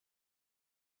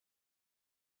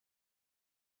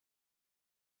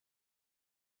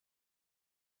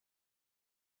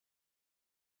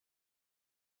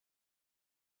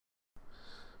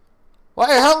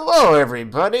Why, hello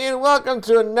everybody, and welcome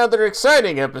to another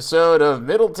exciting episode of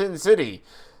Middleton City.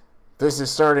 This is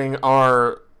starting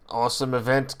our awesome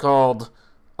event called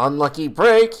Unlucky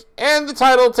Break, and the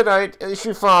title tonight,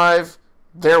 Issue 5,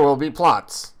 There Will Be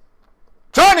Plots.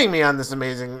 Joining me on this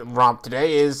amazing romp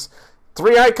today is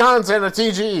 3 icons and a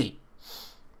TGE.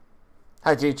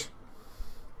 Hi, Teach.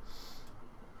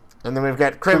 And then we've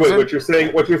got Crimson. Wait,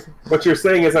 what you're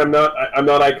saying is I'm not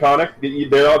iconic.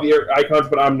 They're all the icons,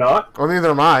 but I'm not. Well, neither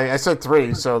am I. I said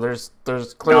 3, so there's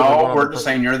clearly. No, we're just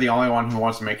saying you're the only one who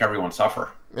wants to make everyone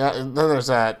suffer. Yeah, and then there's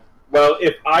that. Well,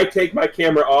 if I take my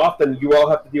camera off, then you all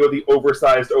have to deal with the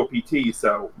oversized OPT.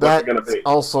 So what's it gonna be? That's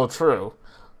also true.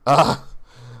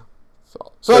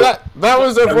 So that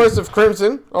was the voice of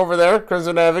Crimson over there,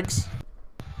 Crimson Avix.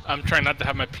 I'm trying not to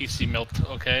have my PC melt.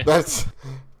 Okay. That's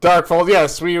Darkfold.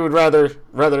 Yes, we would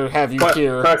rather have you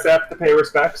here. Press F to pay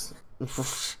respects.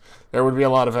 There would be a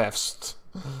lot of Fs.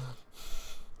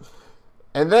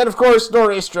 And then, of course,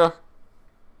 Noristra,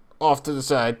 off to the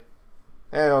side.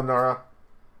 Hello, Nora.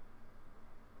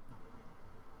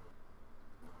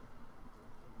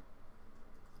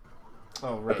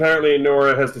 Oh, right. Apparently,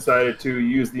 Nora has decided to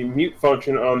use the mute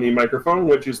function on the microphone,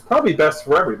 which is probably best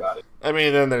for everybody. I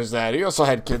mean, then there's that. He also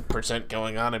had kid percent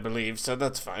going on, I believe, so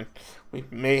that's fine. We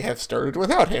may have started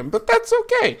without him, but that's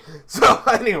okay. So,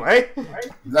 anyway.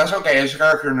 That's okay. His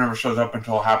character never shows up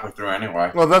until halfway through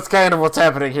anyway. Well, that's kind of what's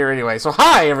happening here anyway. So,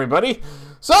 hi, everybody.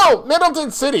 So,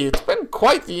 Middleton City. It's been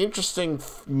quite the interesting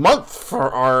month for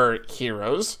our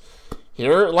heroes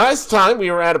here. Last time,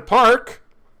 we were at a park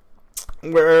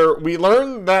where we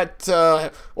learned that,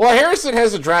 well, Harrison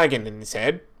has a dragon in his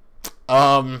head.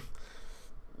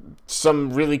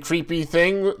 Some really creepy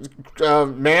thing.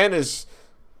 Man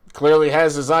clearly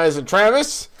has his eyes on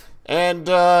Travis. And,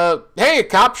 hey, a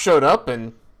cop showed up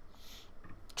and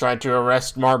tried to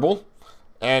arrest Marble.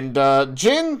 And,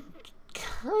 Jin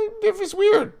kind of is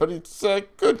weird, but it's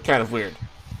good kind of weird.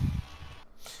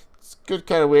 It's good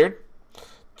kind of weird.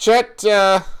 Chet,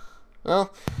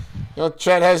 well, you know,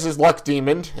 Chet has his luck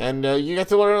demon, and you get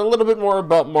to learn a little bit more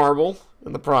about Marble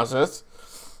in the process.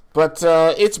 But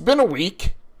it's been a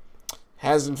week.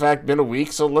 Has, in fact, been a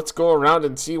week, so let's go around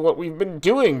and see what we've been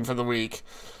doing for the week.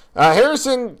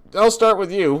 Harrison, I'll start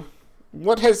with you.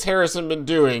 What has Harrison been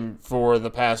doing for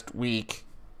the past week?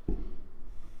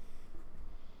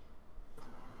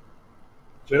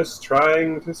 Just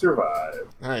trying to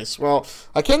survive. Nice. Well,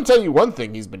 I can tell you one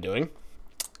thing he's been doing.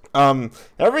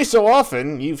 Every so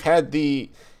often, you've had the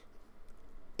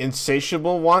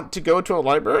insatiable want to go to a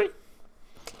library.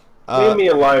 Name me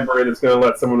a library that's going to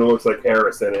let someone who looks like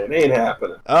Harrison in. It ain't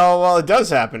happening. Oh, well, it does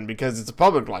happen because it's a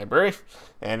public library.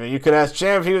 And you could ask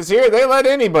Champ if he was here. They let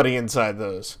anybody inside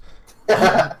those.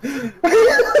 No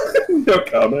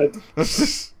comment.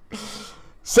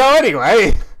 So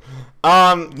anyway,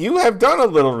 you have done a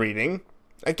little reading.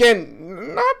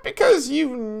 Again, not because you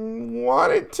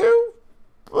wanted to,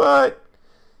 but,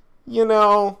 you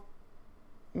know,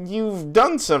 you've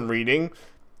done some reading.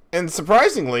 And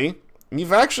surprisingly,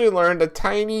 you've actually learned a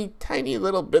tiny, tiny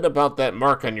little bit about that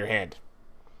mark on your hand.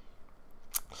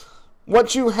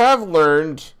 What you have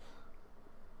learned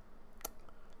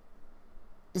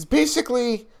is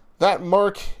basically that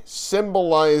mark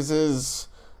symbolizes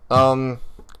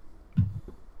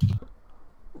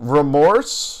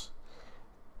remorse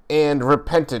and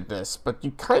repentantness, but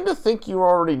you kind of think you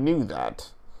already knew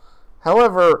that.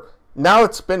 However, now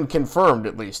it's been confirmed,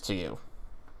 at least to you.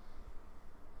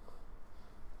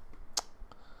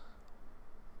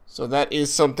 So that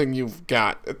is something you've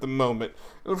got at the moment.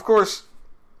 And of course,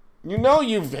 you know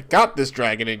you've got this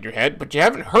dragon in your head, but you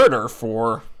haven't heard her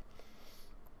for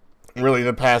really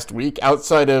the past week.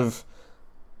 Outside of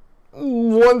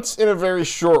once in a very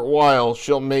short while,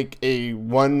 she'll make a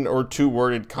 1 or 2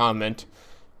 worded comment.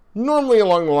 Normally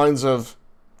along the lines of,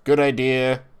 good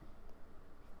idea.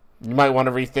 You might want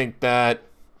to rethink that.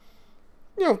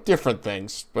 You know, different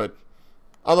things. But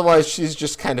otherwise, she's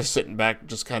just kind of sitting back,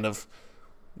 just kind of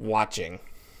watching.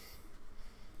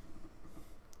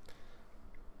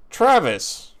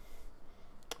 Travis.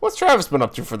 What's Travis been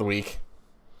up to for the week?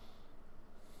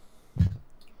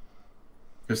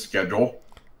 His schedule.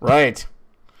 Right.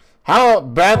 How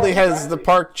badly has the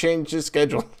park changed his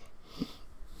schedule?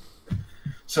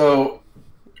 So,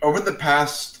 over the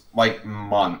past,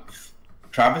 month,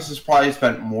 Travis has probably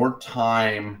spent more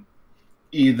time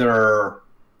either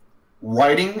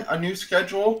writing a new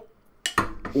schedule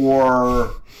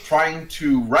or trying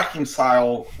to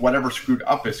reconcile whatever screwed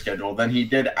up his schedule than he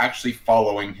did actually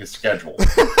following his schedule.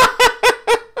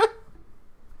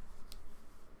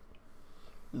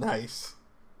 Nice.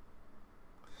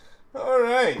 All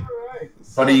right.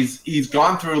 But he's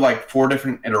gone through like 4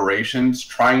 different iterations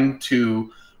trying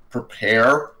to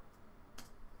prepare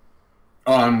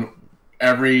on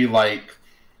every, like,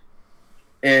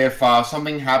 if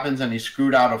something happens and he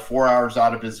screwed out of 4 hours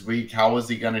out of his week, how is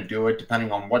he going to do it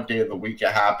depending on what day of the week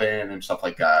it happened and stuff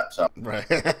like that. So Right.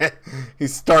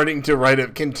 He's starting to write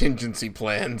up contingency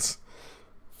plans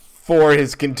for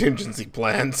his contingency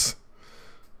plans.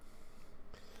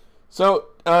 So,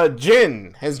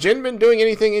 Jin. Has Jin been doing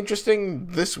anything interesting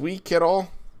this week at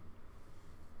all?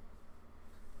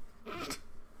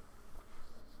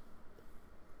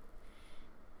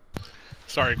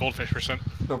 Sorry, goldfish percent.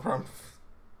 No problem.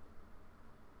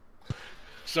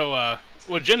 So,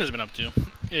 what Jen has been up to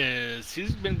is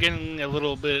he's been getting a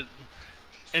little bit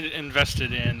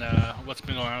invested in what's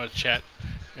been going on with Chet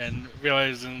and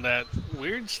realizing that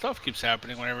weird stuff keeps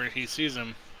happening whenever he sees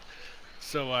him.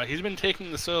 So, he's been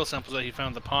taking the soil samples that he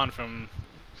found at the pond from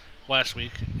last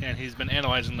week, and he's been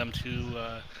analyzing them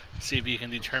to see if he can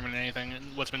determine anything,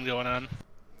 what's been going on.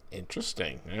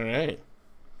 Interesting. All right.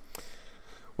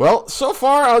 Well, so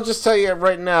far, I'll just tell you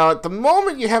right now, at the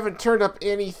moment, you haven't turned up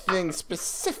anything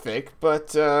specific,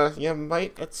 but you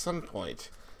might at some point.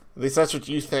 At least that's what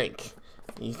you think.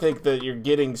 You think that you're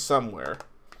getting somewhere.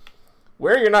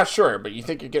 Where, you're not sure, but you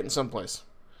think you're getting someplace.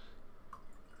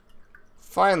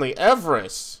 Finally,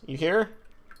 Everest, you here?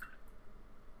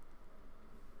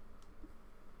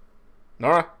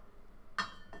 Nora?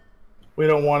 We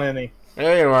don't want any.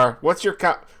 There you are. What's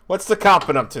the cop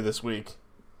been up to this week?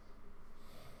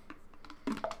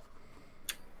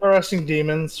 Arresting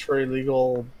demons for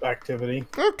illegal activity.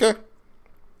 Okay.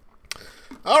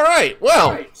 All right.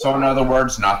 Well. So in other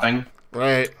words, nothing.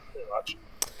 Right. Pretty much.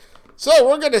 So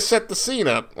we're going to set the scene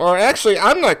up. Or actually,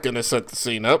 I'm not going to set the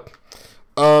scene up.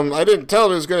 I didn't tell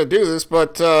him I was going to do this,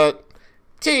 but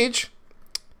Tej,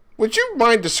 would you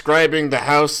mind describing the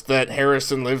house that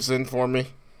Harrison lives in for me?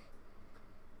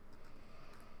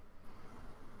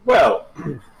 Well,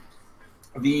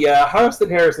 the house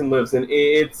that Harrison lives in,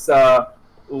 it's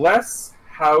less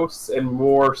house and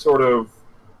more sort of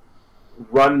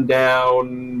run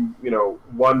down,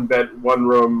 one bed, one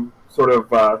room sort of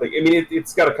thing. I mean,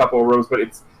 it's got a couple of rooms, but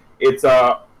it's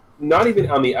not even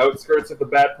on the outskirts of the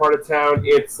bad part of town.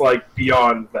 It's like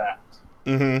beyond that.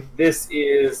 Mm-hmm. This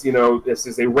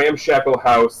is a ramshackle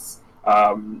house,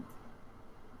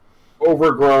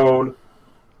 overgrown.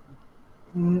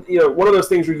 One of those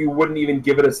things where you wouldn't even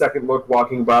give it a second look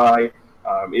walking by.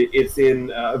 It's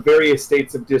in various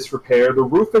states of disrepair. The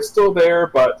roof is still there,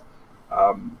 but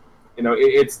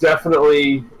it's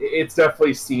definitely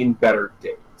seen better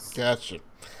days. Gotcha.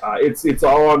 It's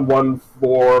all on one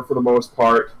floor for the most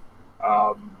part.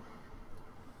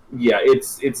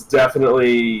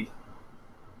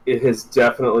 It has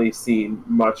definitely seen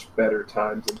much better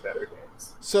times and better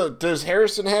days. So, does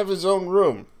Harrison have his own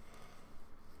room?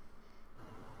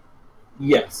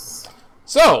 Yes.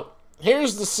 So,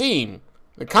 here's the scene.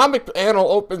 The comic panel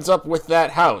opens up with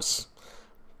that house.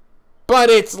 But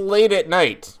it's late at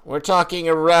night. We're talking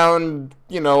around,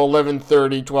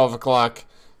 11:30, 12 o'clock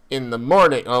in the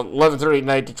morning. 11:30 at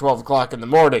night to 12 o'clock in the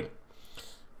morning.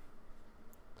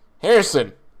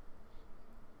 Harrison,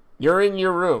 you're in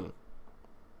your room.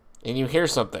 And you hear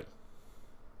something.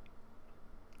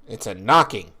 It's a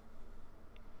knocking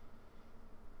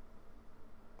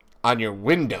on your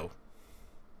window.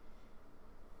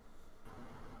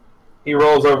 He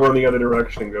rolls over in the other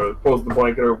direction and pulls the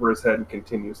blanket over his head and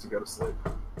continues to go to sleep.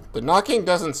 The knocking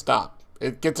doesn't stop.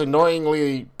 It gets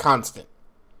annoyingly constant.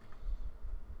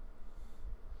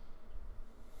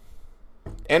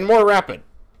 And more rapid.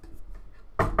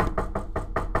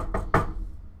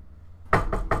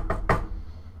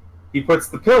 He puts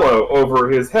the pillow over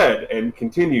his head and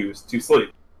continues to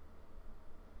sleep.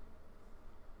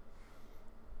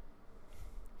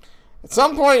 At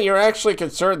some point, you're actually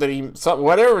concerned that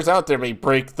whatever's out there may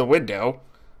break the window.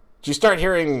 You start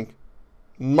hearing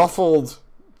muffled...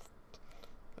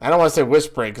 I don't want to say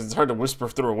whispering, because it's hard to whisper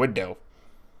through a window.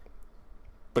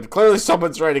 But clearly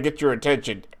someone's trying to get your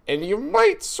attention. And you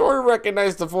might sort of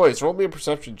recognize the voice. Roll me a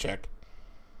perception check.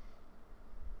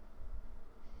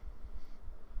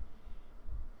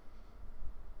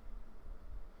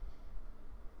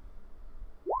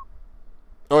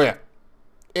 Oh, yeah.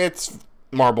 It's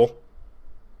Marble.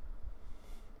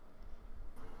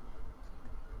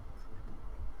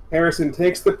 Harrison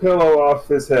takes the pillow off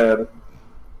his head.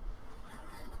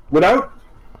 Without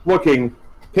looking,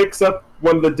 picks up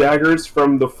one of the daggers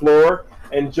from the floor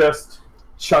and just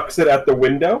chucks it at the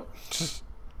window.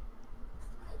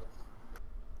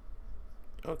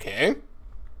 Okay.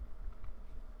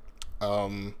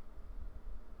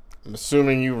 I'm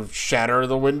assuming you shatter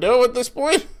the window at this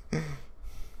point?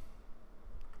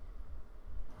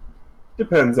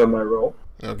 Depends on my role.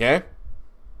 Okay.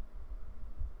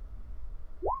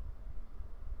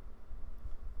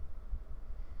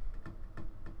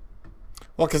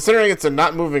 Well, considering it's a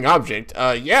not moving object,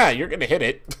 yeah, you're gonna hit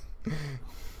it.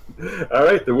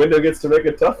 Alright, the window gets to make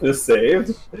a toughness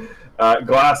save.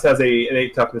 Glass has an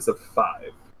 8 toughness of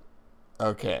 5.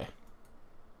 Okay.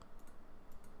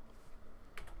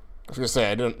 I was gonna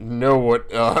say, I don't know what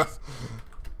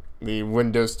the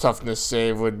Windows toughness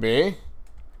save would be.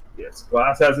 Yes,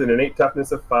 Glass has an innate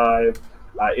toughness of 5.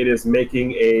 It is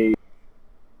making a...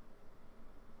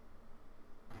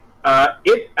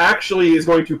 it actually is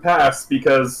going to pass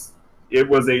because it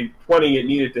was a 20 it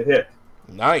needed to hit.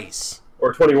 Nice.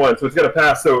 Or 21, so it's going to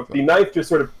pass. So the knife just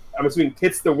sort of, I'm assuming,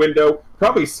 hits the window,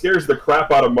 probably scares the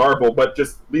crap out of Marble, but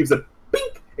just leaves a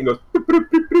bink and goes... Boop, boop,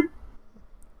 boop, boop.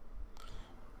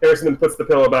 Harrison then puts the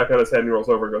pillow back on his head and rolls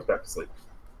over and goes back to sleep.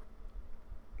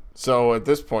 So at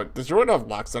this point, does your window have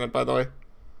locks on it, by the way?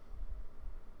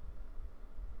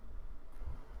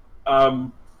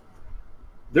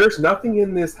 There's nothing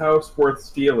in this house worth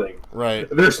stealing. Right.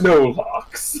 There's no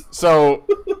locks. So,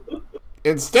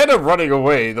 instead of running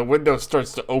away, the window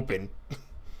starts to open.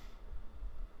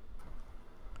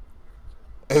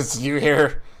 As you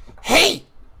hear, "Hey!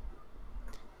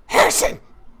 Harrison!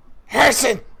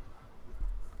 Harrison!"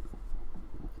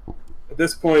 At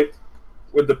this point,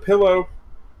 with the pillow,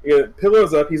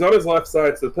 pillow's up. He's on his left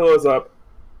side, so the pillow's up.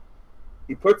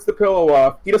 He puts the pillow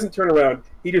off. He doesn't turn around.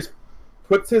 He just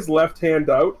puts his left hand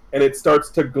out, and it starts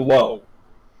to glow,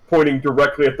 pointing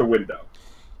directly at the window.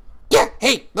 "Yeah,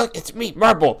 hey, look, it's me,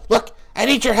 Marble. Look, I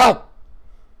need your help."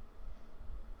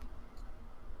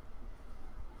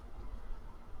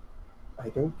 I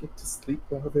don't get to sleep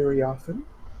well very often.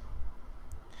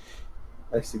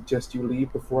 I suggest you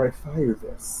leave before I fire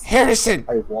this. "Harrison!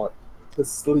 I want to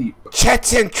sleep."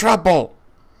 Chet's in trouble!"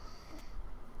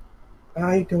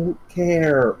 I don't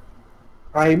care.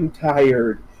 I'm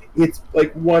tired. It's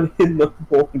like 1 in the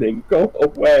morning. Go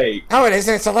away. "No, it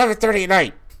isn't. It's 11:30 at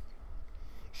night."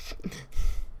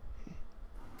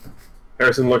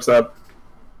 Harrison looks up.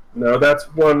 No, that's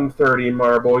 1:30,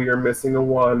 Marble. You're missing a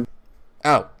 1.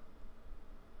 Oh.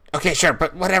 Okay, sure,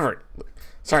 but whatever.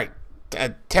 Sorry.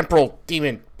 Temporal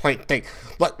demon plate thing.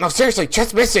 Look, no, seriously,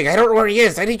 Chet's missing. I don't know where he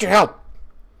is. I need your help.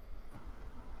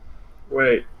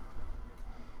 Wait.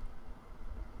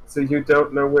 So you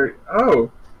don't know where...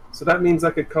 Oh! So that means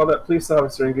I could call that police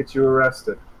officer and get you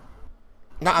arrested.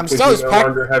 No, I'm Because still his you no pack.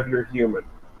 longer have your human.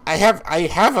 I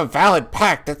have a valid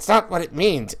pack. That's not what it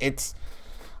means. It's...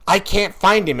 I can't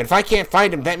find him. If I can't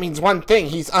find him, that means one thing.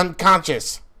 He's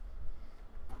unconscious.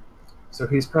 So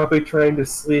he's probably trying to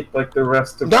sleep like the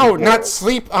rest of No, the world. not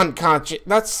sleep unconscious.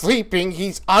 Not sleeping.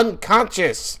 He's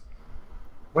unconscious.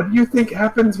 What do you think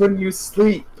happens when you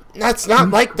sleep? That's not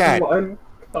like that. I'm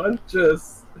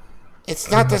unconscious.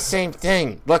 It's not the same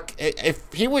thing. Look,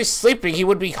 if he was sleeping, he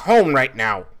would be home right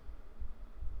now.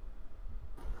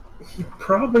 He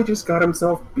probably just got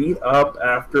himself beat up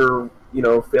after,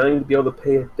 failing to be able to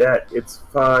pay a debt. It's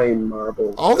fine,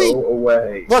 Marble. Go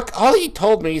away. Look, all he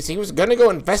told me is he was gonna go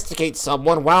investigate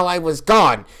someone while I was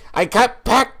gone. I got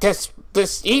back this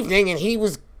evening and he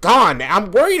was gone.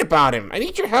 I'm worried about him. I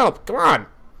need your help. Come on.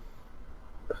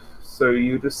 So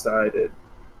you decided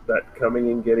that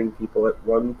coming and getting people at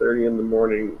 1:30 in the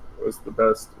morning was the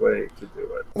best way to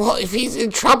do it. Well, if he's in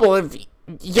trouble,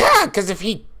 because if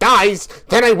he dies,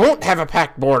 then I won't have a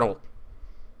packed mortal.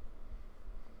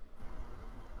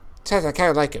 Besides, I kind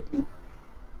of like him.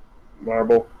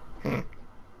 Marble, I'm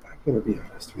going to be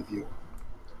honest with you.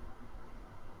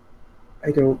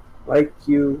 I don't like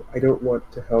you, I don't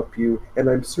want to help you, and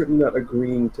I'm certainly not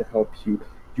agreeing to help you.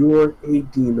 You're a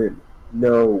demon.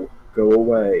 No, go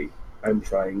away. I'm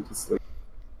trying to sleep.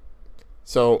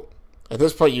 So, at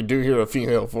this point, you do hear a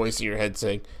female voice in your head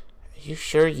saying, "Are you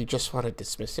sure you just want to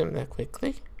dismiss him that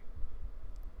quickly?"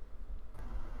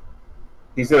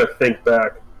 He's going to think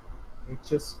back. I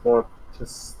just want to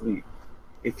sleep.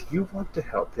 If you want to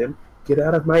help him, get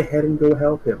out of my head and go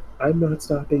help him. I'm not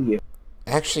stopping you.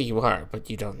 Actually, you are, but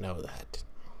you don't know that.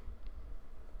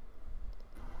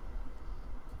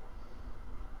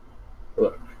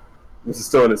 Look, this is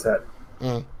still in his head.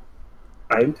 Mm.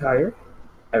 I'm tired.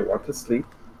 I want to sleep.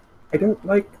 I don't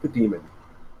like the demon.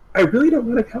 I really don't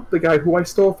want to help the guy who I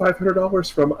stole $500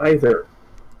 from either.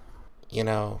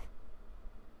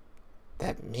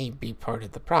 That may be part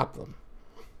of the problem.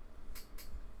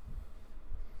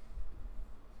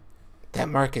 That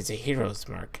mark is a hero's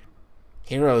mark.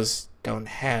 Heroes don't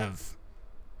have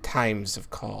times of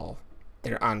call.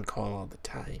 They're on call all the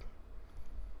time.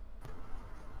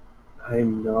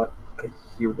 I'm not a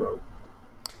hero.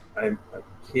 I'm a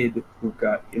kid who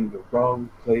got in the wrong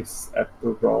place at the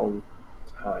wrong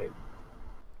time.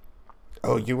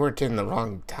 Oh, you weren't in the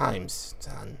wrong times,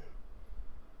 son.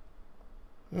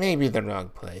 Maybe the wrong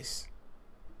place.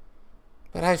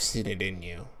 But I've seen it in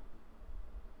you.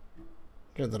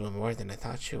 You're a little more than I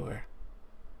thought you were.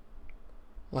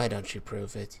 Why don't you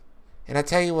prove it? And I'll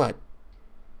tell you what.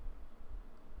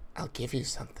 I'll give you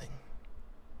something.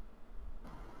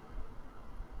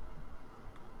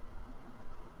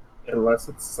 Unless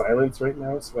it's silence right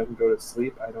now so I can go to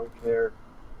sleep, I don't care.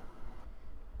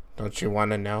 Don't you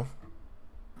want to know?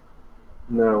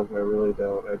 No, I really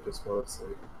don't. I just want to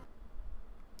sleep.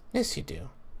 Yes, you do.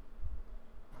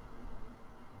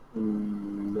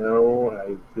 No,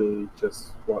 I really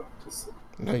just want to sleep.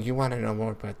 No, you want to know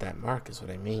more about that mark is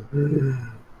what I mean.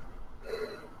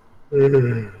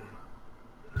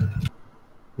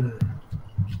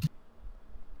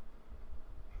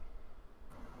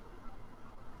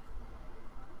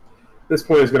 This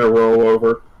point is going to roll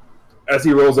over. As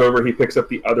he rolls over, he picks up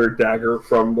the other dagger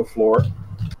from the floor.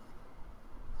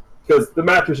 Because the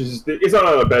mattress is it's not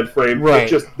on a bed frame, right.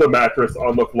 It's just the mattress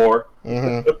on the floor.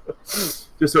 Mm-hmm.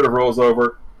 Just sort of rolls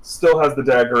over. Still has the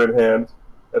dagger in hand.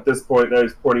 At this point, now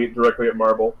he's pointing it directly at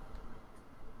Marble.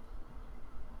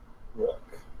 Look.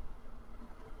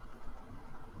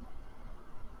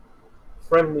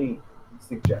 Friendly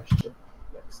suggestion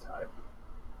next time.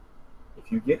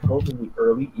 If you get home in the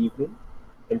early evening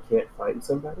and can't find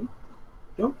somebody,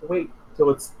 don't wait till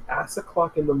it's ass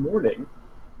o'clock in the morning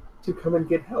to come and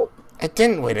get help. I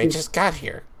didn't wait, I just got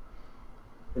here.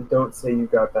 And don't say you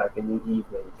got back in the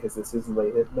evening, because this is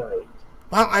late at night.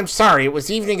 Well, I'm sorry, it was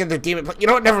evening in the demon... You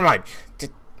know what, never mind. The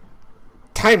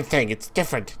time thing, it's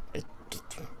different.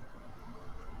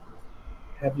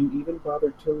 Have you even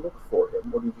bothered to look for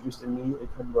him, or did you just immediately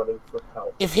come running for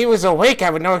help? If he was awake, I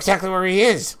would know exactly where he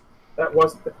is. That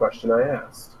wasn't the question I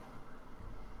asked.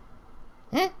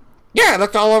 Hmm? Yeah, I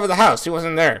looked all over the house. He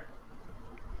wasn't there.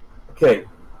 Okay.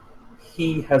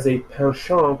 He has a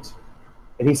penchant,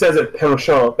 and he says it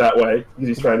penchant that way, because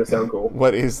he's trying to sound cool.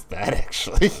 What is that,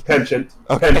 actually? Penchant.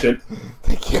 Okay. Penchant.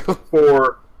 Thank you.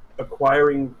 For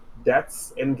acquiring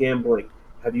debts and gambling.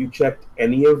 Have you checked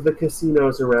any of the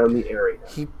casinos around the area?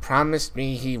 He promised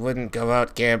me he wouldn't go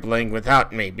out gambling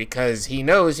without me, because he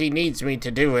knows he needs me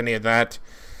to do any of that.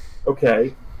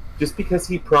 Okay. Just because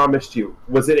he promised you,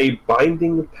 was it a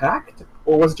binding pact,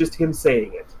 or was it just him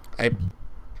saying it?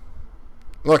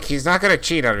 Look, he's not going to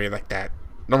cheat on me like that.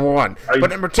 Number one. But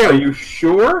number two... Are you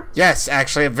sure? Yes,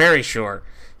 actually, I'm very sure.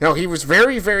 No, he was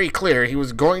very, very clear he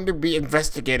was going to be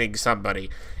investigating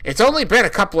somebody. It's only been a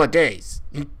couple of days.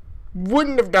 He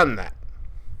wouldn't have done that.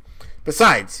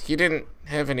 Besides, he didn't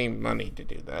have any money to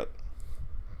do that.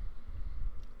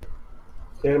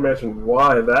 Can't imagine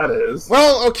why that is.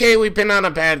 Well, okay, we've been on a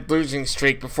bad losing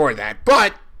streak before that,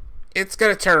 but it's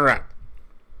going to turn around.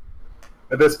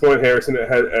 At this point, Harrison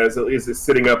is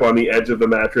sitting up on the edge of the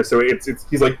mattress, so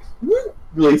he's like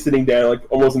really sitting down, like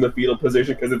almost in the fetal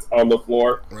position because it's on the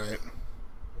floor. Right.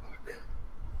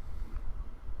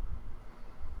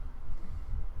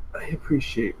 I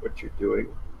appreciate what you're doing.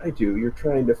 I do. You're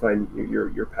trying to find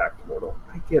your packed mortal.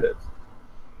 I get it.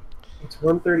 It's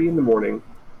 1:30 in the morning.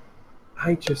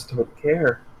 I just don't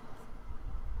care.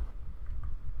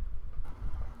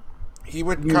 He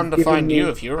would come to find you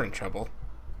if you were in trouble.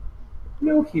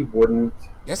 No, he wouldn't.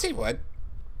 Yes, he would.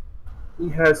 He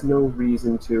has no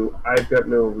reason to. I've got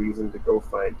no reason to go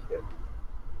find him.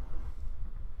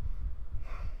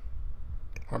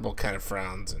 Marble kind of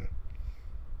frowns and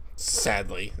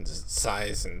sadly and just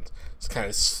sighs and just kind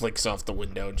of slicks off the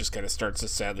window and just kind of starts to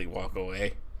sadly walk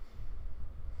away.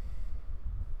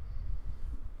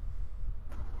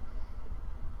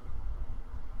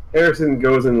 Harrison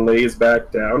goes and lays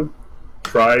back down,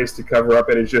 tries to cover up,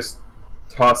 and is just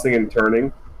tossing and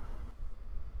turning.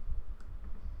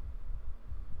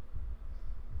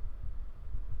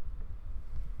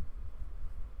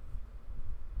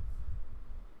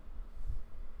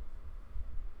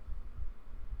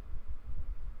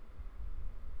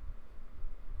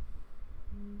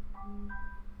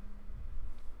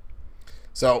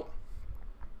 So,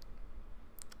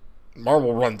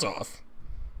 Marble runs off.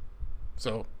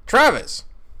 So, Travis,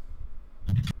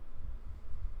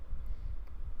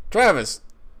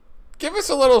 give us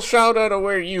a little shout out of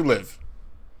where you live.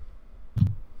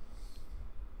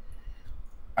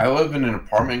 I live in an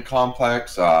apartment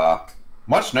complex,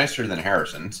 much nicer than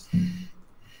Harrison's.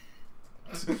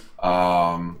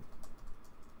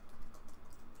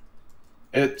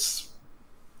 It's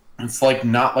like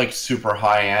not like super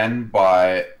high end,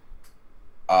 but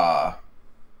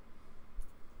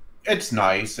It's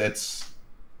nice. It's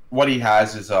what he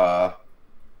has is a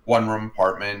one-room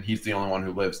apartment. He's the only one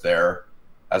who lives there.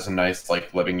 Has a nice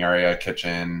like living area,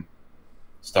 kitchen,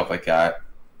 stuff like that.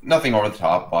 Nothing over the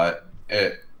top, but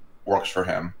it works for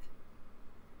him.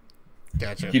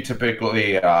 Gotcha. He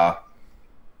typically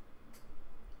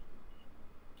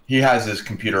he has his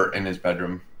computer in his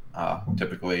bedroom.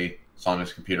 Typically, it's on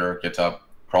his computer. Gets up,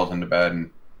 crawls into bed,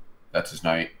 and that's his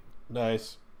night.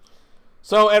 Nice.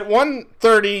 So at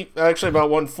 1:30, actually about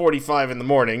 1:45 in the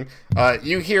morning,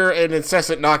 you hear an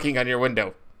incessant knocking on your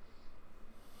window.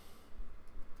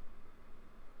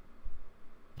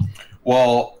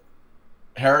 Well,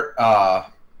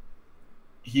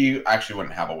 he actually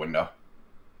wouldn't have a window.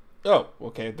 Oh,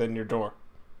 okay, then your door.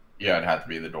 Yeah, it'd have to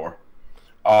be the door.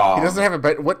 He doesn't have a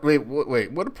bed. Wait.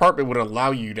 What apartment would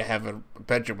allow you to have a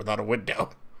bedroom without a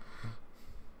window?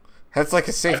 That's like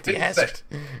a safety hazard.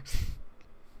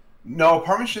 No,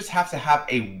 apartments just have to have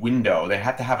a window. They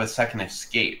have to have a second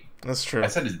escape. That's true. I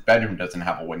said his bedroom doesn't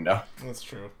have a window. That's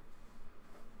true.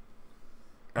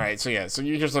 All right, so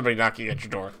you hear somebody knocking at your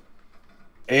door.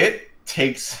 It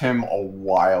takes him a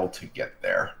while to get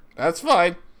there. That's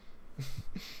fine.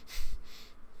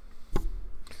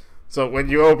 So when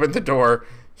you open the door,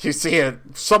 you see a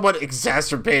somewhat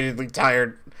exacerbatedly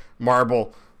tired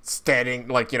Marble standing,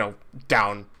 like,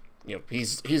 down.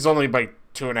 He's only like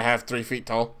 2.5, 3 feet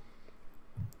tall.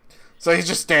 So he's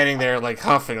just standing there, like,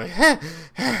 huffing, like,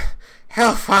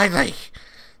 hell, finally.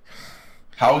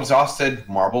 How exhausted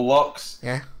Marble looks,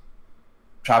 Yeah.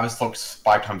 Travis looks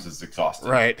 5 times as exhausted.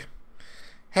 Right.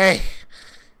 Hey.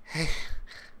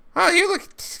 Oh, you look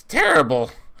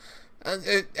terrible.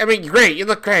 I mean, great. You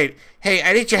look great. Hey,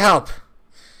 I need your help.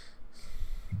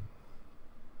 Do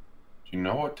you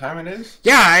know what time it is?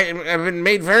 Yeah, I've been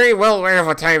made very well aware of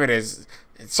what time it is.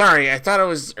 Sorry, I thought it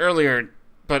was earlier,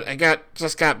 but I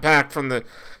just got back from the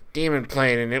demon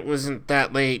plane, and it wasn't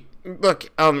that late. Look,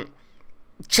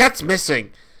 Chet's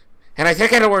missing, and I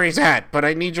think I know where he's at, but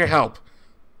I need your help.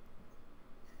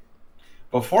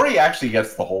 Before he actually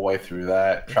gets the whole way through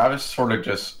that, Travis sort of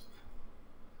just,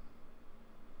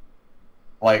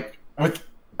 like, with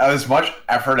as much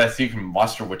effort as he can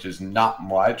muster, which is not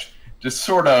much, just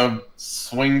sort of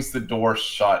swings the door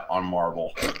shut on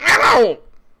Marble. Ow!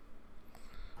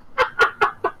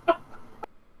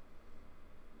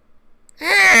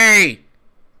 Hey!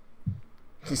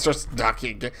 He starts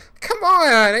knocking. Come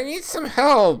on, I need some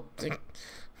help. I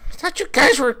thought you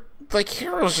guys were, like,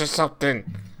 heroes or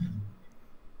something.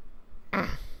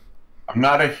 I'm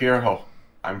not a hero.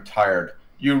 I'm tired.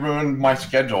 You ruined my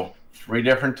schedule 3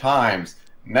 different times.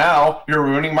 Now you're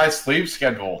ruining my sleep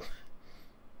schedule.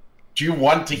 Do you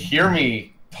want to hear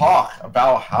me talk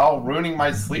about how ruining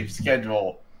my sleep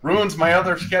schedule ruins my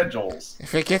other schedules?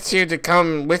 If it gets you to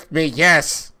come with me,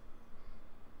 yes.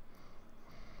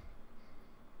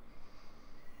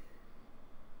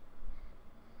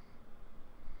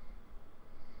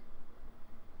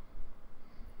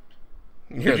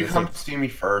 Could you come see me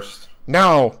first?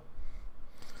 No.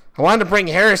 I wanted to bring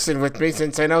Harrison with me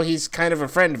since I know he's kind of a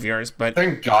friend of yours, but...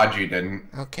 Thank God you didn't.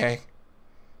 Okay.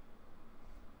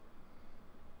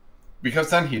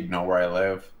 Because then he'd know where I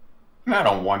live. And I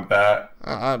don't want that.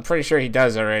 I'm pretty sure he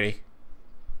does already.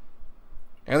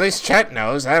 At least Chet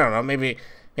knows. I don't know. Maybe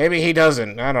he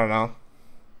doesn't. I don't know.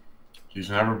 He's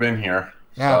never been here.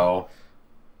 No.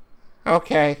 So...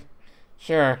 Okay.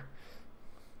 Sure.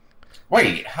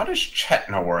 Wait, how does Chet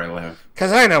know where I live?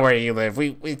 Because I know where you live.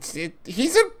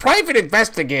 He's a private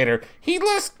investigator. He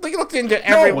looked into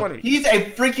everyone. No, he's a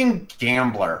freaking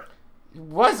gambler. He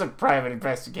was a private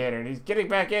investigator, and he's getting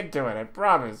back into it, I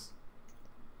promise.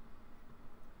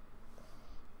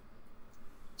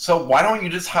 So why don't you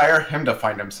just hire him to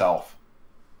find himself?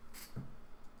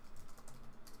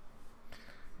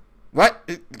 What?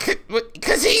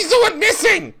 Because he's the one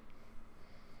missing!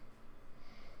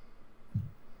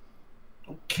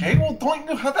 Okay, well, don't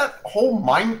you have that whole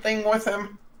mind thing with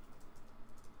him?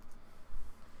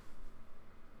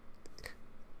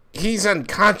 He's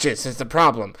unconscious is the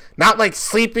problem. Not like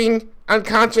sleeping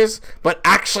unconscious, but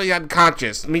actually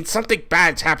unconscious. I mean, something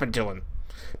bad's happened to him.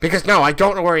 Because, no, I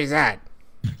don't know where he's at.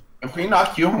 If we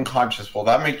knock you unconscious, will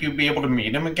that make you be able to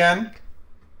meet him again?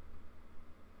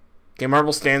 Okay,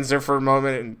 Marble stands there for a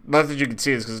moment, and not that you can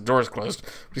see this because the door's closed.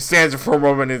 He stands there for a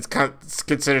moment and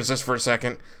considers this for a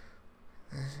second.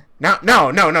 No,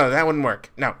 that wouldn't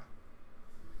work. No.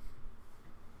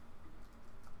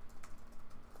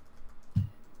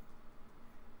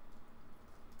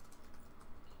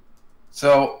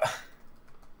 So,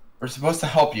 we're supposed to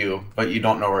help you, but you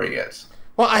don't know where he is.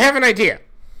 Well, I have an idea.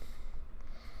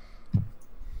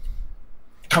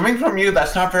 Coming from you,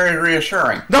 that's not very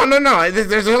reassuring. No.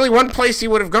 There's only one place he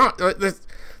would have gone.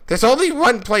 There's only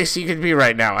one place he could be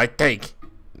right now, I think.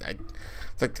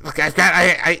 We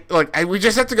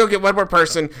just have to go get one more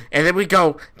person, and then we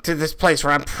go to this place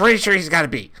where I'm pretty sure he's got to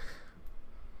be.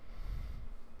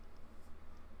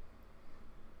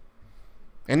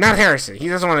 And not Harrison. He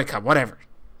doesn't want to come. Whatever.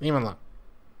 Leave him alone.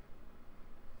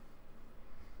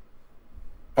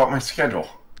 About my schedule.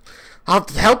 I'll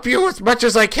help you as much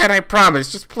as I can, I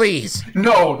promise. Just please.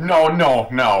 No.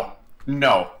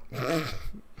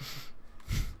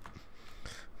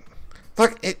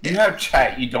 Look, you have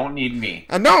Chet. You don't need me.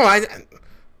 No,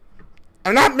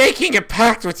 I'm not making a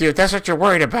pact with you if that's what you're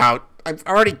worried about. I've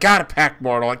already got a pact,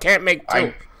 mortal. I can't make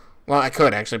two. Well, I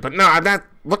could, actually. But no, I'm not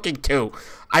looking to.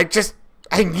 I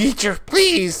need your...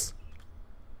 Please.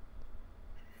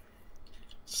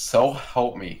 So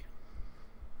help me.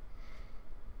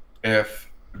 If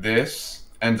this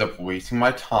ends up wasting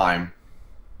my time,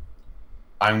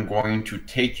 I'm going to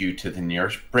take you to the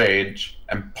nearest bridge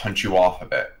and punch you off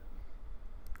of it.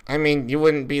 I mean, you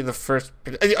wouldn't be the first...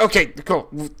 Okay, cool.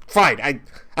 Fine.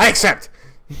 I accept.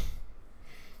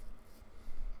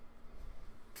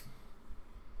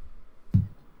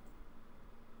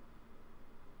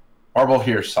 Marble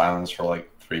hears silence for like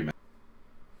 3 minutes.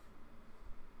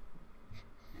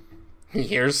 He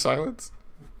hears silence?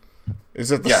 Is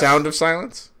it the sound of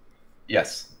silence?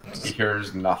 Yes. He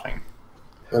hears nothing.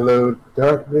 Hello,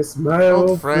 darkness, my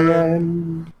old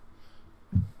friend.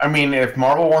 I mean, if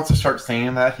Marble wants to start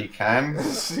singing that, he can.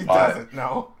 He doesn't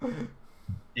know.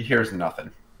 He hears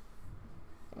nothing.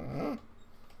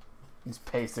 He's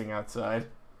pacing outside.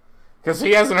 Because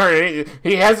he hasn't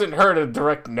heard a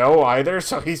direct no either,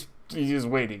 so he's just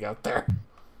waiting out there.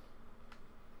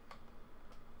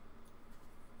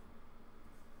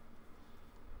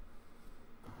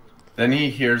 Then he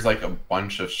hears like a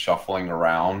bunch of shuffling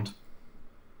around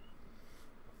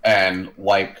and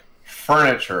like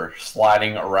furniture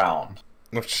sliding around.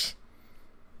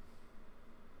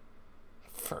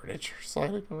 Furniture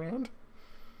sliding around?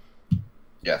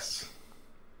 Yes.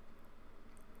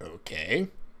 Okay.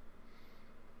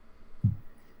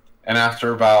 And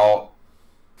after about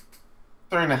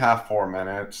 3.5, 4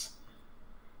 minutes,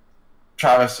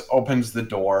 Travis opens the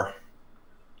door,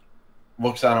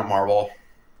 looks down at Marble.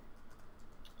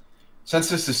 Since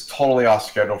this is totally off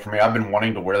schedule for me, I've been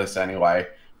wanting to wear this anyway.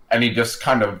 And he just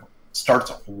kind of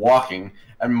starts walking.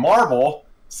 And Marble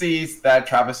sees that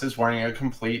Travis is wearing a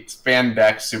complete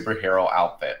spandex superhero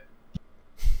outfit.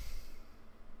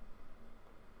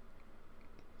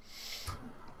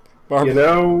 You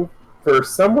know, for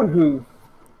someone who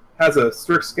has a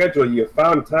strict schedule, you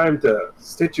found time to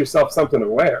stitch yourself something to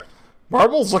wear.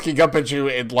 Marble's looking up at you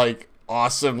in, like,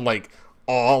 awesome, like,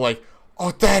 awe, like,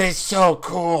 oh, that is so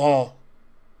cool.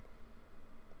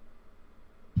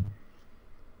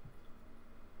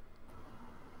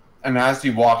 And as he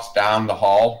walks down the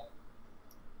hall,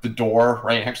 the door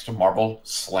right next to Marble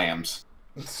slams.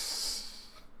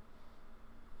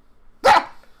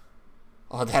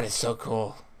 Oh, that is so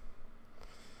cool.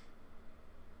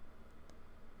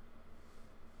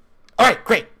 Alright,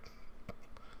 great.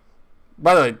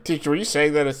 By the way, teacher, were you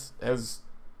saying that as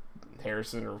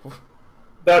Harrison or...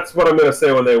 That's what I'm going to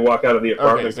say when they walk out of the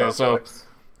apartment complex.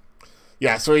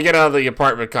 So we get out of the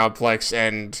apartment complex,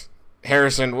 and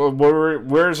Harrison...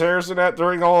 Where's Harrison at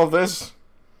during all of this?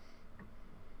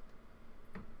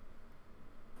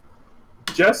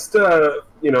 Just,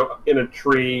 in a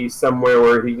tree somewhere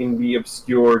where he can be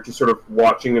obscured, just sort of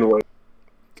watching and waiting.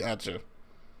 Gotcha.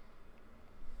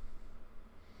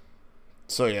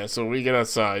 So we get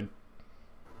outside.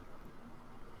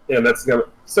 Yeah, that's gonna.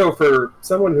 So for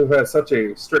someone who has such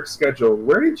a strict schedule,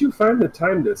 where did you find the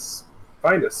time to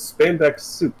find a spandex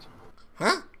suit?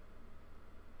 Huh?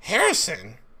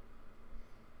 Harrison?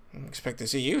 I didn't expect to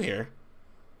see you here.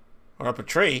 Or up a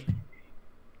tree.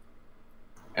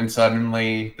 And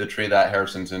suddenly, the tree that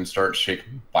Harrison's in starts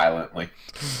shaking violently.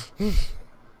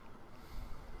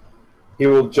 He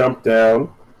will jump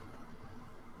down.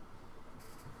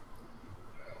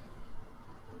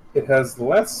 It has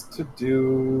less to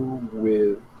do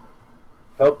with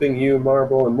helping you,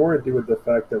 Marble, and more to do with the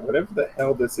fact that whatever the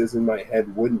hell this is in my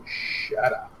head wouldn't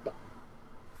shut up.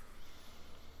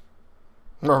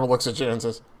 Marble looks at you and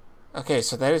says, okay,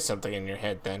 so that is something in your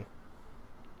head, then.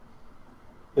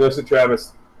 He looks at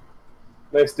Travis.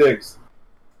 Nice digs.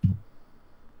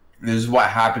 This is what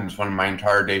happens when my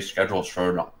entire day's schedule is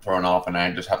thrown off and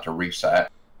I just have to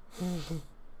reset.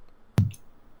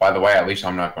 By the way, at least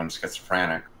I'm not going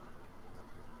schizophrenic.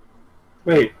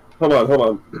 Wait, hold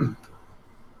on.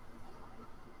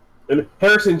 And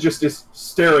Harrison just is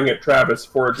staring at Travis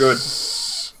for a good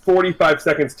 45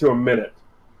 seconds to a minute.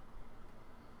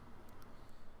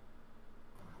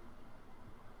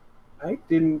 I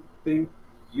didn't think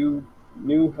you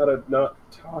knew how to not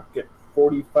talk at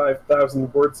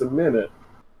 45,000 words a minute.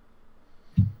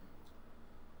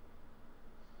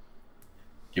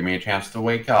 Give me a chance to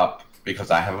wake up, because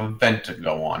I have a vent to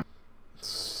go on.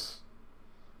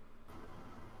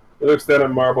 He looks down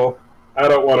at Marble. I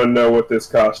don't want to know what this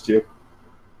cost you.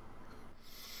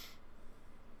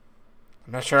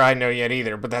 I'm not sure I know yet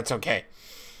either, but that's okay.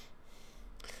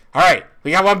 Alright,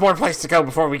 we got one more place to go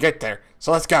before we get there,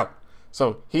 so let's go.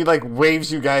 So he like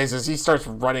waves you guys as he starts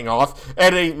running off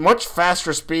at a much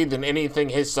faster speed than anything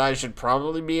his size should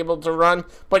probably be able to run,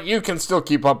 but you can still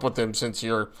keep up with him since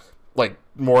you're like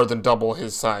more than double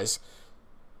his size.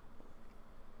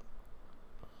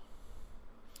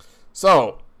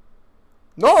 So,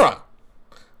 Nora,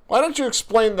 why don't you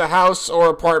explain the house or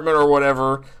apartment or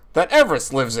whatever that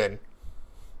Everest lives in?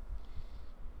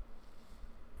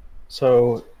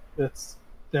 So it's,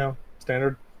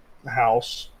 standard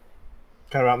house,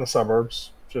 kind of out in the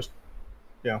suburbs. Just,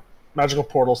 magical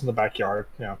portals in the backyard.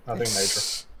 Nothing major.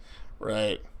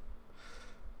 Right.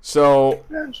 So,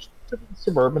 Yeah, just a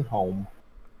suburban home.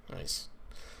 nice.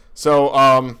 So,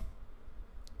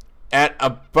 at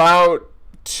about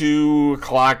 2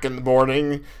 o'clock in the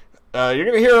morning, you're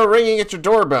gonna hear a ringing at your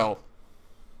doorbell.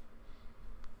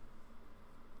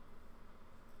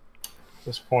 At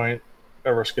this point,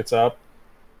 Everest gets up,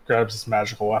 grabs his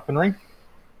magical weaponry,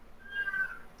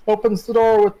 opens the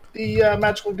door with the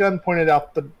magical gun pointed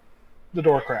out the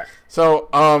door crack. So,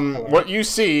 what you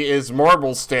see is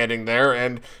Marble standing there,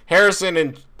 and Harrison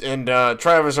and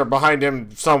Travis are behind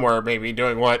him somewhere, maybe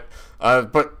doing what.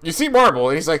 But you see Marble,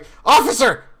 and he's like,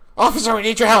 Officer! Officer, we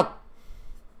need your help!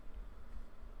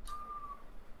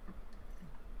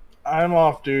 I'm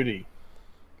off duty.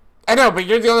 I know, but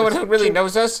you're the only one who really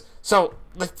knows us, so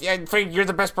I think you're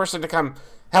the best person to come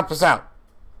help us out.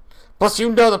 Plus,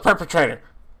 you know the perpetrator.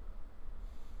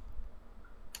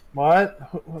 What?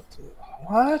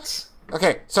 What?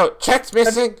 Okay, so Chet's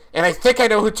missing, and I think I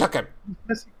know who took him.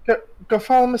 Go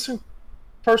file a missing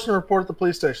person report at the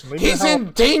police station. Leave me He's the hell-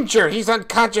 in danger. He's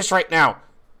unconscious right now.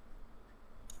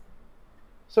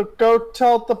 So go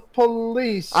tell the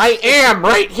police. I am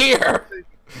right here.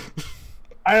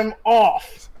 I am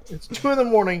off. It's 2 in the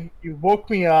morning. You woke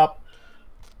me up.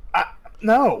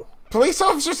 No. Police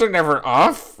officers are never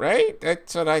off, right?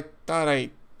 That's what I thought. I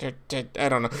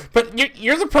don't know. But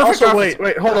you're the perfect Also, officer.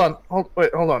 wait, hold on. Hold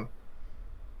on.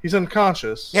 He's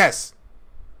unconscious. Yes.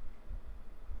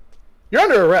 You're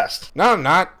under arrest. No, I'm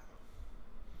not.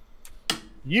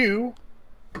 You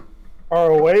are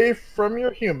away from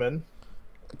your human.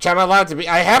 Which I'm allowed to be.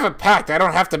 I have a pact. I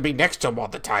don't have to be next to him all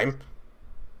the time.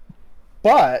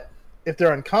 But if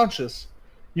they're unconscious,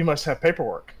 you must have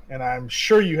paperwork. And I'm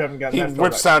sure you haven't gotten He that.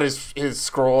 whips out his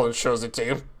scroll and shows it to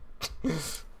you.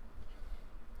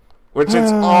 Which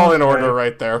is all in order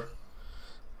right there.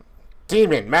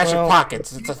 Demon, magic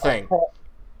pockets. It's a thing.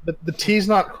 The T's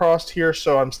not crossed here,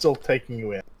 so I'm still taking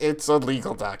you in. It's a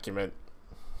legal document.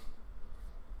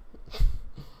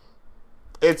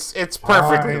 It's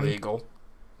perfectly Fine. legal.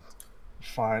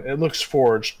 Fine. It looks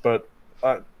forged, but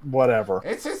whatever.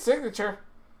 It's his signature.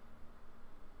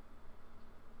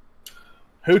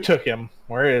 Who took him?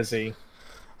 Where is he?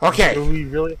 Okay. Do we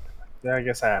really? Yeah, I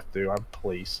guess I have to. I'm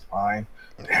police. Fine.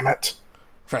 Damn it.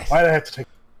 Right. Why'd I have to take...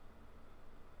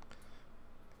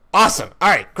 Awesome. All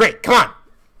right, great. Come on.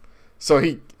 So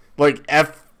he, like,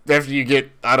 after you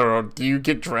get, I don't know, do you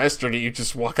get dressed or do you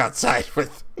just walk outside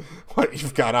with what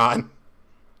you've got on?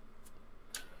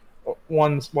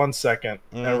 One second.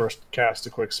 Everest cast a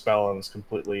quick spell and is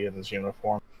completely in his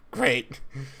uniform. Great.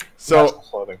 Magical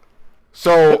clothing.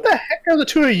 So What the heck are the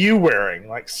two of you wearing?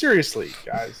 Like, seriously,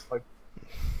 guys. Like,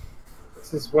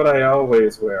 This is what I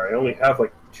always wear. I only have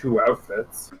like 2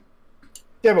 outfits.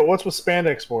 yeah, but what's with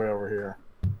Spandex Boy over here?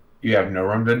 You have no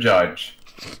room to judge.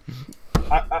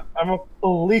 I'm a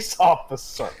police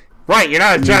officer. right, you're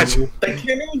not a judge. They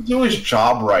can't even do his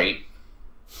job right.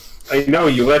 I know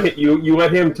you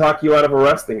let him talk you out of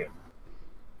arresting him.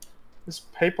 This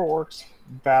paperwork's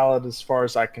valid as far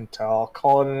as I can tell. I'll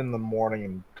call it in the morning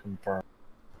and confirm.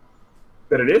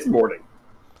 But it is morning.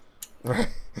 It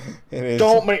is.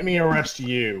 Don't make me arrest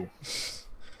you.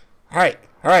 All right.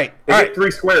 They get 3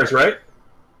 squares, right?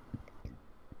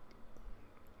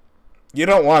 You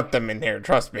don't want them in here,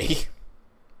 trust me.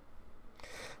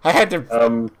 I had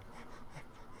to.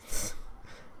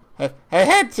 I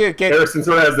had to get. Harrison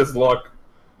sort of has this look.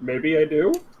 Maybe I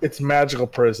do. It's magical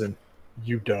prison.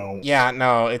 You don't. Yeah,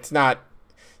 no, it's not.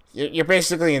 You're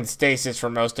basically in stasis for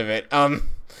most of it.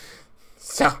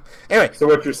 So, anyway. So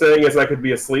what you're saying is I could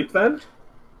be asleep then?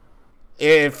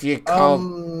 If you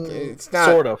call... it's not...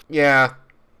 Sort of. Yeah.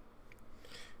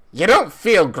 You don't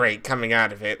feel great coming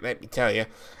out of it, let me tell you.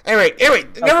 Anyway,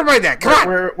 never mind that. Come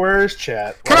on. Where is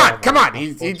Chet? Come on.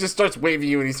 He just starts waving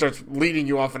you and he starts leading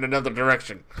you off in another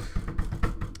direction.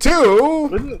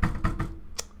 Wouldn't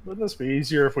this be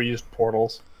easier if we used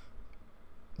portals?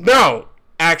 No.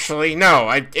 Actually,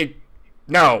 no.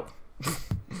 No.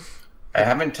 I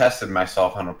haven't tested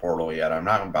myself on a portal yet. I'm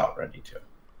not about ready to.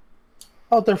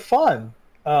 Oh, they're fun.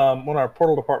 When our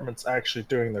portal department's actually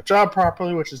doing their job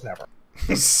properly, which is never.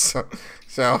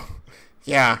 so,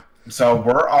 yeah. So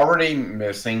we're already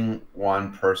missing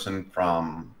one person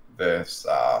from this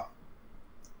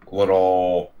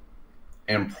little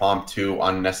impromptu,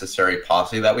 unnecessary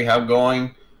posse that we have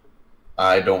going.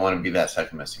 I don't want to be that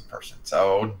second missing person,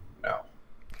 so no.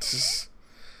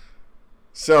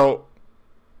 So,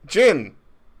 Jin,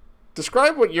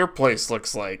 describe what your place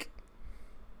looks like.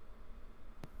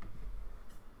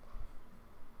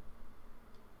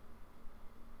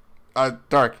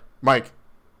 Dark. Mike.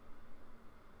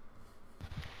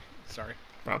 Sorry.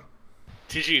 Oh.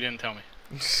 TG didn't tell me.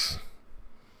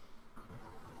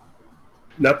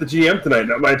 Not the GM tonight,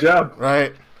 not my job.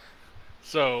 Right.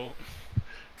 So,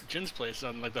 Jin's place is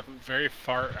on like the very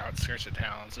far outskirts of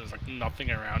town, so there's like nothing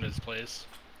around his place.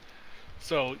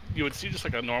 So you would see just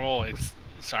like a normal like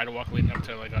sidewalk leading up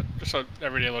to like just a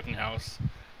everyday looking house.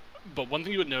 But one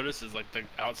thing you would notice is like the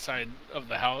outside of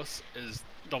the house is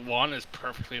the lawn is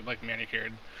perfectly like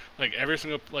manicured. Like every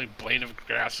single like blade of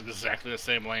grass is exactly the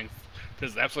same length.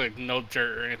 There's absolutely like, no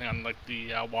dirt or anything on like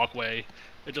the walkway.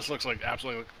 It just looks like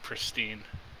absolutely like, pristine.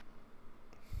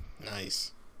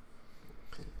 Nice.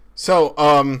 So,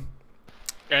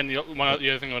 and the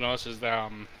other thing you'll notice is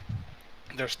that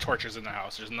there's torches in the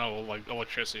house. There's no like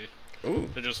electricity. Ooh.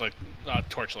 They're just like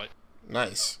torchlight.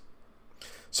 Nice.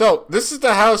 So this is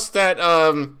the house that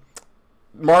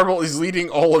Marble is leading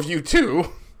all of you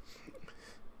to.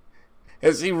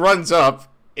 As he runs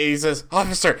up, he says,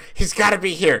 "Officer, he's got to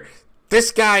be here.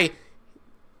 This guy,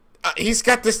 he's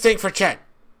got this thing for Chet.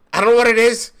 I don't know what it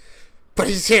is, but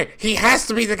he's here. He has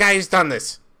to be the guy who's done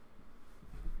this."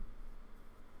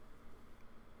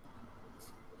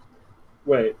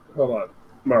 Wait, hold on.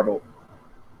 Marble.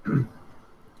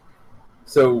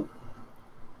 So,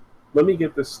 let me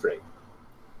get this straight.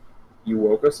 You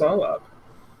woke us all up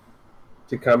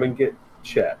to come and get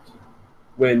Chet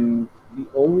when the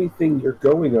only thing you're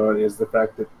going on is the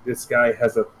fact that this guy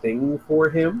has a thing for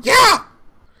him? Yeah!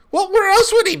 Well, where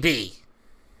else would he be?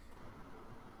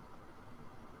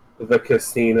 The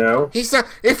casino? He's not...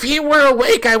 If he were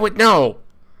awake, I would know.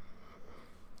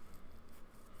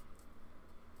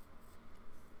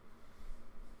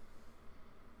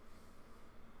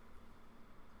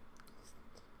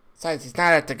 Besides, he's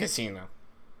not at the casino.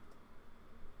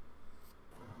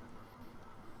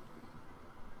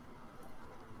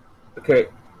 Okay,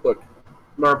 look,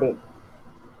 Marble,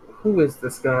 who is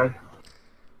this guy?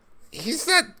 He's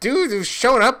that dude who's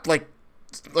shown up,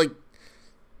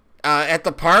 at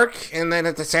the park and then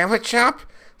at the sandwich shop.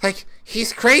 Like,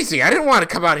 he's crazy. I didn't want to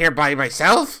come out here by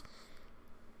myself.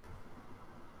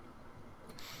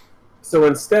 So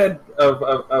instead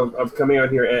of coming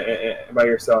out here by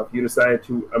yourself, you decided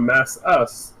to amass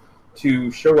us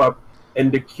to show up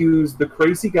and accuse the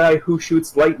crazy guy who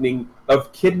shoots lightning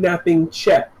of kidnapping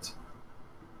Chet.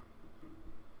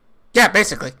 Yeah,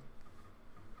 basically.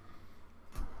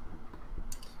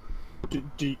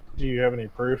 Do you have any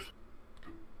proof?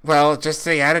 Well, just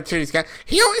the attitude he's got.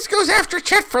 He always goes after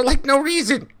Chet for, no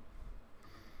reason.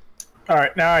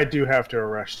 Alright, now I do have to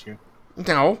arrest you.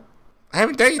 No. I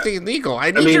haven't done anything illegal.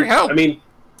 I need your help. I mean,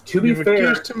 to be You've fair...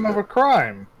 accused him of a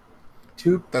crime.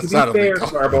 That's not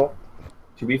illegal.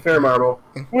 To be fair, Marble,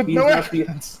 With no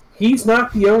evidence. He's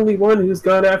not the only one who's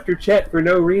gone after Chet for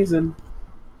no reason.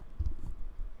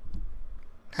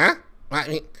 Huh? I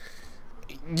mean,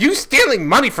 you stealing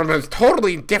money from him is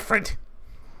totally different.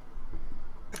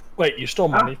 Wait, you stole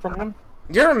money from him?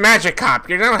 You're a magic cop.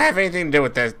 You don't have anything to do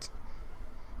with this.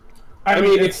 I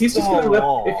mean, if he's just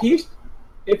gonna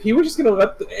if he was just gonna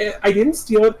let, I didn't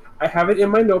steal it. I have it in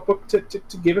my notebook to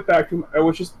give it back to him. I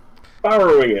was just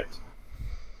borrowing it.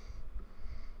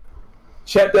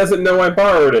 Chet doesn't know I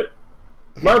borrowed it.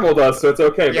 Marble does, so it's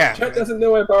okay. But Yeah. Chet doesn't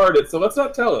know I borrowed it, so let's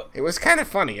not tell it. It was kind of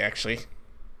funny, actually.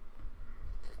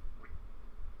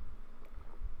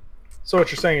 So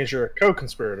what you're saying is you're a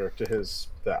co-conspirator to his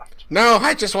theft. No,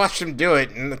 I just watched him do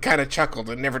it and kind of chuckled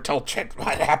and never told Chet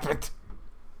what happened.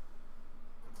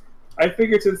 I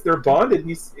figured since they're bonded,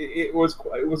 it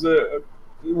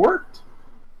worked.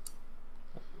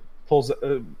 Pulls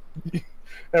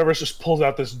Everest just pulls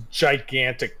out this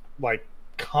gigantic, like,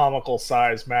 comical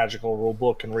size magical rule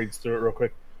book and reads through it real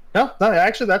quick. No,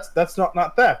 actually, that's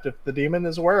not theft. If the demon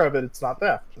is aware of it, it's not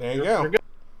theft. There you go. You're good.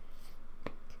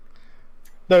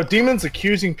 Though demons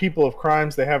accusing people of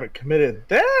crimes they haven't committed,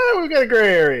 we've got a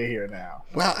gray area here now.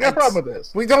 Well, I got a problem with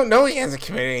this. We don't know he hasn't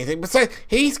committed anything. Besides,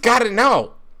 he's got to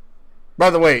know. By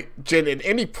the way, Jen, at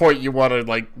any point you want to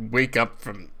like wake up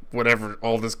from whatever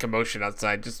all this commotion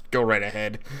outside, just go right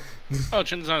ahead. Oh,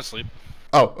 Jin's not asleep.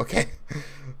 Oh, okay.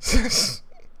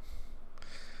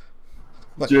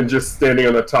 Jin just standing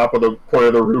on the top of the point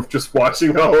of the roof, just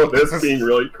watching all of this, being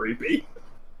really creepy.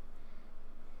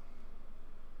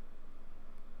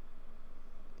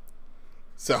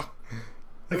 So,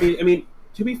 I mean,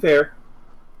 to be fair,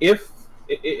 if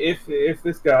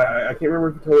this guy, I can't remember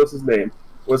if he told us his name,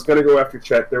 was going to go after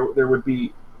Chet, there would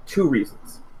be two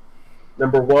reasons.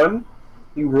 Number one,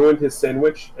 he ruined his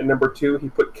sandwich, and number two,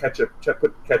 Chet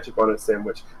put ketchup on his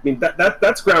sandwich. I mean,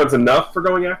 that's grounds enough for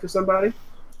going after somebody.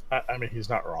 I mean, he's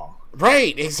not wrong.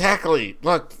 right, exactly.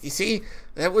 Look, you see,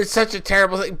 that was such a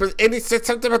terrible thing. And he said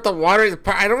something about the water.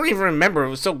 I don't even remember. It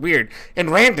was so weird and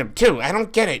random too. I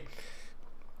don't get it.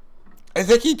 I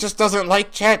think he just doesn't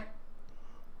like Chet.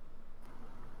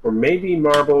 Or maybe,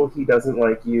 Marble, he doesn't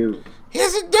like you. He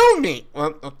doesn't know me.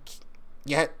 Well,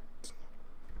 yet.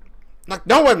 Look,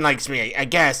 no one likes me, I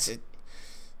guess.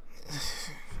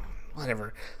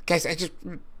 Whatever. Guys,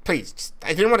 please,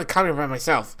 I didn't want to come here by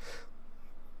myself.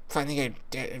 I think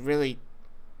I really...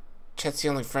 Chet's the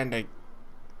only friend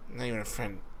not even a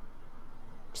friend.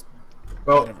 Just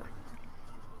Well, whatever.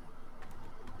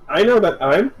 I know that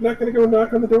I'm not going to go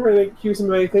knock on the door and accuse him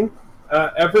of anything.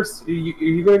 Everest, are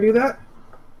you going to do that?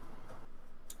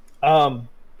 I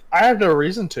have no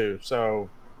reason to, so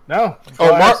no.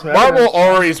 Oh, Marble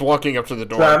already is walking up to the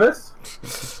door.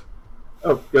 Travis?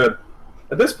 Oh, good.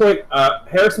 At this point,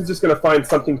 Harrison's just going to find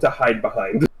something to hide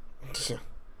behind.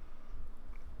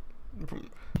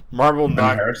 Marble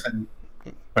not.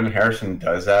 When Harrison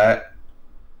does that,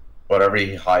 whatever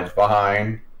he hides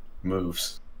behind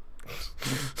moves.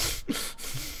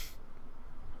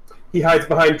 He hides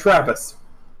behind Travis.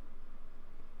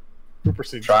 Who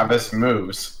proceeds? Travis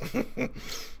moves. At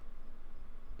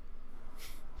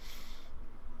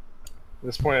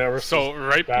this point, Everest So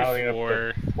right dialing before,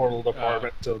 up the portal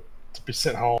department to be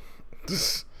sent home.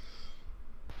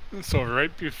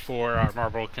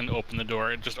 Marble can open the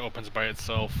door, it just opens by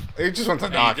itself. He just went to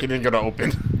knock. He didn't go to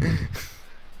open.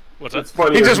 What's It's that?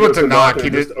 funny. He just went to knock. And He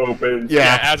just did- opens.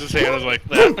 Yeah. As his hand was like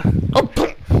that, Oh,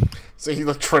 so he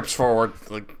trips forward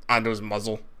like onto his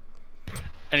muzzle.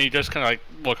 and you just kind of like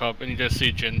look up, and you just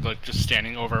see Jin like just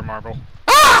standing over Marble.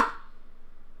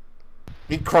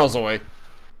 He crawls away.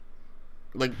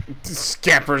 Like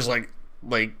scampers like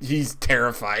he's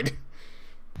terrified.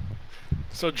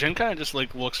 So Jin kind of just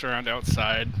like looks around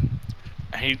outside.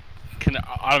 And he can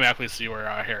automatically see where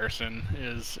Harrison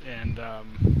is and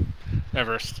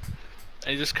Everest. And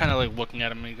he's just kind of like looking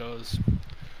at him, and he goes,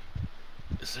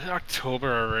 "Is it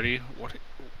October already? What?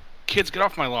 Kids, get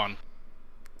off my lawn!"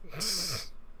 I'm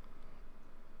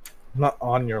not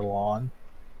on your lawn.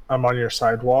 I'm on your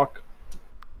sidewalk.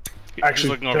 He's Actually,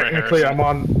 looking over at technically,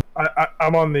 Harrison.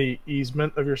 I'm on the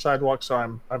easement of your sidewalk, so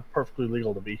I'm perfectly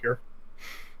legal to be here.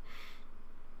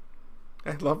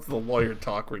 I love the lawyer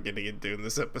talk we're getting into in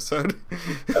this episode.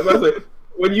 By the way,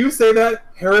 when you say that,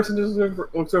 Harrison just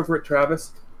looks over at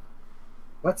Travis.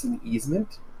 What's an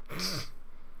easement?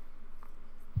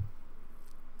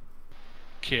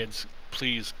 Kids,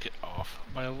 please get off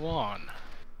my lawn.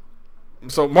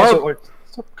 So Also, like,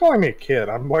 stop calling me a kid.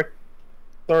 I'm like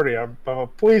 30. I'm a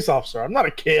police officer. I'm not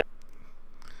a kid.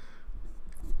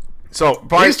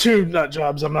 These two nut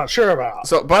jobs I'm not sure about.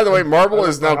 So by the way, Marble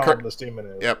is now this demon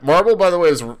is. yeah. Marble, by the way,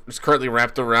 is currently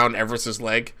wrapped around Everest's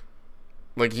leg,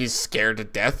 like he's scared to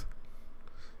death.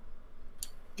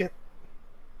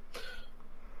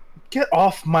 Get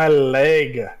off my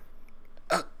leg.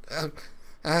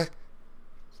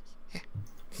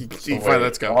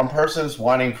 Let's go. One person's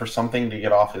wanting for something to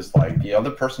get off his leg. The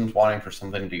other person's wanting for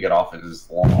something to get off his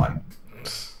lawn.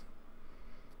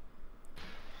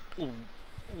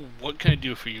 What can I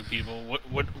do for you people?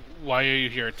 What? Why are you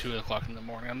here at 2 o'clock in the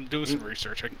morning? I'm doing some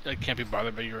research. I can't be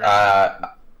bothered by you right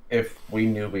now. If we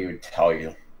knew, we would tell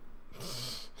you.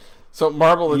 So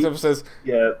Marble looks up and says,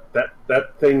 Yeah,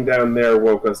 that thing down there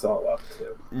woke us all up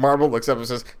too. Marble looks up and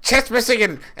says, Chet's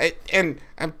missing, and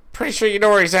I'm pretty sure you know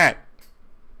where he's at,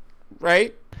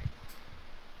 right?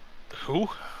 Who?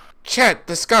 Chet,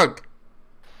 the skunk.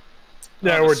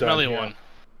 Yeah, The we're smelly done. one.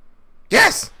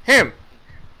 Yes, him.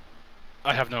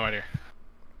 I have no idea.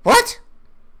 What?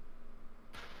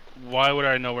 Why would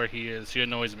I know where he is? He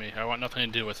annoys me. I want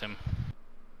nothing to do with him.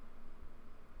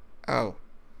 Oh.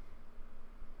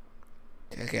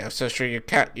 Okay, I'm so sure you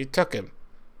took him.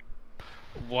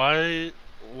 Why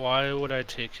would I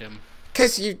take him?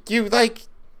 'Cause you like,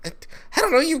 I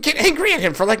don't know, you get angry at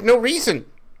him for like no reason.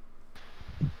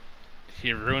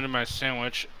 He ruined my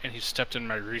sandwich, and he stepped in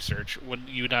my research. Would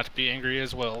you not be angry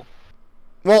as well?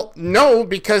 Well, no,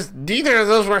 because neither of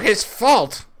those were his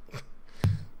fault.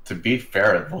 To be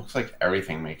fair, it looks like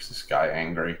everything makes this guy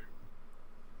angry.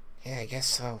 Yeah, I guess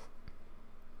so.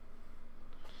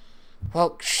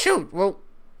 Well, shoot. Well,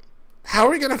 how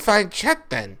are we gonna find Chet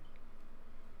then?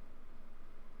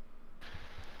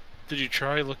 Did you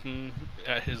try looking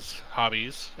at his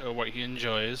hobbies, or what he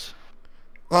enjoys?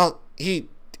 Well, he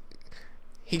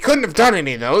couldn't have done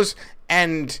any of those,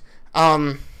 and,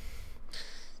 well,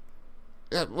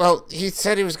 he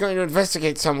said he was going to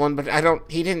investigate someone, but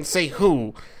he didn't say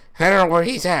who, and I don't know where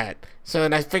he's at. So,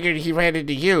 and I figured he ran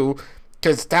into you,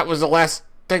 because that was the last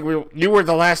thing you were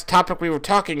the last topic we were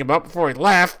talking about before he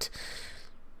left.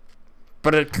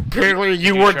 But apparently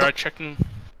you weren't.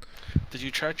 Did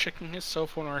you try checking his cell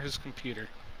phone or his computer?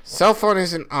 Cell phone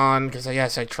isn't on, because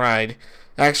yes, I tried.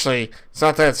 Actually, it's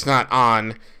not that it's not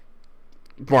on.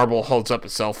 Marble holds up a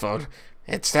cell phone.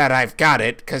 It's that I've got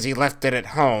it, because he left it at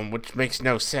home, which makes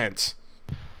no sense.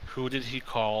 Who did he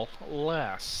call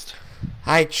last?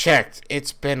 I checked.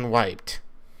 It's been wiped.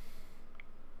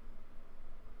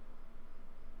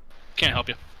 Can't help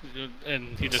you.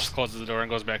 And he just closes the door and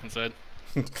goes back inside.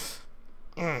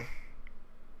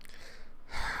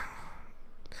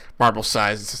 Marble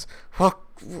sighs and says, well,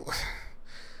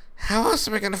 how else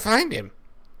am I going to find him?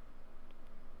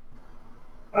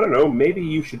 I don't know, maybe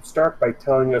you should start by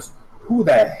telling us who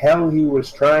the hell he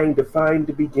was trying to find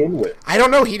to begin with. I don't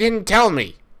know, he didn't tell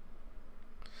me.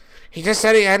 He just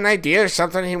said he had an idea or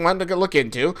something he wanted to go look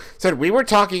into. Said we were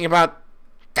talking about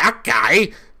that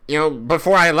guy,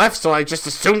 before I left, so I just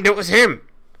assumed it was him.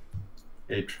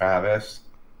 Hey, Travis.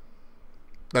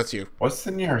 That's you. What's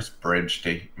the nearest bridge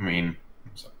to...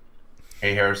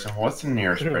 Hey, Harrison, what's the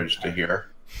nearest bridge to here?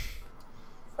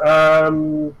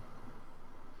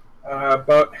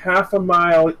 About half a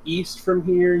mile east from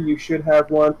here, you should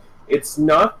have one. It's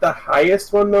not the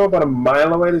highest one, though. About a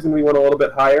mile away, there's going to be one a little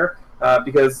bit higher.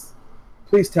 Because,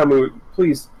 please tell me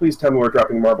we're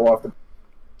dropping Marble off the...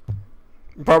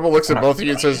 Marble looks at both of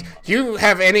you and says, do you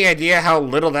have any idea how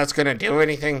little that's going to do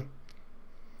anything?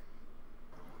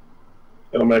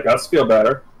 It'll make us feel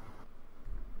better.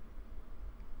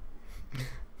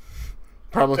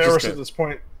 Probably Everest at this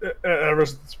point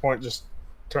just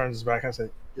turns his back and says,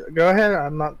 "Go ahead.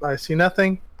 I see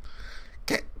nothing."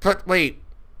 Okay, but wait,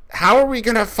 how are we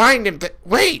gonna find him?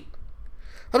 Wait,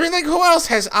 I mean, like, who else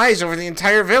has eyes over the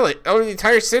entire village, over the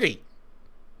entire city?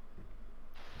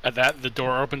 At that, the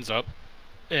door opens up,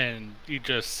 and you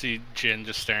just see Jin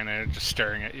just standing there, just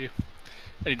staring at you,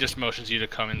 and he just motions you to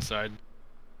come inside.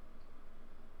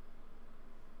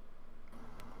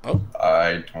 Oh,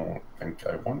 I don't think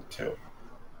I want to.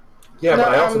 Yeah, but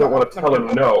I also don't want to tell him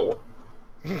no.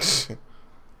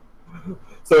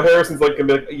 So Harrison's like,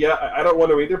 yeah, I don't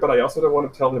want to either, but I also don't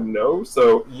want to tell him no.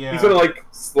 So he's gonna like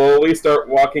slowly start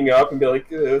walking up and be like,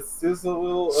 this is a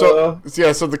little. So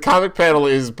the comic panel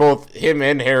is both him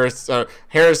and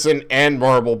Harrison and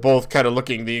Marble both kind of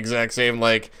looking the exact same.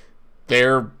 Like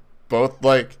they're both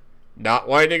like not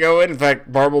wanting to go in. In fact,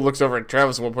 Marble looks over at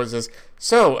Travis at one point and says,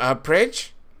 "So,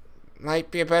 Bridge might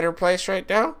be a better place right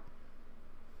now."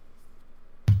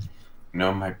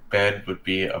 No, my bed would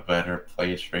be a better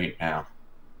place right now.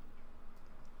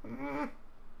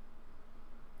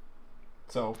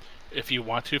 So, if you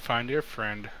want to find your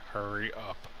friend, hurry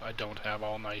up. I don't have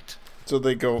all night. So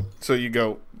they go. So you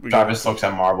go. Travis looks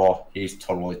at Marble. He's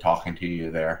totally talking to you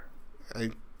there.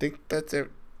 I think that's it.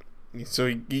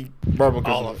 So Marble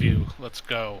goes. All of you, let's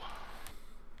go.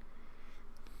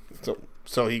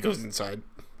 So he goes inside.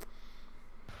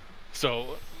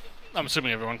 So, I'm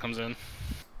assuming everyone comes in.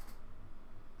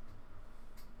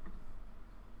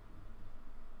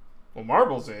 Well,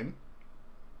 Marble's in.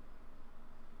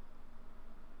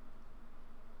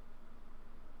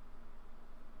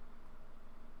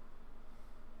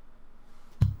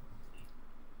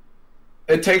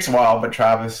 It takes a while, but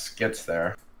Travis gets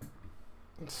there.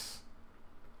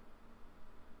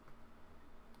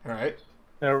 All right.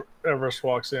 Everest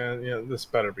walks in. This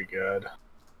better be good.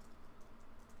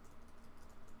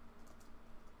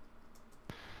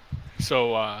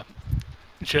 So,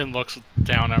 Jin looks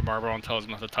down at Marble and tells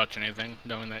him not to touch anything,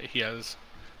 knowing that he has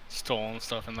stolen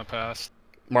stuff in the past.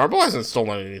 Marble hasn't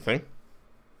stolen anything.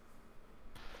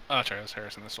 Oh, sorry, that's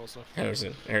Harrison that stole stuff.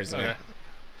 Harrison. Okay.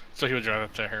 So he would drive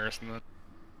up to Harrison then.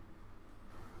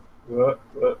 What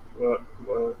do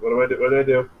I do? What do I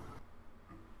do?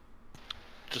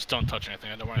 Just don't touch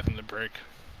anything. I don't want anything to break.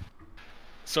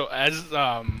 So as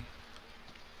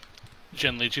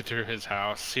Jen leads you through his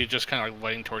house, he just kind of like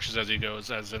lighting torches as he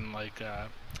goes, as in like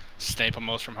Snape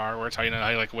almost from Hogwarts. How you know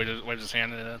how he like waves his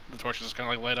hand and the torches just kind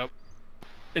of like light up.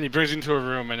 And he brings you into a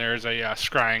room, and there's a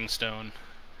scrying stone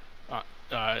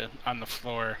on the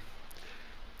floor,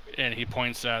 and he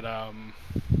points at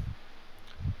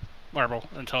Marble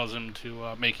and tells him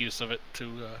to make use of it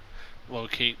to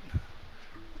locate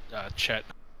Chet.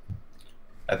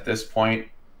 At this point,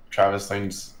 Travis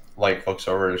looks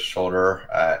over his shoulder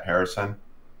at Harrison.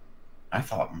 I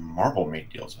thought Marble made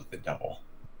deals with the devil.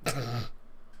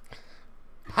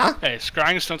 Huh? Hey,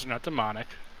 scrying stones are not demonic.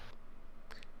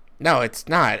 No, it's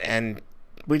not. And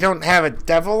we don't have a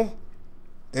devil.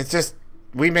 It's just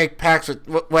we make pacts with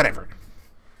whatever.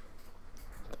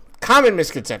 Common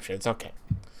misconception. It's okay.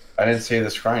 I didn't say the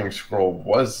scrying scroll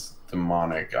was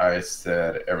demonic. I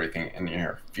said everything in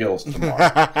here feels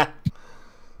demonic.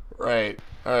 Right.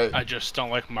 All right. I just don't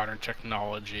like modern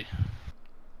technology.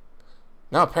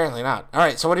 No, apparently not. All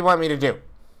right. So what do you want me to do?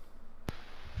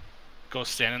 Go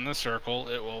stand in the circle.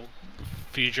 It will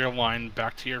feed your line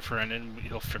back to your friend, and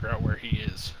you'll figure out where he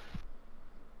is.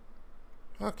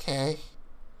 Okay.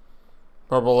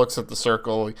 Marble looks at the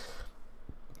circle, he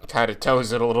kind of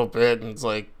toes it a little bit, and it's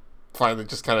like, finally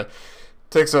just kind of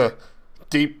takes a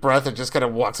deep breath and just kind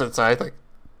of walks inside, like,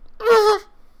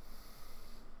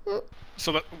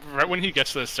 So that, right when he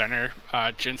gets to the center,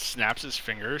 Jin snaps his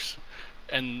fingers,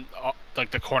 and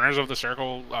like the corners of the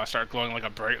circle start glowing like a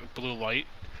bright blue light,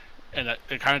 and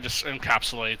it kind of just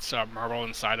encapsulates Marble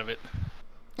inside of it.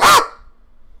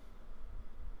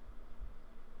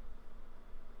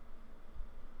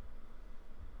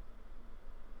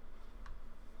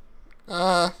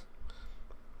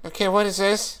 Okay, what is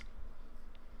this?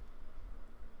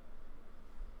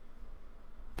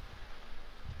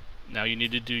 Now you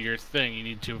need to do your thing. You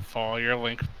need to follow your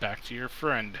link back to your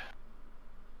friend.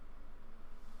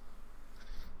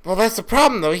 Well, that's the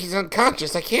problem, though. He's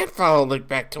unconscious. I can't follow Link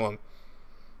back to him.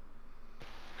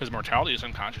 His mortality is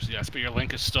unconscious, yes, but your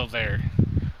link is still there.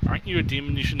 Aren't you a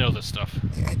demon? You should know this stuff.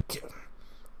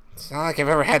 It's not like I've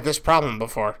ever had this problem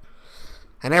before.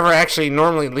 I never actually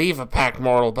normally leave a pack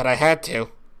mortal, but I had to.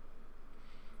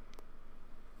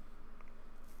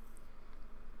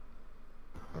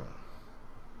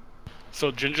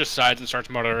 So Jin just sighs and starts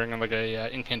muttering like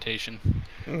a incantation.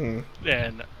 Mm-hmm.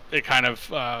 And it kind of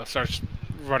starts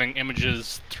running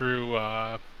images through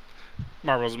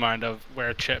Marble's mind of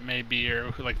where Chet may be,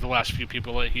 or like the last few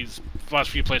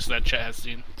places that Chet has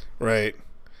seen. Right.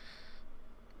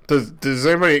 Does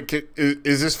anybody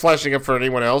is this flashing up for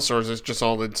anyone else, or is this just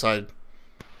all inside?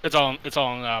 It's all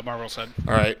in Marble's head.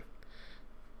 All right.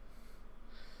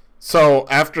 So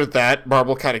after that,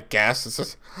 Marble kind of gasps and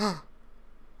says,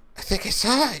 I think I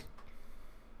saw it.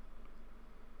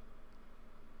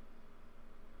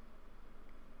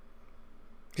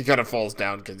 He kind of falls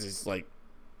down because he's like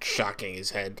shocking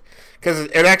his head. Because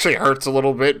it actually hurts a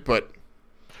little bit, but...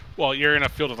 Well, you're in a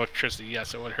field of electricity,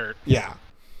 yes, it would hurt. Yeah.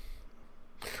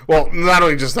 Well, not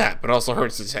only just that, but also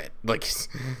hurts his head. Like,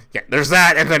 yeah, there's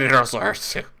that, and then it also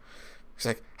hurts too. He's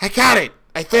like, I got it,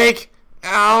 I think.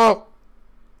 Ow.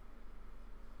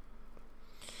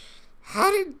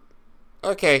 How did...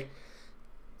 Okay.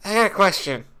 I got a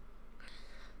question.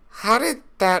 How did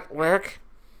that work?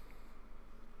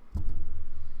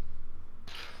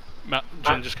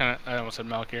 Jin just kind of... I almost said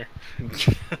Malkir.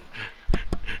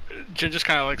 Jin just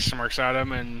kind of like smirks at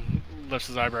him and lifts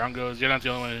his eyebrow and goes, you're not the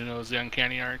only one who knows the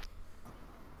uncanny art.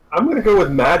 I'm going to go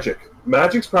with magic.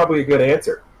 Magic's probably a good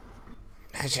answer.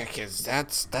 Magic is...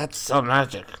 That's so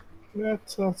magic. That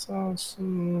sounds...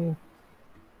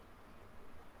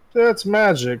 That's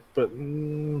magic, but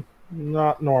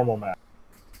not normal magic.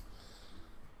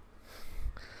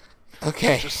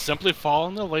 Okay. Just simply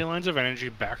follow the ley lines of energy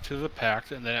back to the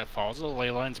pact, and then it follows the ley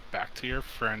lines back to your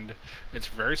friend. It's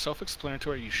very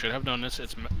self-explanatory. You should have known this.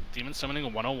 It's Demon Summoning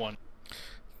 101.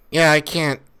 Yeah, I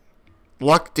can't.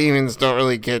 Luck demons don't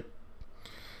really get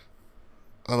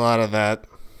a lot of that.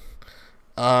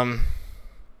 Now,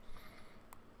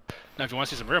 if you want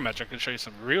to see some real magic, I can show you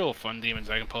some real fun demons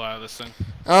I can pull out of this thing.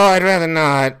 Oh, I'd rather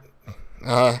not.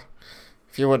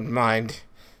 If you wouldn't mind.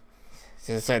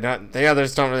 Since the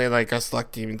others don't really like us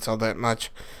luck demons all that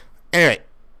much. Anyway.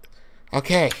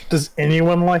 Okay. Does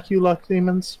anyone like you luck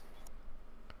demons?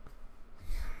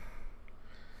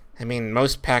 I mean,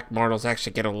 most pack mortals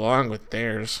actually get along with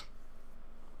theirs.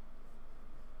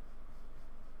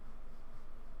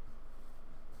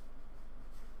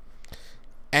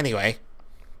 Anyway,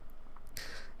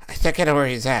 I think I know where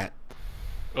he's at.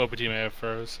 OPT may have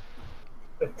froze.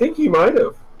 I think he might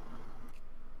have.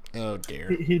 Oh dear.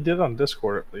 He did on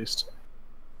Discord at least.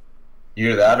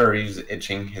 Either that or he's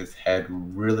itching his head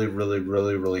really, really,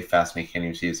 really, really fast and he can't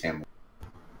even see his hand.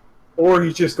 Or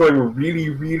he's just going really,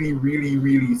 really, really,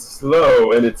 really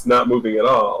slow and it's not moving at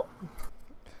all.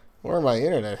 Or my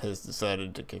internet has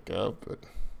decided to kick up, but...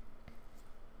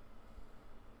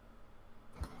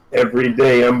 Every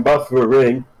day I'm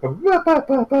buffering.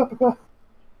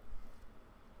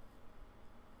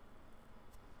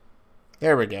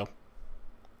 There we go.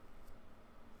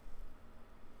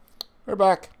 We're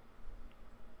back.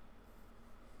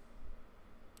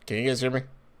 Can you guys hear me?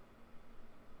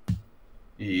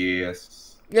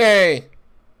 Yes. Yay!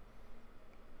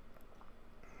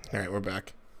 Alright, we're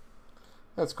back.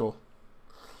 That's cool.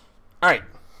 Alright.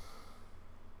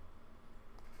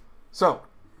 So,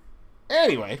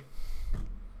 anyway.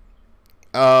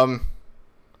 Marble,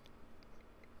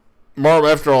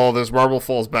 after all this, Marble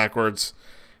falls backwards.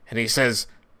 And he says,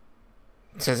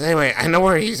 anyway, I know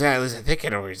where he's at. At least I think I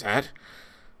know where he's at.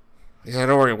 At least I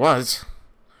know where he was.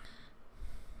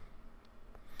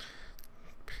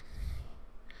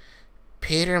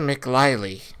 Peter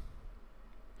McLiley.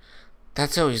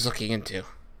 That's who he's looking into.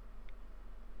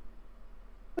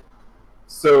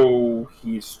 So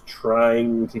he's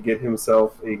trying to get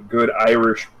himself a good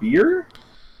Irish beer?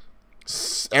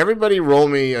 Everybody roll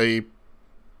me a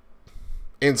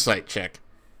insight check.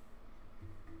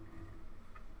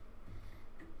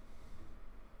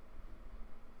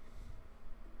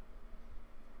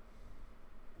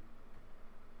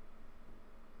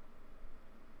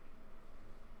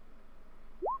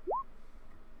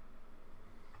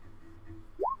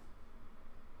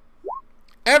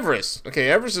 Everest. Okay,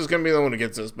 Everest is going to be the one who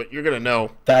gets this, but you're going to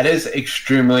know. That is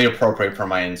extremely appropriate for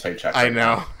my insight check. I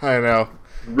know.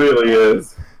 Really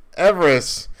is.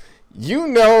 Everest, you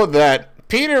know that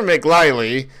Peter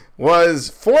McLiley was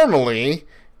formerly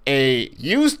a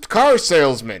used car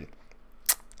salesman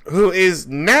who is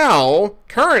now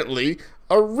currently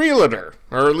a realtor,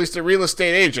 or at least a real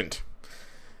estate agent,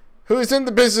 who is in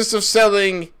the business of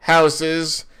selling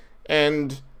houses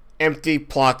and empty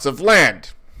plots of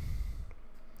land.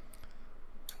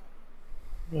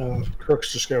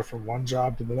 Crooks just go from one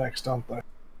job to the next, don't they?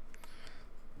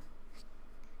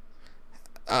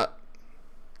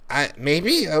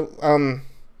 Maybe. I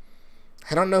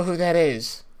don't know who that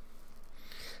is.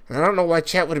 I don't know why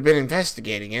Chet would have been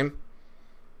investigating him.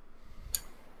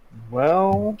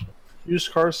 Well,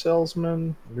 used car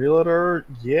salesman, realtor.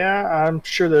 Yeah, I'm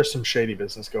sure there's some shady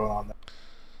business going on there.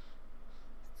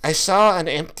 I saw an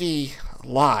empty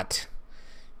lot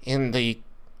in the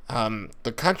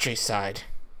countryside.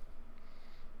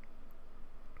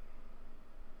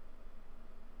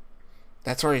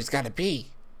 That's where he's got to be.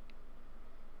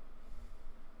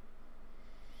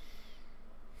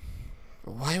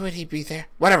 Why would he be there?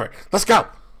 Whatever. Let's go.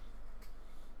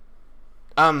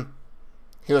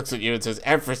 He looks at you and says,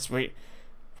 Everest, we're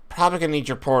probably going to need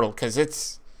your portal because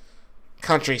it's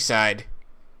countryside,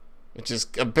 which is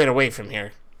a bit away from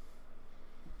here.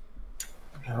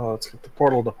 Well, let's get the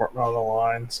portal department on the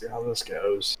line, see how this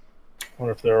goes.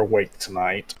 Wonder if they're awake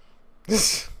tonight.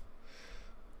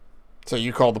 So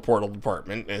you call the portal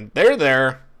department, and they're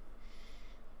there.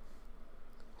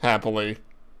 Happily.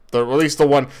 At least the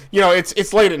one... You know,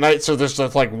 it's late at night, so there's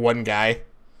just, like, one guy.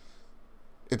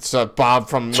 It's Bob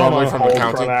from normally from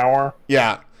accounting. For an hour.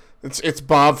 Yeah. It's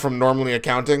Bob from normally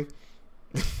accounting.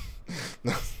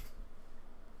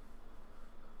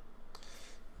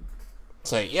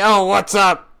 Say, yo, what's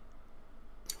up?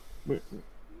 We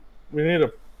need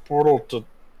a portal to...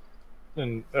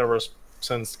 And Everest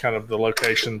sends kind of the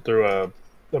location through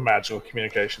the magical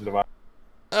communication device.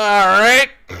 Alright.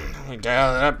 Let me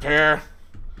dial it up here.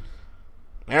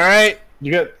 Alright.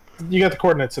 You got the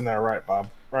coordinates in there, right, Bob?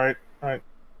 Right.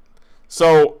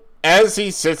 So, as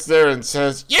he sits there and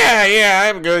says, yeah,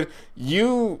 I'm good,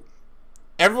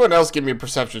 everyone else give me a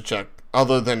perception check,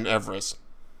 other than Everest.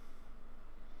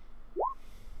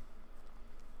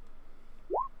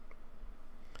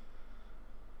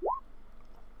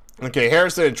 Okay,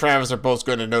 Harrison and Travis are both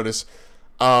going to notice.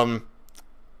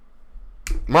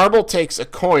 Marble takes a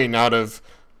coin out of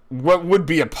what would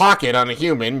be a pocket on a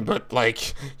human, but,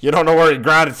 like, you don't know where he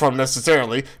grabbed it from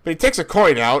necessarily. But he takes a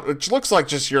coin out, which looks like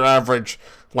just your average,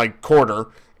 like, quarter,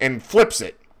 and flips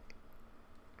it.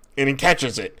 And he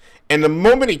catches it. And the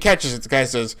moment he catches it, the guy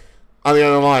says, on the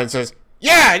other line, says,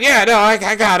 yeah, no, I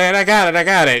got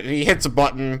it. And he hits a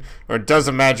button, or does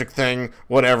a magic thing,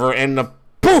 whatever, and the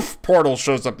poof, portal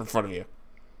shows up in front of you.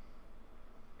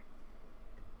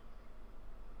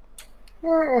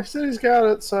 Well, he said he's got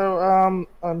it, so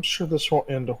I'm sure this won't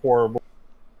end horrible.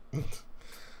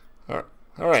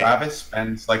 All right. Travis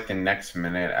spends like the next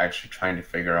minute actually trying to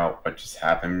figure out what just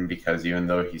happened because even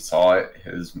though he saw it,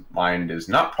 his mind is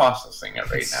not processing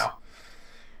it right now.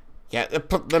 Yeah,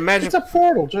 the magic. It's a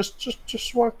portal.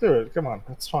 Just walk through it. Come on,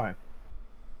 that's fine.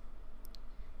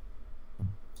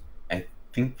 I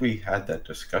think we had that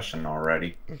discussion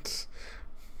already.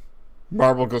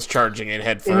 Marble goes charging in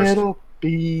head first. It'll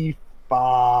be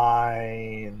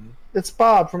fine. It's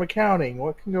Bob from accounting.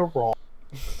 What can go wrong?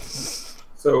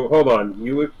 So, hold on.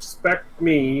 You expect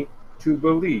me to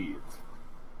believe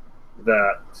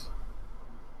that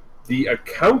the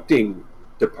accounting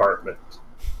department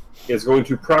is going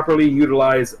to properly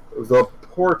utilize the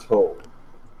portal?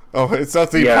 Oh, it's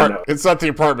not the It's not the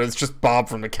apartment. It's just Bob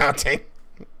from accounting.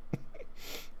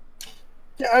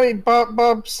 Yeah, I mean,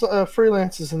 Bob's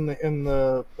freelances in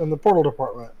the portal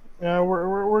department. Yeah,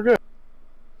 we're good.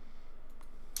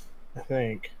 I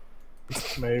think,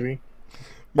 maybe.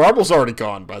 Marble's already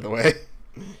gone, by the way.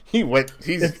 He went.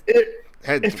 If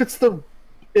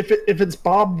it's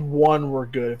Bob 1, we're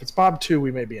good. If it's Bob 2,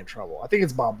 we may be in trouble. I think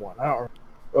it's Bob 1. I don't remember.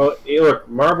 Well, hey, look,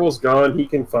 Marble's gone. He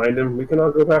can find him. We can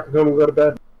all go back home and go to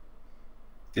bed.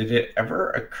 Did it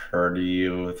ever occur to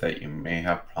you that you may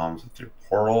have problems with your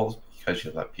portals because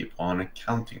you let people in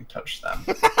accounting touch them?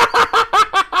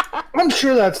 I'm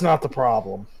sure that's not the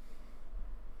problem.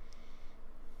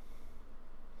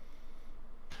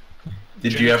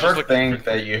 Did you ever think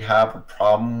that you have a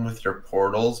problem with your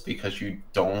portals because you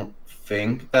don't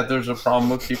think that there's a problem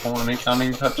with people in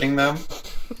accounting touching them?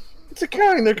 It's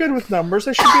accounting. They're good with numbers.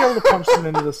 They should be able to punch them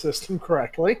into the system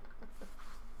correctly.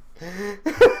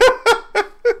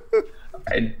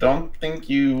 I don't think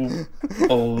you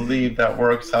believe that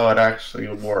works how it actually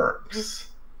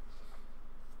works.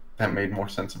 That made more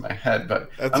sense in my head, but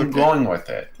I'm going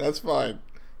with it. That's fine.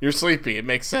 You're sleepy. It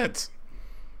makes sense.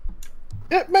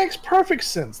 It makes perfect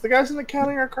sense. The guys in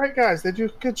accounting are great guys. They do a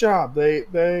good job. They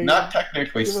not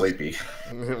technically sleepy.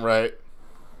 Right.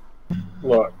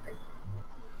 Look.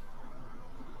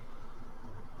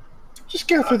 Just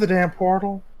go through the damn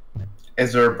portal.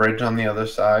 Is there a bridge on the other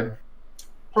side?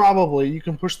 Probably. You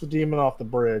can push the demon off the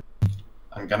bridge.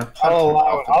 I'm gonna punch him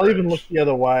off the I'll bridge. even look the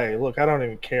other way. Look, I don't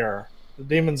even care. The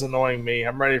demon's annoying me.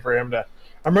 I'm ready for him to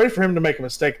make a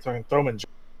mistake so I can throw him in jail.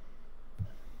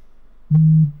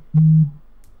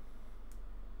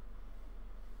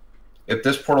 If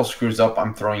this portal screws up,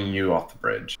 I'm throwing you off the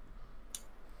bridge.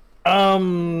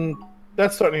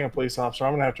 That's threatening a police officer.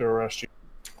 I'm gonna have to arrest you.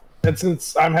 And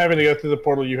since I'm having to go through the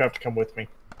portal, you have to come with me.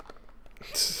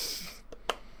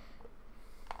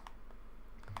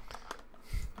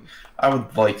 I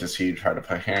would like to see you try to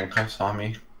put handcuffs on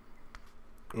me.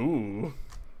 Ooh.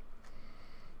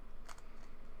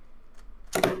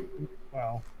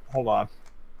 Well, hold on.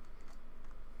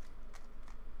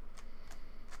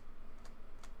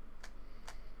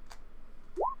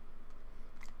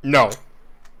 No.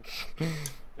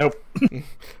 Nope.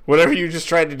 Whatever you just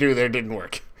tried to do there didn't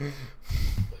work. I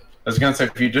was gonna say,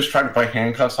 if you just try to put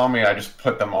handcuffs on me, I just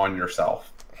put them on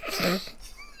yourself.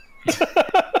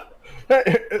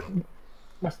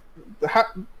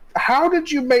 How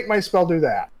did you make my spell do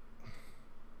that?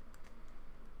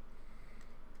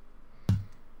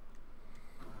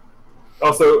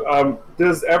 Also,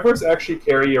 does Everest actually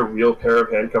carry a real pair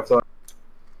of handcuffs on?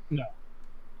 No.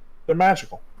 They're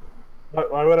magical.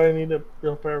 Why would I need a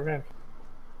real pair of handcuffs?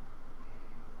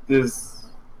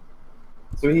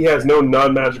 So he has no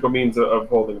non-magical means of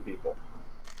holding people.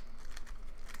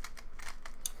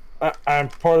 I'm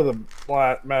part of the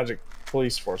magic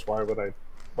police force. Why would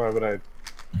I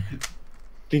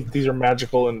think these are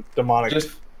magical and demonic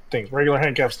things? Regular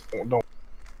handcuffs don't.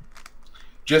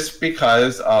 Just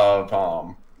because of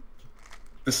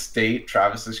the state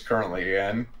Travis is currently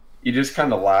in, he just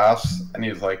kind of laughs and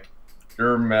he's like,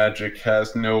 "Your magic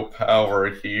has no power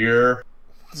here."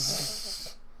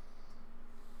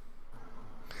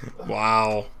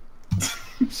 Wow.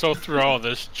 So through all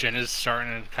this, Jen is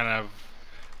starting to kind of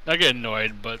not get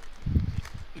annoyed, but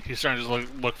he's starting to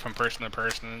just look from person to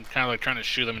person and kind of like trying to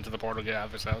shoo them into the portal to get out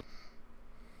of his house.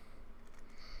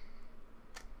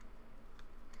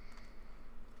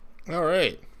 All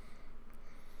right.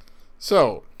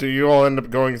 So, do you all end up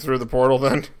going through the portal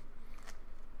then?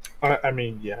 I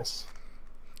mean, yes.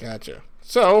 Gotcha.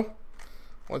 So,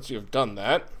 once you've done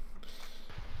that,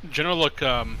 Jen will look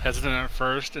hesitant at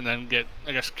first, and then get,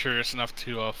 I guess, curious enough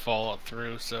to follow up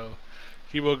through. So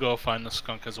he will go find the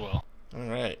skunk as well. all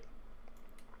right.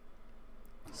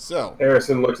 So,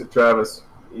 Harrison looks at Travis.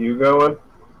 You going?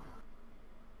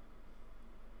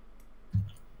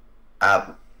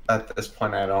 At at this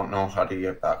point, I don't know how to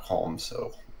get back home,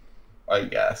 so I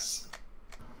guess.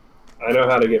 I know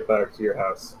how to get back to your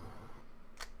house.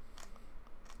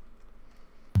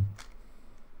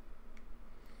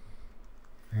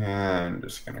 I'm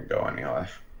just gonna go anyway.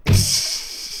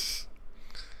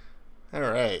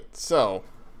 Alright, so.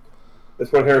 This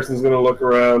point, Harrison's going to look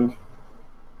around,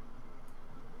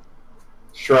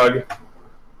 shrug,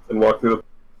 and walk through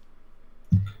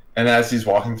the... And as he's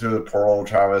walking through the portal,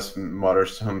 Travis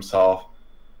mutters to himself,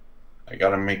 I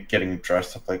gotta make getting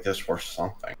dressed up like this worth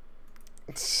something.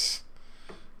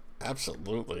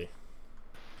 Absolutely.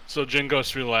 So Jin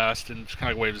goes through last and just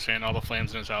kind of waves his hand. All the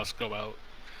flames in his house go out.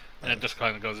 And it just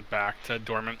kind of goes back to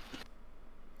dormant.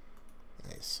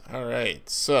 Nice. Alright,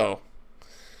 so.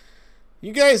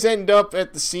 You guys end up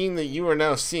at the scene that you are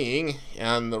now seeing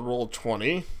on the roll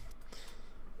 20.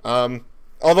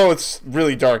 Although it's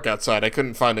really dark outside, I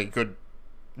couldn't find a good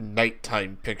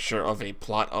nighttime picture of a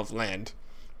plot of land.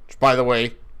 Which, by the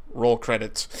way, roll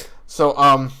credits.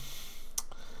 So,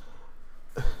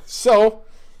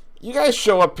 you guys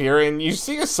show up here and you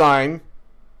see a sign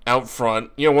out front.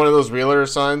 You know, one of those realtor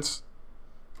signs.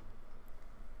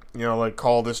 You know, like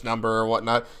call this number or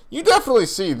whatnot. You definitely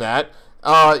see that.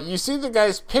 You see the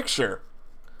guy's picture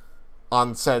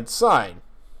on said sign.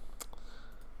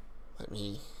 Let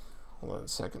me hold on a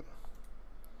second,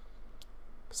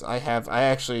 because I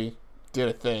actually did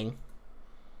a thing.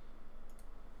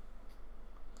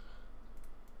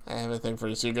 I have a thing for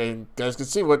you, so you guys can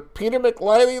see what Peter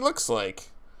McLiley looks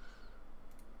like.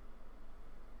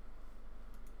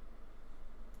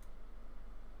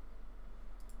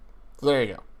 So there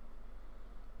you go.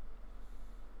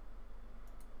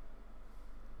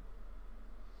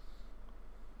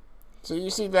 So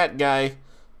you see that guy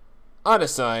on a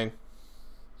sign.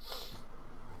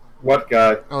 What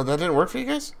guy? Oh, that didn't work for you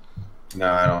guys?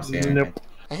 No, I don't see anything. Nope.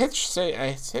 I hit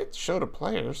show to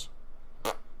players.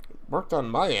 It worked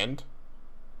on my end.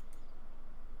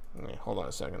 Okay, hold on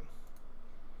a second.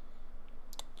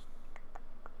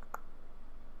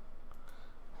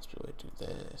 Let's really do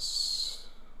this.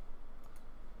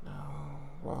 No,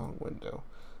 wrong window.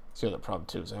 See the other problem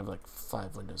too is I have like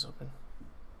 5 windows open.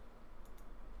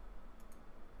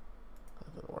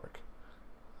 That didn't work.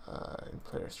 In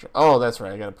player's journal. Oh, that's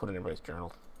right. I gotta put in everybody's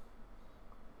journal.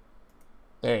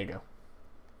 There you go.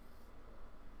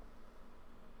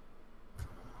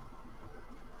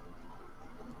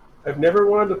 I've never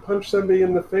wanted to punch somebody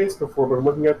in the face before, but I'm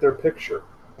looking at their picture.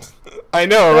 I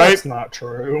know, right? That's not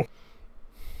true.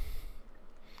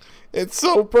 It's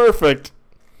so perfect.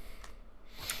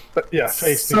 But yeah,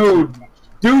 face So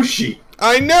douchey.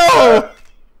 I know.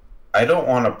 I don't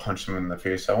want to punch him in the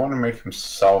face. I want to make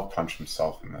himself punch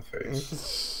himself in the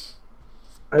face.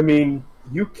 I mean,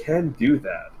 you can do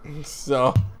that.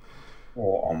 So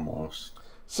Well, almost.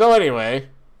 anyway.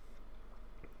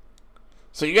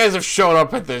 So you guys have shown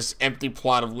up at this empty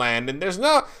plot of land, and there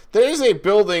is a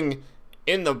building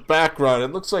in the background.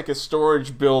 It looks like a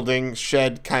storage building,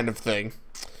 shed kind of thing.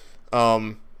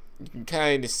 You can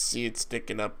kind of see it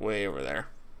sticking up way over there.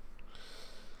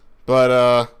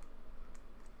 But,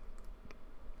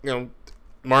 you know,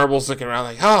 Marble's looking around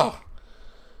like, oh,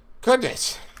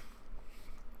 goodness.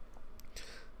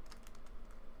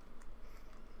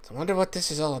 I wonder what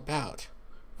this is all about.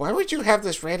 Why would you have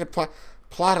this random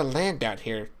plot of land out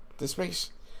here? This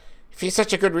makes... If he's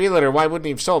such a good realtor, why wouldn't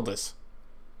he have sold this?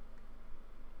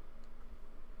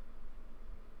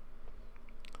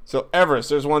 So, Everest,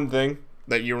 there's one thing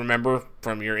that you remember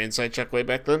from your insight check way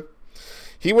back then.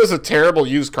 He was a terrible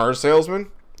used car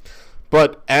salesman,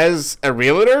 but as a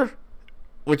realtor,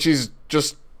 which he's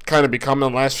just kind of become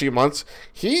in the last few months,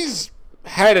 he's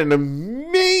had an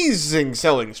amazing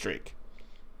selling streak.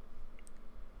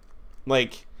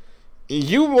 Like,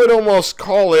 you would almost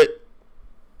call it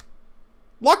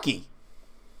lucky.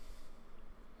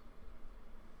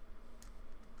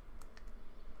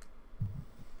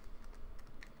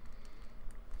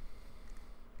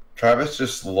 Travis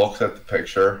just looks at the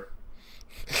picture.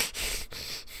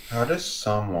 How does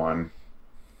someone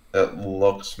that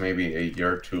looks maybe a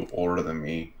year or two older than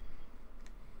me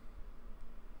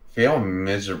fail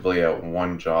miserably at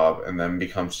one job and then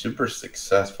become super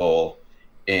successful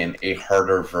in a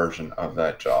harder version of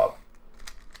that job?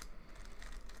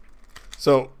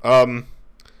 So,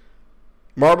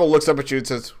 Marble looks up at you and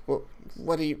says, well,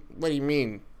 what do you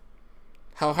mean?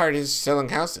 How hard is selling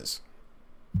houses?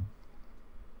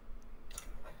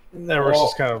 Everest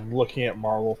is kind of looking at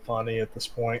Marvel funny at this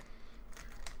point.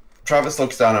 Travis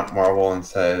looks down at Marvel and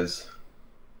says,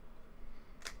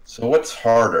 so what's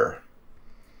harder?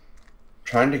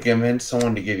 trying to convince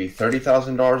someone to give you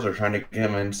 $30,000 or trying to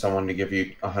convince someone to give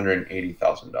you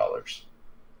 $180,000?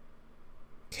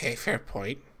 Okay, fair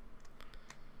point.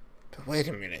 But wait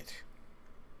a minute.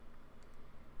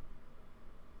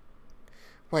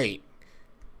 Wait.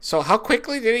 So how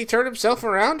quickly did he turn himself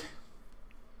around?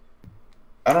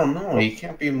 I don't know. He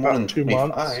can't be more than 2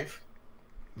 25. months.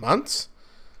 Months?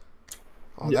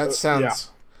 Oh, Yeah, that sounds... yeah.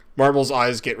 Marble's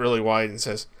eyes get really wide and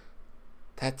says,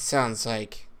 that sounds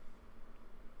like...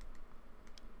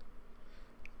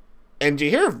 And do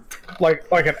you hear... Like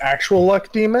an actual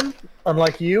luck demon,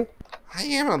 unlike you. I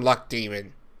am a luck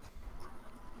demon.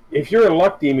 If you're a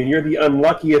luck demon, you're the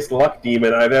unluckiest luck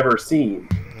demon I've ever seen.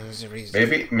 There's a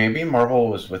reason. Maybe Marble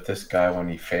was with this guy when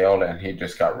he failed, and he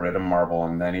just got rid of Marble,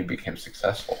 and then he became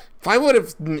successful.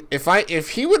 If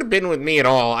he would have been with me at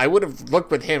all, I would have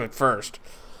looked with him at first.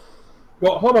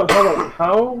 Well, hold on.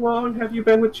 How long have you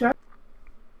been with Chet?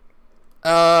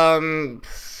 About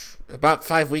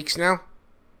 5 weeks now.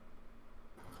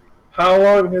 How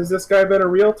long has this guy been a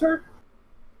realtor?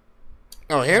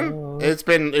 Oh, him? It's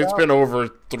been over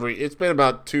 3. It's been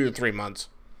about 2 to 3 months.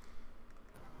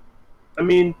 I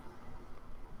mean,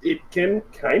 it can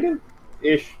kind of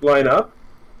ish line up.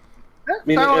 I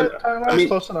mean,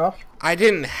 close enough. I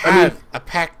didn't have a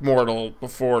pack mortal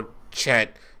before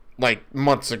Chet, like,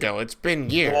 months ago. It's been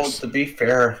years. Well, to be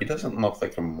fair, he doesn't look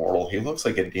like a mortal. He looks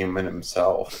like a demon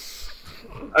himself.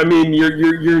 I mean,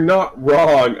 you're not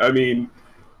wrong. I mean,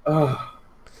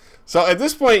 So at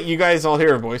this point, you guys all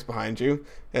hear a voice behind you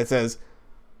that says,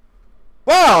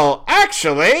 "Well,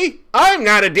 actually, I'm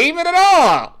not a demon at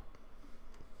all."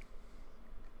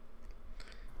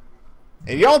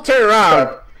 And y'all turn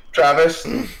around. Travis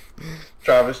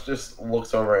just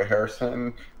looks over at Harrison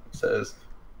and says,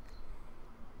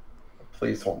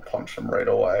 "Please don't punch him right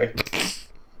away."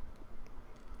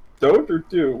 don't or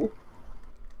do.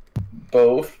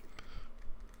 Both.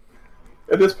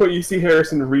 At this point, you see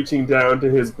Harrison reaching down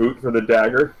to his boot for the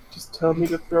dagger. Just tell me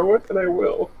to throw it, and I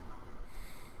will.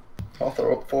 I'll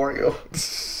throw it for you.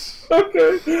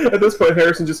 Okay. At this point,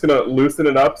 Harrison's just gonna loosen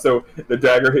it up so the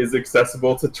dagger is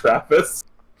accessible to Travis.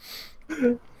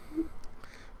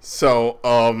 So,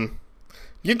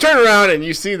 you turn around and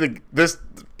you see this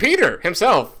Peter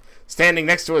himself standing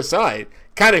next to his side.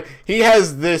 He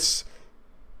has this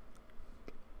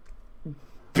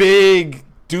big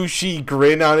douchey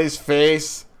grin on his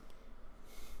face.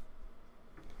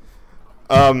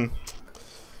 My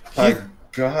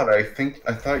God, I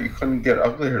thought you couldn't get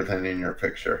uglier than in your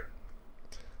picture.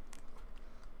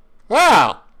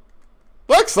 Wow,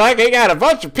 looks like I got a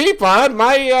bunch of people in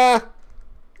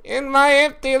my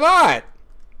empty lot.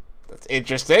 That's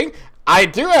interesting. I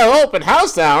do have open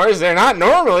house hours. They're not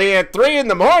normally at 3 in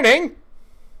the morning.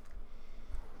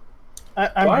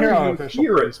 I'm Why here are on you official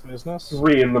here police at business.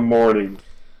 3 in the morning.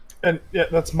 And yeah,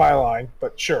 that's my line,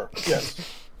 but sure. Yes.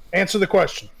 Answer the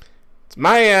question. It's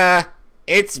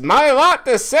my lot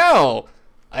to sell.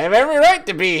 I have every right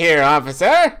to be here,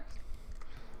 officer.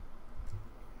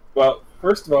 Well,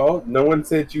 first of all, no one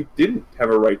said you didn't have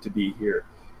a right to be here.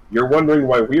 You're wondering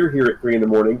why we're here at 3 in the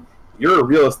morning. You're a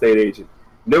real estate agent.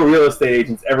 No real estate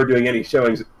agent's ever doing any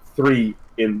showings at 3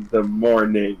 in the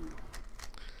morning.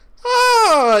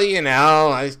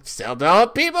 Oh, I sell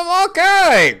to people of all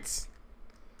kinds.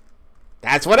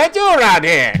 That's what I do around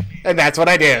here, and that's what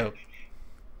I do.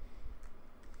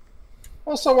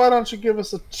 Well, so why don't you give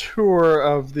us a tour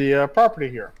of the property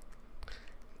here?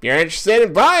 If you're interested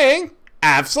in buying,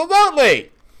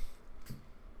 absolutely.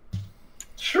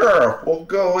 Sure, we'll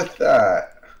go with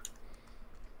that.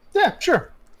 Yeah,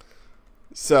 sure.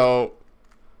 So,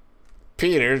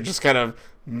 Peter just kind of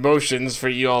motions for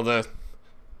you all to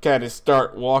kind of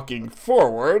start walking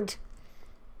forward.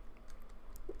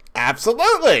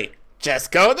 Absolutely.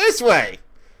 Just go this way.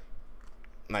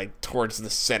 Like, towards the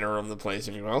center of the place,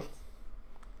 if you will.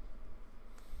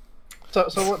 So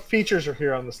what features are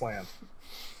here on this land?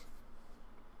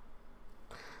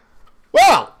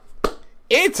 Well,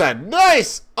 it's a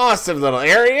nice, awesome little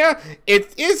area.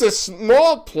 It is a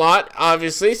small plot,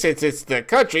 obviously, since it's the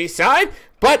countryside,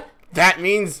 but that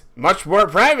means much more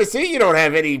privacy. You don't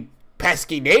have any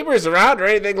pesky neighbors around or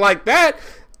anything like that.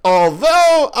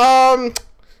 Although,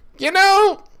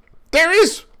 there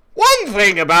is one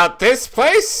thing about this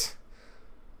place.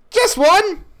 Just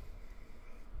one.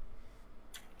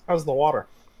 How's the water?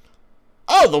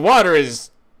 Oh, the water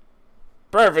is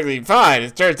perfectly fine.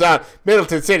 It turns out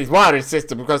Middleton City's water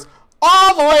system goes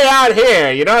all the way out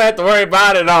here. You don't have to worry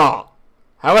about it at all.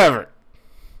 However,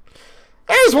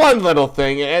 there's one little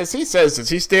thing, as he says as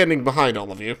he's standing behind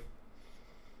all of you.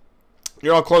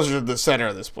 You're all closer to the center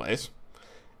of this place.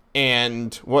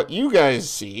 And what you guys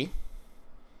see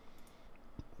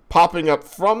popping up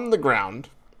from the ground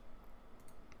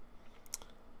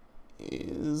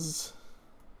is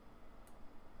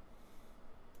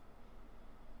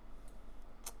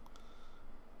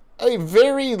a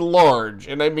very large,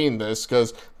 and I mean this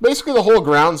because basically the whole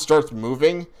ground starts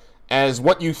moving as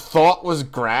what you thought was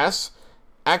grass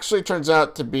actually turns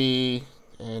out to be,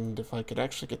 and if I could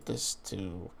actually get this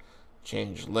to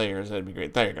change layers, that'd be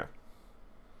great. There you go.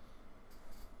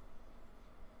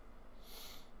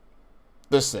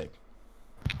 This thing.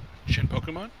 Shin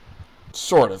Pokemon?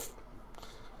 Sort of.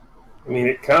 I mean,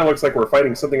 it kind of looks like we're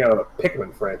fighting something out of the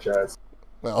Pikmin franchise.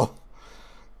 Well,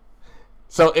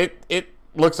 so it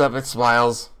looks up, it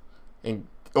smiles, and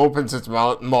opens its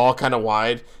maw kind of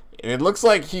wide, and it looks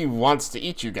like he wants to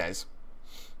eat you guys.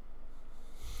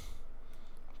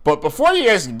 But before you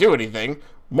guys can do anything,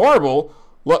 Marble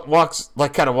walks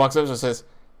up and says,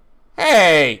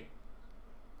 "Hey,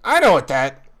 I know what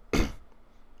that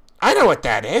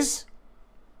is."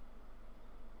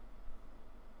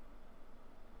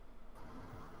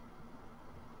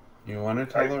 You want to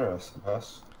tell the rest of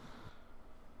us?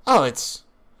 Oh,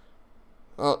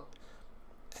 well,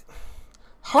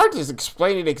 hard to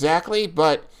explain it exactly,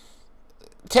 but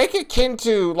take it akin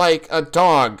to like a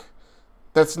dog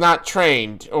that's not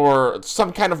trained, or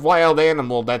some kind of wild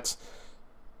animal that's,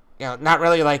 not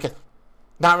really like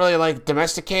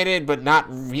domesticated, but not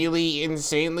really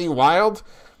insanely wild.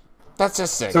 That's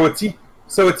this thing.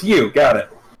 So it's you. Got it.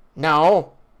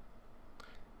 No,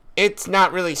 it's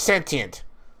not really sentient.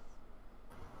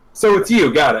 So it's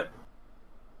you. Got it.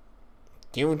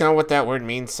 Do you know what that word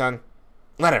means, son?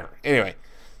 Whatever. Anyway.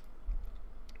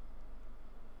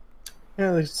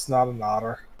 Yeah, at least it's not an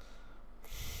otter.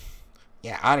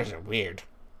 Yeah, otters are weird.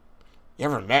 You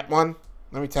ever met one?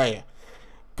 Let me tell you.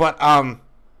 But,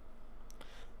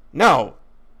 no.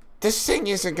 This thing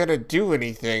isn't gonna do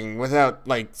anything without,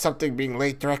 like, something being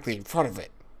laid directly in front of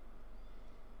it.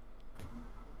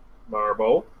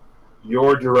 Marble,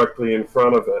 you're directly in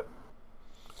front of it.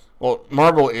 Well,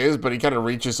 Marble is, but he kind of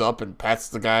reaches up and pats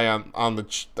the guy on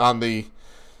the.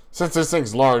 Since this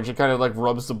thing's large, it kind of like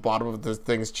rubs the bottom of the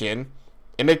thing's chin,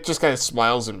 and it just kind of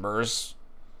smiles and murrs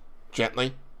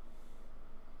gently.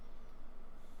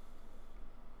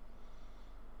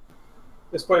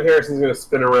 At this point, Harrison's going to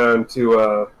spin around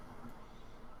to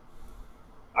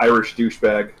Irish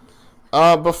douchebag.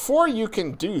 Before you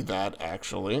can do that,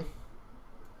 actually,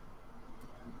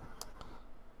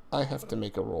 I have to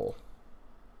make a roll.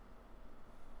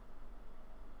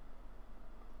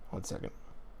 1 second.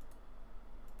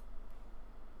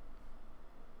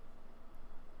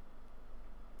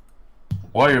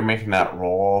 While you're making that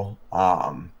roll,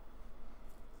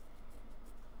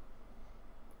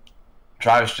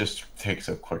 Travis just takes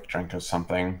a quick drink of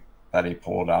something that he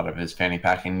pulled out of his fanny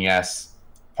pack, and yes,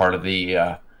 part of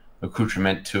the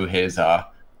accoutrement to his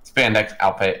spandex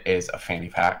outfit is a fanny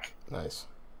pack. Nice.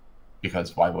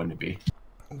 Because why wouldn't it be?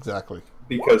 Exactly.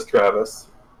 Because Travis.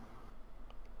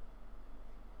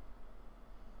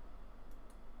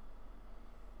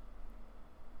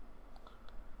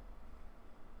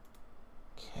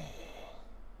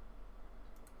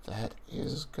 That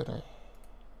is gonna...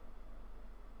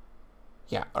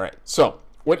 Yeah, alright. So,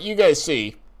 what you guys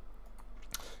see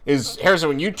is, Harrison,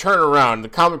 when you turn around, the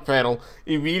comic panel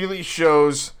immediately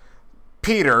shows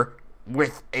Peter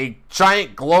with a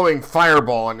giant glowing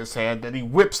fireball in his hand that he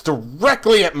whips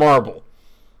directly at Marble.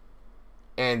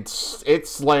 And it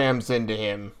slams into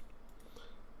him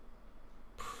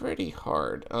pretty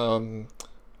hard.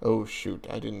 Oh shoot,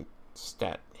 I didn't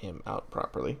stat him out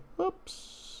properly.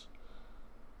 Whoops.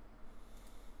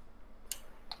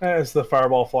 As the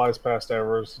fireball flies past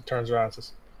Evers, he turns around and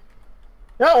says,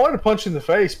 "Yeah, I wanted to punch you in the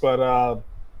face, but now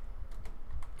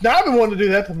I've been wanting to do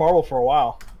that to Marble for a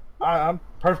while. I'm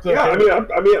perfectly Yeah,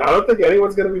 okay. I mean, I don't think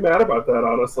anyone's going to be mad about that,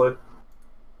 honestly.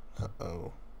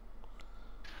 Uh-oh.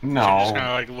 No. He just kind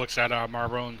of like looks at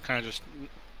Marble and kind of just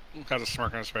has a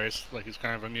smirk on his face, like he's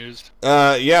kind of amused.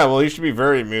 Yeah, well, you should be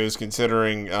very amused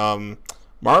considering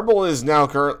Marble is now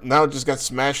just got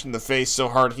smashed in the face so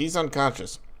hard he's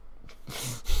unconscious.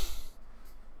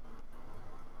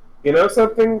 You know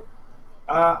something?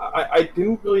 I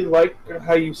didn't really like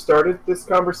how you started this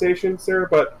conversation, sir,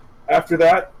 but after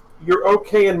that, you're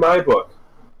okay in my book.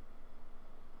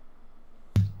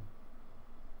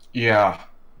 Yeah,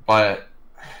 but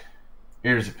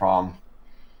here's the problem.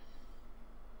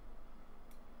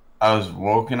 I was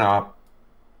woken up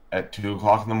at 2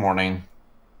 o'clock in the morning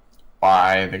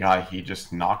by the guy he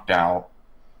just knocked out.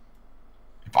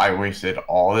 If I wasted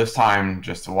all this time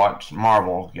just to watch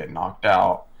Marble get knocked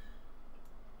out...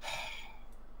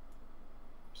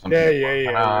 Yeah,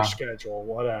 your schedule,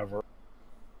 whatever.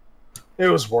 It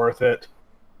was worth it.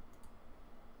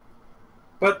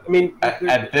 But, I mean...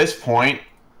 At this point,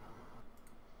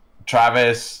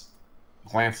 Travis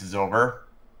glances over,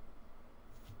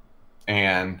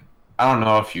 and I don't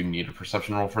know if you need a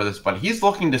perception roll for this, but he's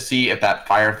looking to see if that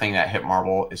fire thing that hit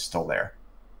Marble is still there.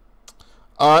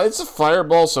 It's a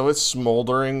fireball, so it's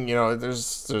smoldering. You know,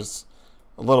 there's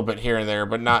a little bit here and there,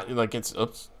 but not like it's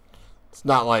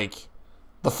not like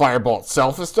the fireball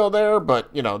itself is still there, but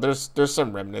you know, there's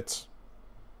some remnants.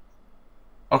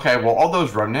 Okay, well, all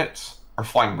those remnants are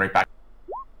flying right back.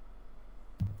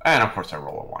 And, of course, I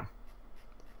roll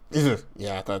a 1.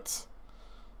 Yeah, that's...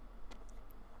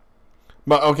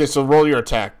 But, okay, so roll your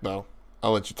attack, though.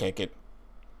 I'll let you take it.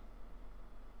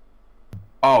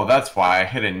 Oh, that's why I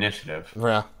hit initiative.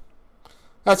 Yeah.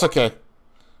 That's okay.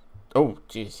 Oh,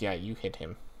 jeez, yeah, you hit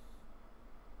him.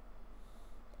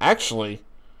 Actually...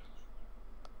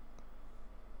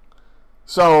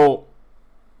 So...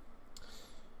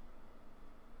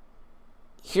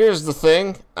 Here's the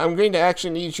thing. I'm going to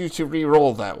actually need you to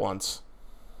re-roll that once.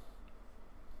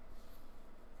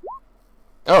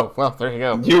 Oh, well, there you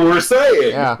go. You were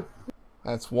saying! Yeah.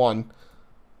 That's 1.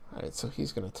 Alright, so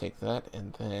he's going to take that,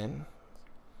 and then...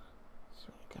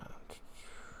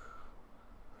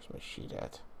 Where's my sheet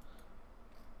at?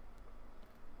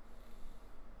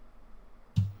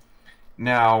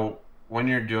 Now, when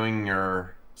you're doing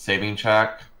your saving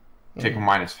check, take a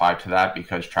 -5 to that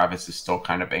because Travis is still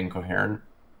kind of incoherent.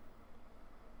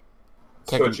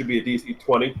 So it should be a DC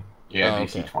 20? Yeah, Oh,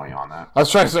 DC okay. 20 on that. I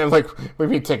was trying to say, like, what do you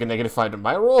mean take a -5 to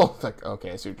my roll? It's like,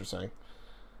 okay, I see what you're saying.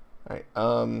 Alright,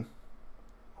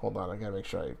 hold on, I gotta make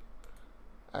sure I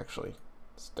actually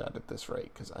statted this right,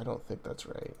 because I don't think that's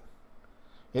right.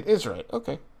 It is right,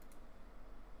 okay.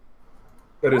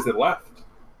 But is it left?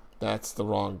 That's the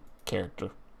wrong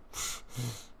character.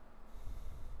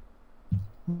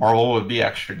 Marble would be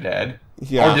extra dead.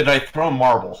 Yeah. Or did I throw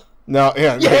Marble? No,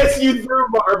 yeah. Yes, you threw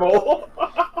Marble!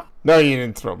 No, you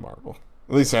didn't throw Marble.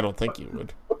 At least I don't think you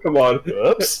would. Come on.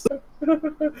 Oops.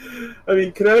 I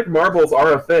mean, kinetic marbles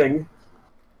are a thing.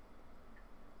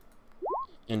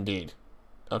 Indeed.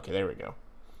 Okay, there we go.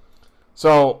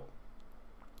 So,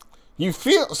 you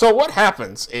feel... So what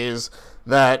happens is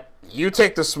that you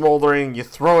take the smoldering, you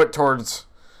throw it towards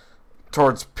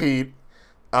Pete.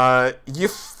 You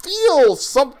feel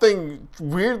something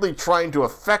weirdly trying to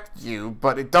affect you,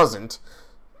 but it doesn't.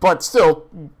 But still,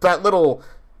 that little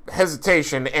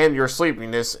hesitation and your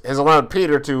sleepiness has allowed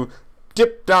Peter to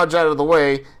dodge out of the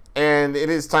way, and it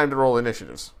is time to roll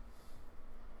initiatives.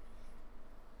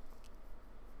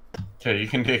 Okay, you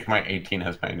can take my 18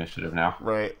 as my initiative now.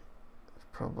 Right.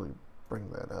 Probably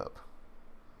bring that up.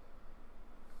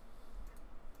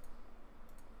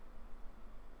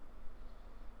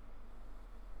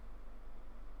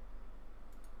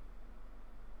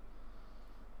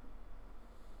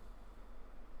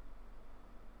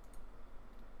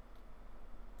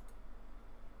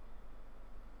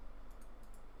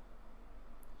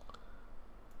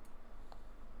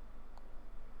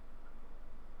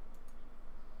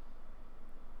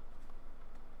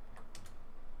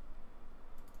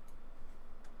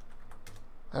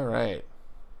 All right.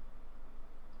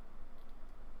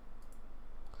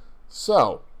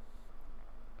 So,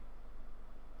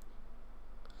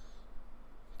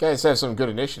 guys have some good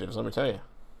initiatives, let me tell you.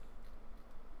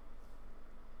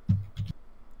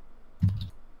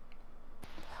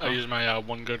 I use my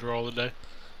one good roll a day.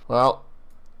 Well,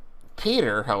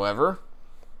 Peter, however,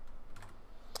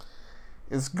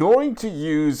 is going to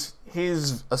use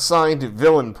his assigned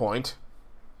villain point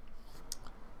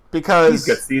He's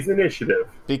got seize initiative.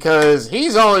 because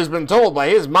he's always been told by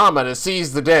his mama to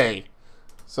seize the day.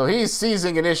 So he's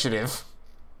seizing initiative.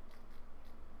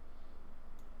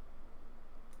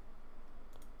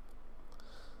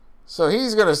 So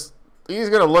he's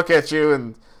gonna look at you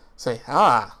and say,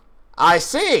 "Ah, I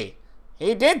see.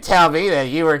 He did tell me that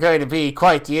you were going to be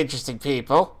quite the interesting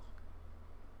people.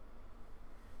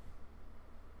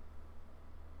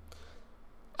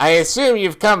 I assume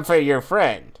you've come for your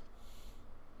friend."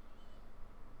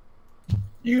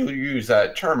 You use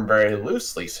that term very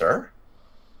loosely, sir.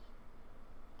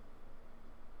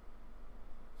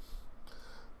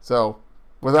 So,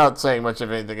 without saying much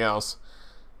of anything else,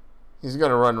 he's going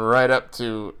to run right up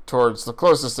towards the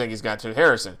closest thing he's got to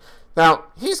Harrison. Now,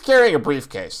 he's carrying a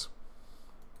briefcase,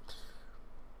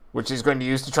 which he's going to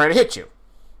use to try to hit you.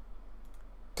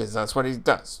 Because that's what he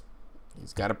does.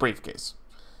 He's got a briefcase.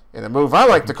 In a move I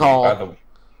like to call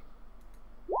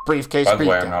briefcase By the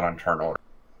way, I'm beatdown. not on turn order.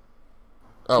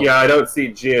 Oh, Yeah, I don't see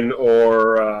Jin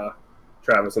or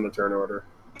Travis in the turn order.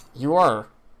 you are.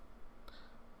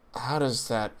 How does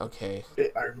that... Okay.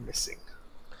 They are missing.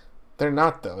 They're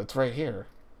not, though. It's right here.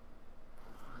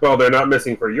 Well, they're not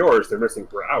missing for yours. They're missing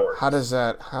for ours. How does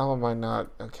that... How am I not...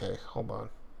 Okay, hold on.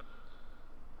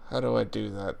 How do I do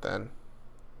that, then?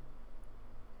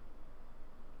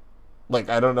 Like,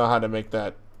 I don't know how to make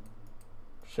that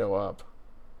show up.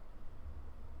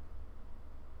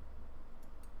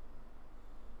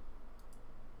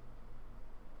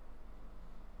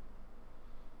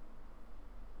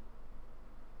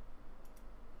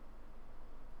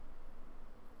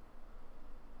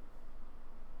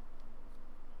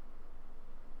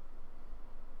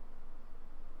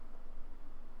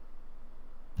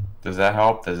 Does that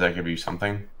help? Does that give you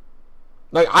something?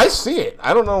 Like, I see it.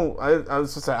 I don't know. I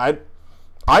was just saying,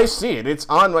 I see it. It's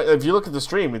on my... If you look at the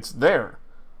stream, it's there.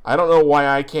 I don't know why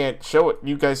I can't show it.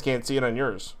 You guys can't see it on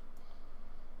yours.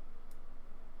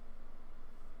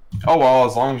 Oh, well,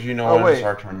 as long as you know Oh, when wait. it's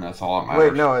our turn, that's all that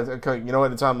matters. Wait, no. Okay, you know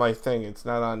what? It's on my thing. It's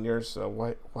not on yours, so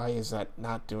why is that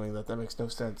not doing that? That makes no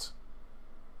sense.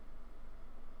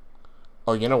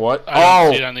 Oh, you know what? I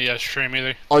don't see it on the stream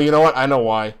either. Oh, you know what? I know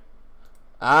why.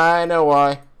 I know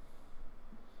why.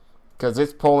 Because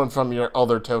it's pulling from your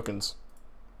other tokens.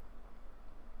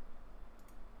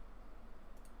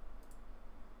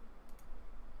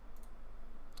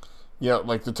 Yeah,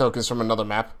 like the tokens from another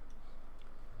map.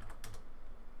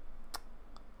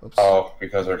 Oops. Oh,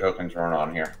 because our tokens weren't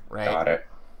on here. Right. Got it.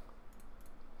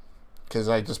 Because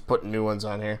I just put new ones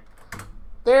on here.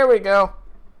 There we go.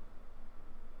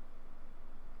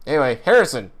 Anyway,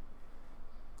 Harrison.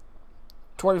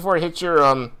 24 hits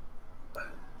your,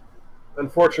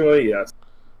 Unfortunately, yes.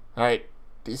 Alright.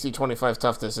 DC 25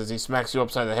 toughness as he smacks you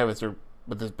upside the head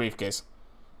with his briefcase.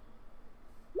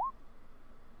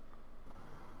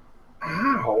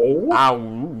 Ow!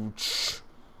 Ouch.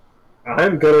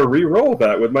 I'm gonna re-roll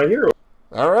that with my hero.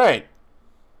 Alright.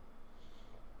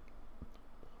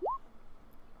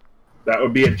 That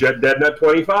would be a Jet Dead Net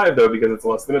 25, though, because it's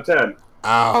less than a 10.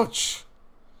 Ouch.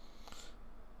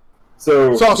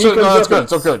 So So he comes no, that's up good. and-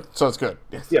 So good. So it's good.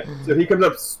 Yes. Yeah, so he comes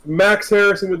up, smacks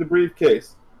Harrison with the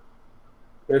briefcase.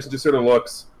 Harrison just sort of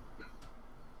looks.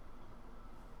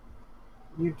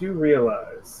 You do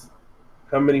realize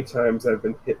how many times I've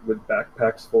been hit with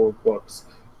backpacks full of books.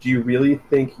 Do you really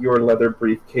think your leather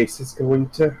briefcase is going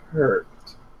to hurt?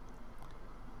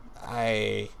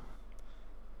 I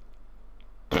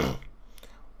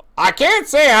can't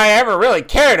say I ever really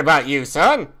cared about you,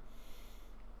 son.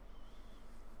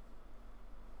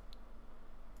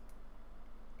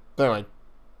 Anyway,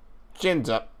 Jin's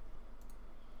up.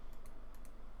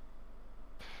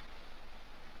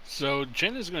 So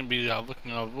Jin is going to be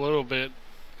looking a little bit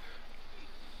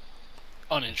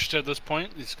uninterested at this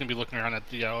point. He's going to be looking around at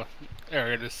the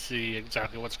area to see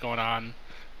exactly what's going on.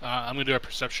 I'm going to do a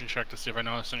perception check to see if I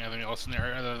notice anything else in the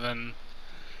area other than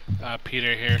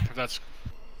Peter here. If that's...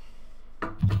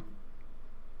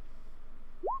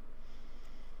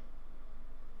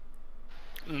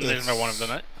 There's no one of the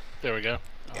night. There we go.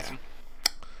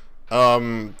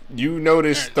 Awesome. You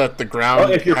notice that the ground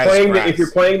Well, if you're has playing grass. if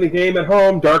you're playing the game at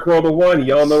home, Dark World of 1,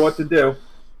 y'all know what to do.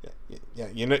 Yeah,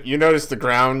 you notice the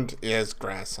ground has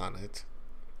grass on it.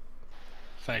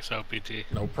 Thanks, OPT.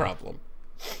 No problem.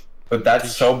 But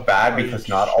that's so bad because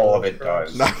not all of it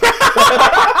does.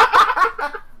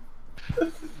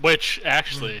 Which,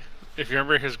 actually, if you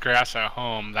remember his grass at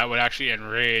home, that would actually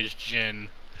enrage Jin.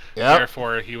 Yep.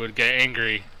 Therefore, he would get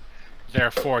angry.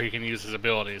 Therefore, he can use his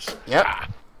abilities. Yep.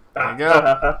 There you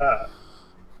go.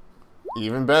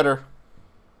 Even better.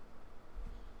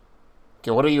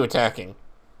 Okay, what are you attacking?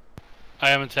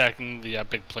 I am attacking the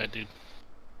big plant dude.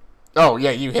 Oh,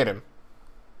 yeah, you hit him.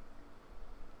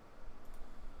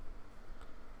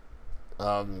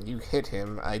 You hit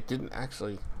him. I didn't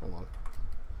actually... Hold on.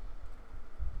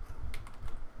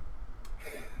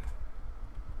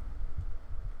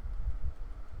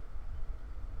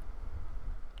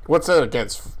 What's that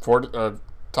against?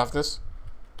 Toughness?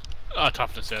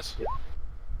 Toughness, yes.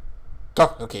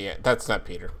 Okay, yeah, that's not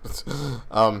Peter.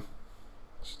 Should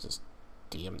just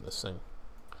DM this thing.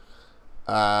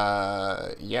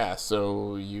 Yeah,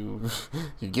 so you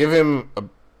give him a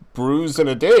bruise and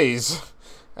a daze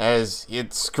as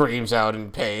it screams out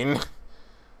in pain.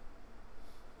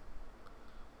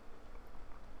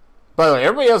 By the way,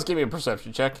 everybody else give me a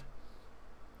perception check.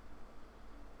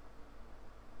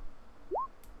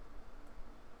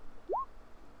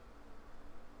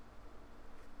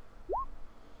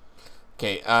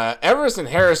 Okay, Everest and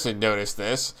Harrison noticed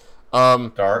this.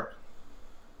 Dark.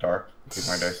 Leave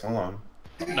my dice alone.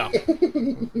 No.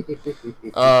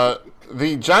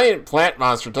 The giant plant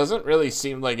monster doesn't really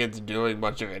seem like it's doing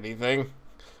much of anything,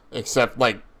 except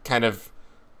like kind of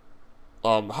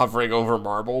hovering over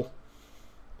Marble.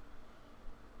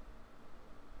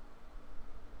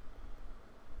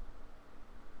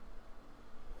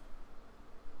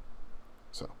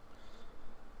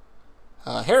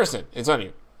 Harrison, it's on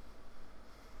you.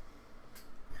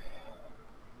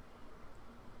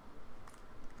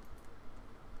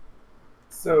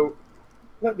 So,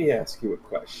 let me ask you a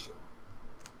question.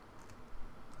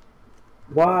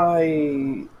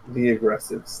 Why the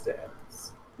aggressive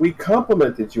stance? We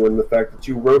complimented you on the fact that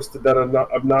you roasted that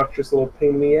obnoxious little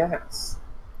pain in the ass.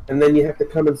 And then you have to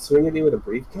come and swing at me with a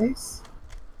briefcase?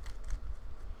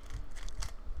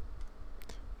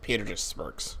 Peter just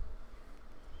smirks.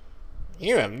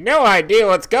 You have no idea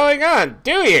what's going on,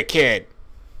 do you, kid?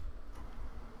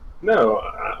 No,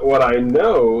 what I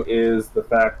know is the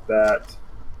fact that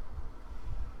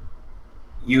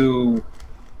you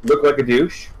look like a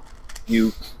douche,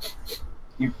 you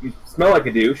smell like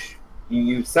a douche,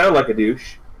 you sound like a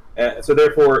douche, so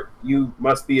therefore you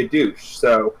must be a douche.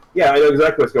 So yeah, I know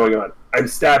exactly what's going on. I'm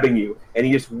stabbing you, and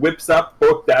he just whips up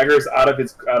both daggers out of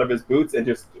his boots and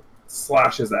just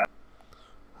slashes at.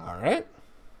 All right.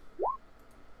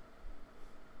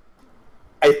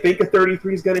 I think a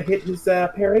 33 is going to hit his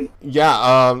parry.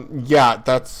 Yeah,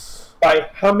 that's... By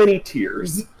how many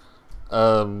tiers?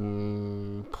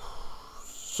 So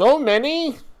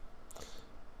many?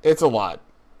 It's a lot.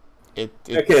 It's...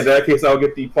 Okay, in that case, I'll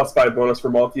get the +5 bonus for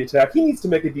multi-attack. He needs to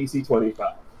make a DC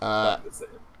 25.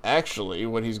 Actually,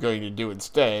 what he's going to do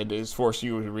instead is force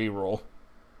you to reroll.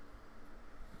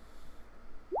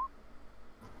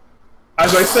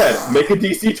 As I said, make a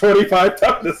DC 25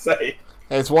 toughness save.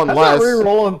 It's one How's less. that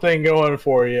re-rolling thing going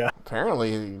for you?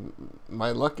 Apparently,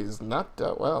 my luck is not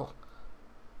that well.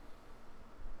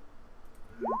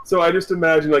 So I just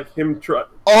imagine like him try.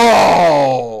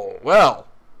 Oh well.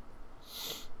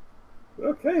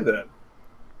 Okay then.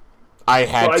 I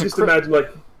had. So I to just imagine like,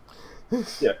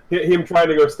 yeah, him trying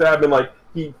to go stab and like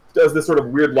he does this sort of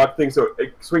weird luck thing, so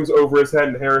it swings over his head,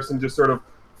 and Harrison just sort of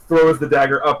throws the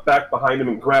dagger up back behind him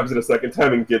and grabs it a second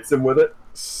time and gets him with it.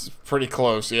 It's pretty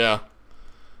close, yeah.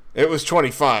 It was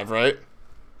 25, right?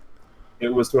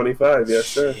 It was 25, yes,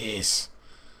 sir. Jeez.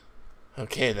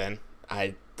 Okay, then.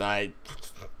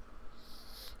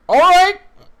 Alright!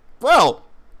 Well,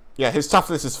 yeah, his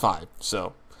toughness is 5,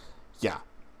 so, yeah.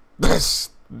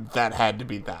 That had to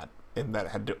be that, and that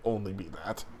had to only be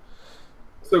that.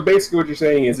 So basically what you're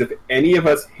saying is if any of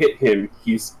us hit him,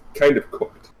 he's kind of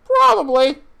cooked.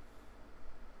 Probably.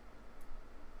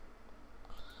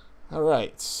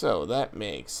 Alright, so that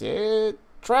makes it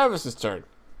Travis's turn.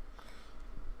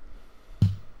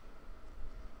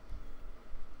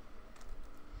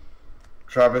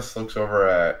 Travis looks over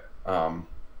at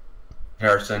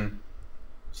Harrison,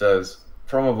 says,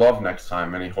 "From above next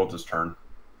time," and he holds his turn.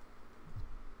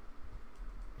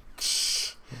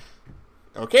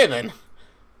 Okay, then.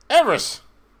 Everest.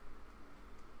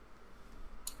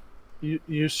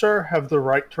 You, sir, have the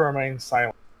right to remain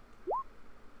silent.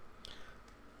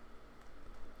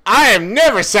 I am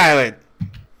never silent.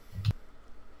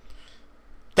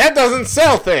 That doesn't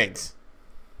sell things.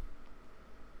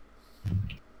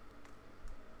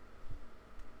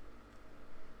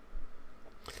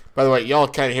 By the way, y'all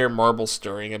kind of hear Marble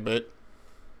stirring a bit.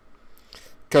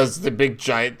 Because the big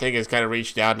giant thing has kind of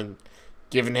reached out and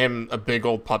given him a big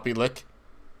old puppy lick.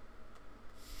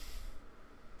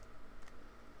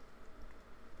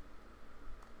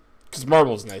 Because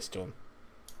Marble's nice to him.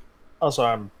 Also,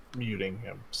 I'm muting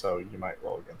him, so you might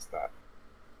roll against that.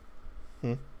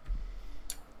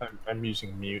 I'm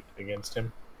using mute against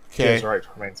him. He has Okay. the right to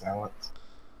remain silent.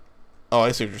 Oh,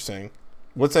 I see what you're saying.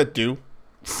 What's that do?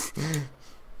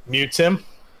 Mutes him.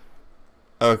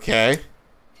 Okay.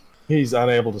 He's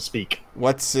unable to speak.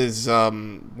 What's his,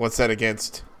 what's that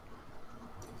against?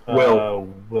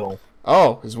 Will.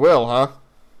 Oh, his will, huh?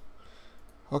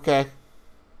 Okay.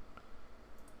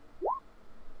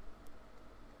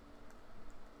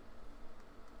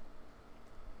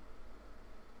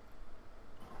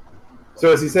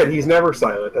 So as he said, he's never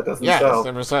silent. That doesn't Yeah, sell. it's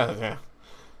never said it, yeah.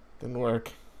 Didn't work.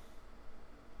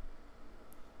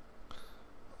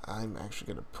 I'm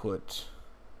actually gonna put...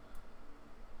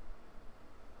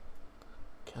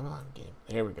 Come on, game.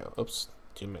 There we go. Oops.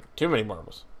 Too many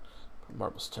marbles. Put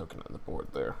marbles token on the board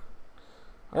there.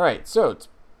 Alright, so it's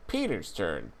Peter's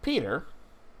turn. Peter's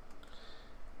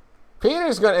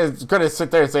gonna sit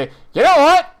there and say, you know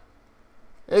what?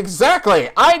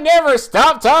 Exactly! I never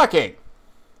stop talking!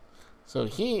 So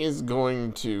he is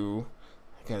going to...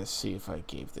 I gotta see if I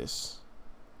gave this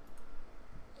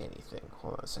anything.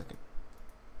 Hold on a second.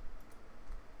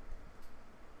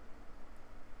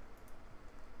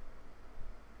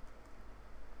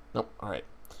 Nope, alright.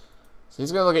 So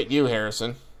he's gonna look at you,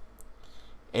 Harrison.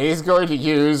 And he's going to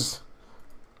use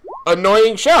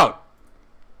Annoying Shout.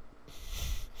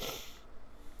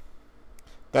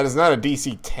 That is not a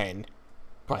DC 10,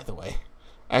 by the way.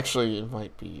 Actually, it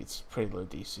might be. It's pretty low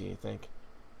DC, I think.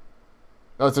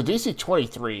 Oh, it's a DC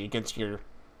 23 against your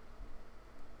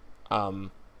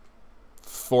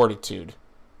fortitude.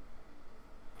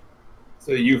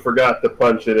 So you forgot to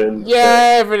punch it in.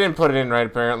 Yeah, I didn't put it in right,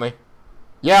 apparently.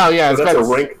 Yeah, yeah, So it's that's got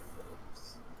a rank.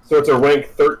 So it's a rank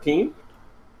 13.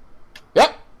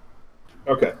 Yep.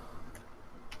 Okay.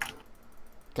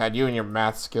 God, you and your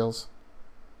math skills.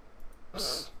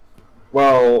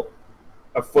 Well,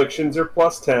 afflictions are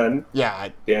plus 10. Yeah,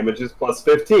 Damage is plus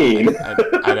 15.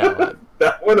 I know.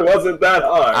 That one wasn't that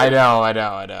hard. I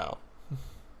know.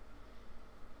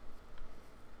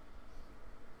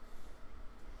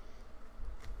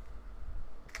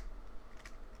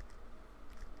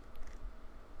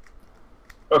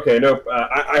 Okay, nope.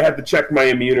 I had to check my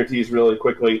immunities really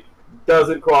quickly.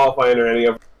 Doesn't qualify under any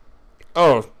of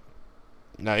Oh,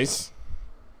 nice.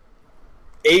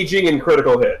 aging and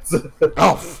critical hits.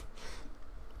 Oh.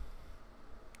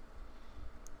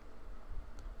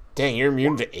 Dang, you're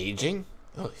immune to aging?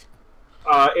 Ugh.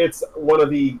 It's one of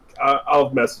the.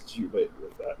 I'll message you later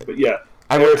with that. But yeah,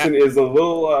 Harrison is a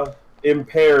little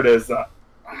impaired as.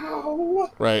 Ow.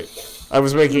 Right. I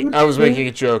was making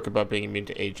a joke about being immune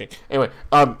to aging. Anyway,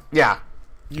 yeah,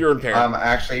 you're impaired.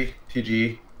 Actually,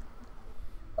 TG,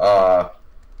 go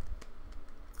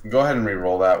ahead and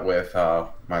re-roll that with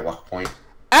my luck point.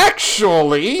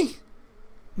 Actually,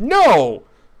 no.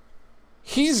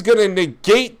 He's gonna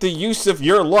negate the use of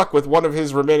your luck with one of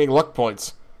his remaining luck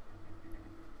points.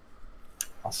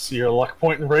 I'll see your luck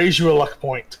point and raise you a luck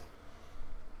point.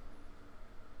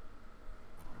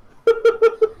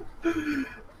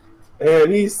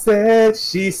 And he said,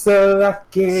 "She's so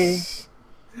lucky.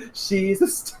 She's a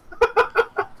star."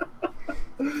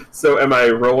 So, am I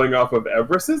rolling off of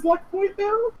Everest's luck point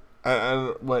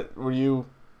now? What were you,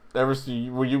 Everest?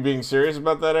 Were you being serious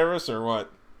about that, Everest, or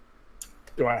what?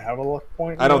 Do I have a luck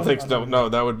point? I don't think so. No,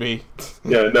 that would be.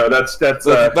 Yeah, no, that's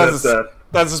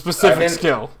a specific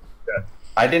skill.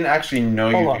 I didn't actually know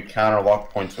you could counter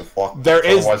luck points with luck.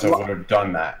 Otherwise, I would have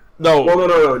done that. No. Well,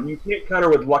 no. You can't counter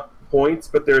with luck points,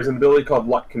 but there's an ability called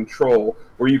luck control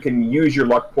where you can use your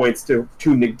luck points to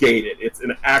negate it. It's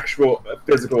an actual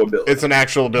physical ability. It's an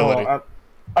actual ability. Oh,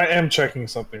 I am checking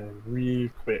something real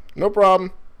quick. No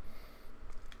problem.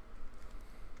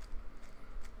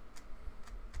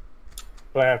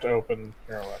 But I have to open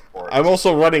Hero Luck for it. I'm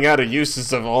also running out of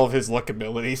uses of all of his luck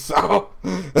abilities, so...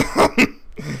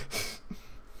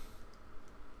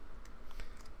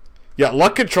 Yeah,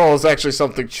 luck control is actually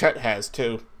something Chet has,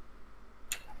 too.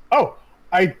 Oh,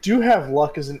 I do have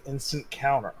luck as an instant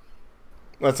counter.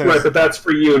 Right, but that's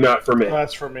for you, not for me.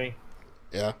 That's for me.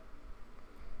 Yeah.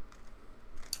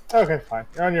 Okay, fine.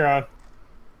 You're on your own.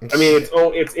 I mean,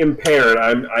 it's impaired.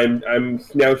 I'm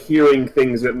now hearing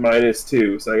things at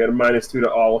 -2, so I got a -2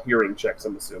 to all hearing checks.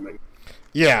 I'm assuming.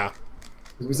 Yeah.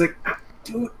 It was like,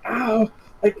 dude, ow!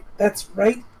 Like that's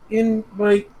right in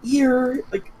my ear.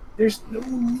 Like there's no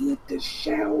need to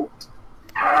shout.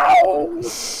 Ow!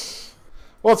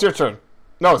 Well, it's your turn.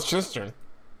 No, it's his turn.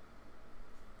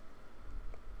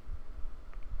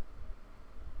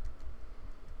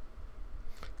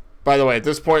 By the way, at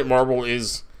this point, Marble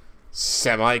is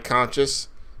semi-conscious.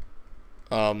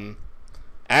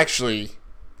 Actually,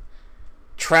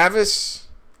 Travis,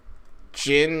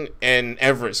 Jin, and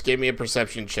Everest gave me a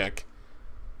perception check.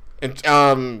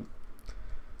 And,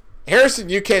 Harrison,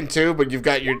 you can too, but you've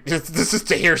got your... This is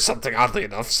to hear something, oddly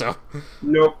enough, so...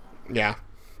 Nope. Yeah.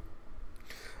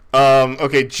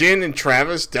 Okay, Jin and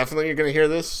Travis definitely are gonna hear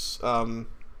this. I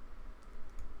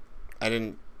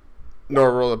didn't...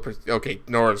 Nora roll okay,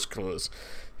 Nora's close.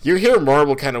 You hear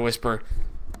Marble kind of whisper,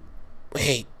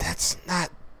 "Wait, that's not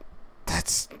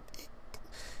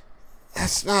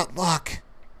luck."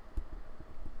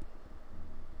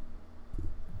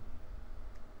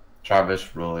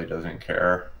 Travis really doesn't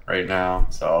care right now,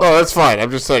 so... Oh, that's fine.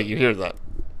 I'm just saying you hear that.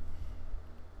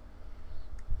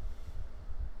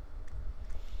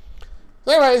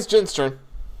 Anyway, it's Jin's turn.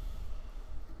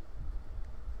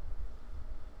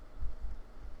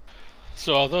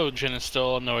 So although Jin is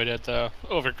still annoyed at the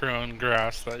overgrown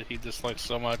grass that he dislikes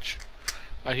so much,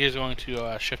 he is going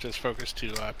to shift his focus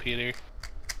to Peter,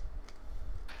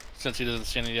 since he doesn't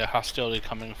see any hostility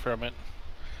coming from it.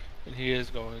 And he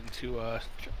is going to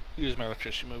use my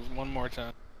electricity move one more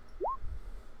time.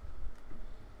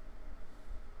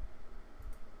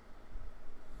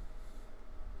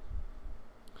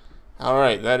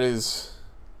 Alright, that is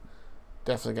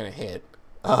definitely going to hit.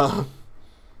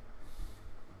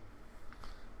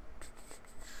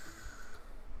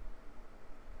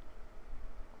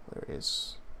 Where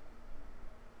is...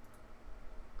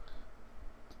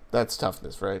 That's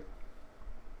toughness, right?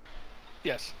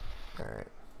 Yes. All right.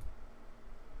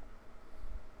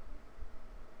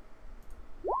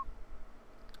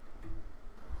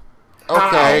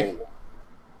 Okay.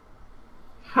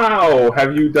 How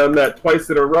have you done that twice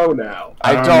in a row now?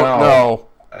 I don't know.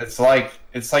 It's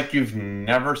like you've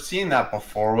never seen that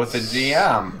before with a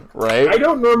DM. Right? I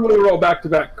don't normally roll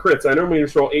back-to-back crits. I normally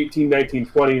just roll 18, 19,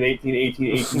 20, and 18, 18,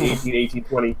 18, 18, 18,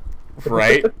 20.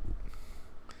 Right?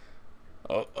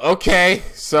 Okay,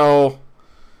 so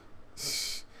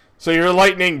your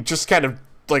lightning just kind of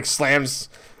like slams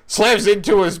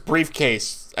into his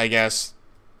briefcase, I guess.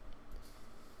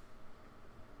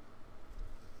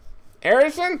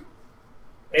 Harrison?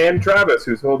 And Travis,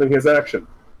 who's holding his action.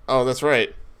 Oh, that's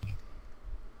right.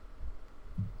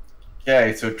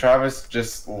 Okay, so Travis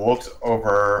just looks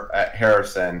over at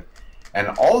Harrison, and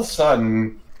all of a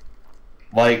sudden,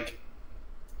 like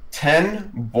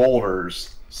 10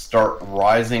 boulders start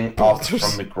rising up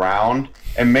from the ground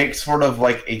and make sort of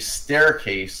like a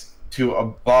staircase to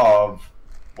above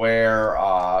where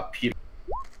Peter.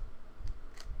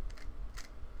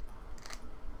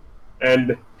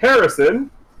 And Harrison,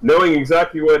 knowing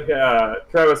exactly what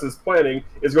Travis is planning,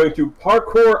 is going to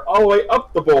parkour all the way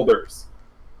up the boulders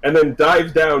and then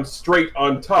dive down straight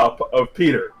on top of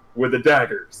Peter with the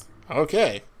daggers.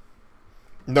 Okay.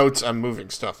 Notes on moving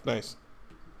stuff. Nice.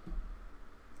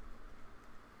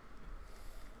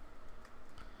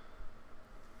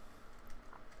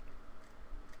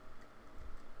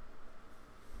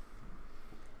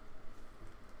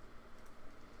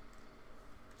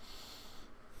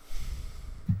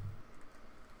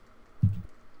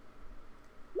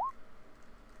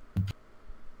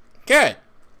 Okay.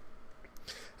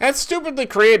 That's stupidly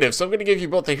creative, so I'm going to give you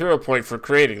both a hero point for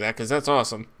creating that, because that's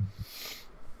awesome.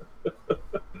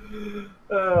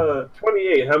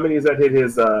 28. How many does that hit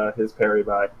his parry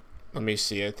by? Let me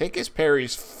see. I think his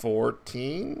parry's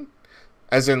 14.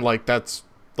 As in, like, that's,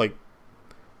 like,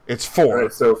 it's 4. All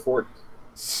right, so 4.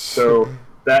 So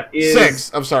that is...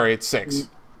 6. I'm sorry, it's 6.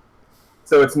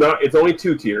 So it's not. It's only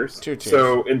 2 tiers. 2 tiers.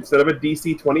 So instead of a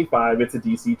DC 25, it's a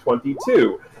DC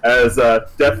 22. As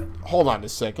death. Hold on a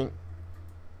second.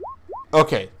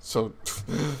 Okay, so...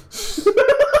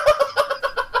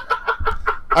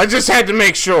 I just had to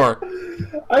make sure.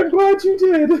 I'm glad you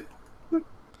did.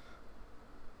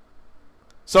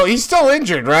 So he's still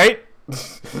injured, right?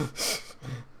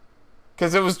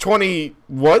 Because it was 20...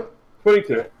 What?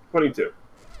 22. 22.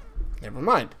 Never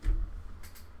mind.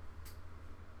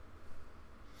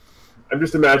 I'm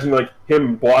just imagining like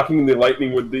him blocking the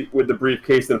lightning with the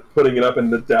briefcase and putting it up, and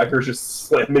the daggers just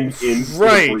slamming into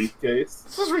the briefcase.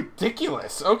 This is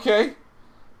ridiculous. Okay.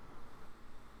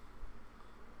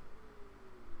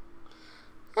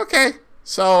 Okay.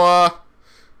 So,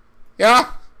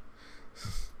 yeah.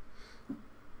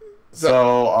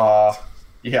 So,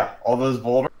 yeah, all those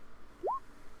boulders.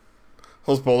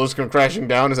 Those boulders come crashing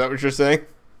down. Is that what you're saying?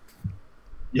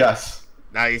 Yes.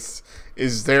 Nice.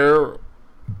 Is there...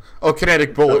 Oh,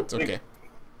 kinetic bullets. Okay.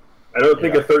 I don't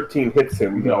think a 13 hits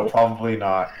him. No, probably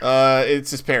not.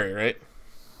 It's his parry, right?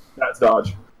 That's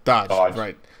dodge. Dodge.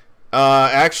 Right.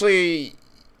 Actually,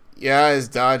 yeah, his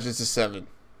dodge is a 7.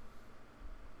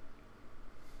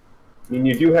 I mean,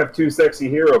 you do have 2 sexy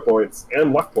hero points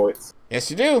and luck points. Yes,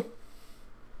 you do.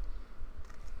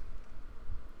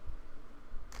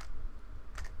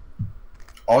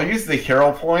 I'll use the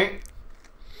hero point.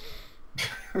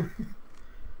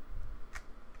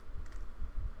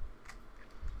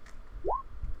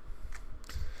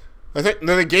 I think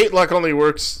the negate luck only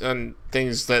works on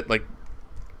things that, like,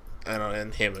 I don't know,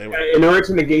 and him. In order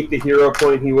to negate the hero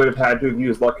point, he would have had to have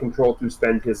used luck control to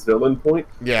spend his villain point.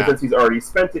 Yeah. But since he's already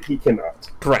spent it, he cannot.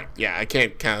 Correct. Yeah, I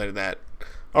can't counter that.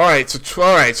 All right, so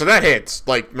that hits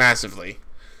like massively.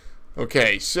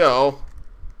 Okay, so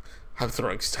I'm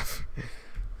throwing stuff.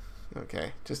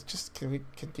 Okay, can you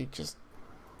just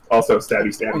Also,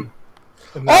 stabby.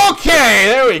 Okay,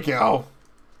 there we go.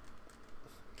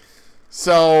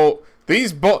 So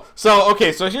these so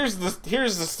here's the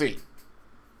scene.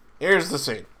 Here's the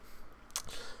scene.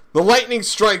 The lightning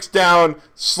strikes down,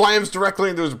 slams directly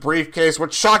into his briefcase,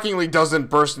 which shockingly doesn't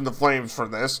burst into flames for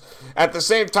this. At the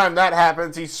same time that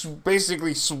happens, he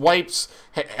basically swipes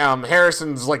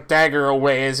Harrison's like dagger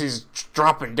away as he's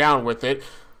dropping down with it.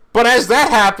 But as that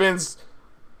happens,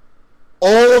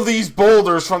 all of these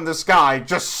boulders from the sky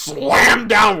just slam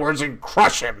downwards and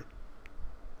crush him.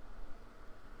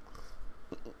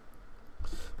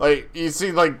 Like, you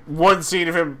see, like, one scene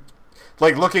of him,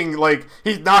 like, looking like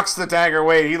he knocks the dagger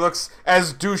away. He looks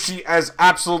as douchey as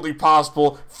absolutely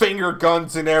possible, finger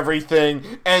guns and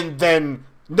everything, and then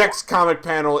next comic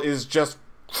panel is just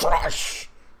crush,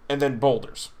 and then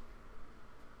boulders.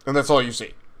 And that's all you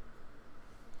see.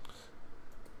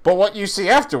 But what you see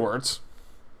afterwards...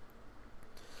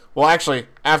 Well, actually,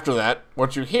 after that,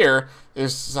 what you hear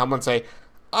is someone say,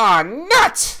 "Ah,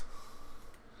 nuts!"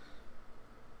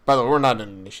 By the way, we're not in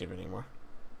initiative anymore.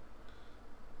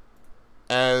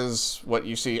 As what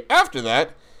you see after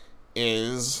that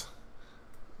is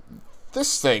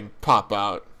this thing pop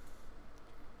out.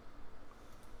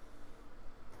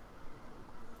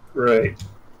 Right.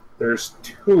 There's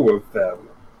two of them.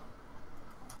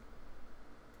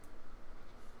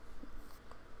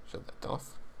 Shut that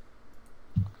off.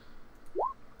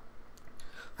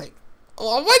 Hey,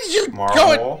 oh, what did you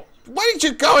Marble. what did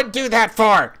you go and do that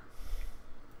for?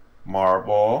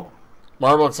 Marble.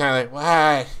 Marble kind of like,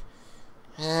 why?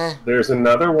 There's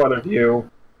another one of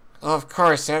you. Oh, of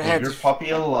course, that Leave had your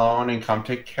puppy alone and come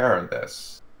take care of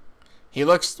this. He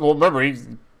looks, well, remember, he's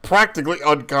practically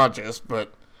unconscious,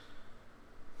 but...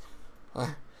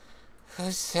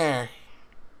 Who's there?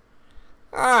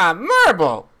 Ah,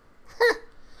 Marble!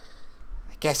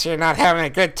 I guess you're not having a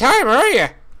good time, are you?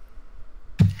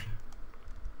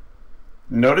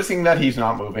 Noticing that he's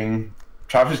not moving,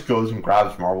 Travis goes and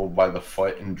grabs Marble by the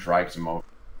foot and drags him over.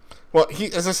 Well,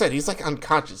 as I said, he's like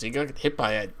unconscious. He got hit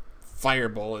by a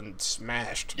fireball and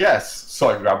smashed. Yes,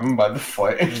 so I grab him by the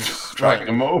foot and just drag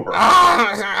him over. Ow,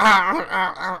 ow, ow,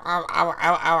 ow, ow,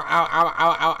 ow, ow,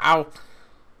 ow, ow,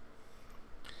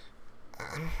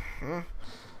 ow.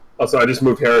 Also, I just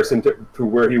moved Harrison to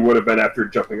where he would have been after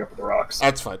jumping up the rocks.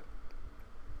 That's fine.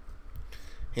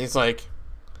 He's like,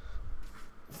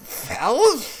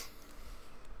 fellas?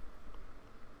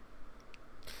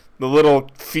 The little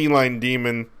feline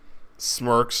demon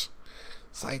smirks.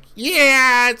 It's like,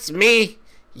 yeah, it's me,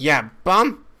 ya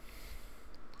bum.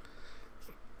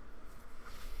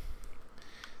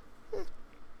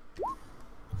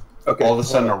 Okay. All of a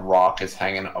sudden, a rock is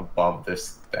hanging above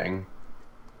this thing.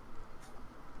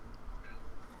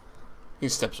 He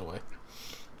steps away.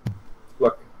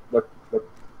 Look.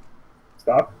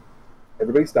 Stop.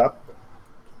 Everybody stop.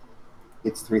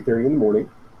 It's 3:30 in the morning.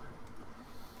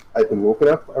 I've been woken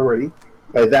up already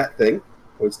by that thing,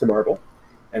 points to Marble,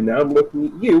 and now I'm looking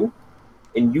at you,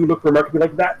 and you look remarkably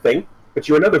like that thing, but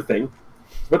you're another thing.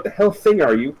 What the hell thing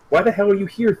are you? Why the hell are you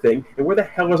here, thing? And where the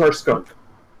hell is our skunk?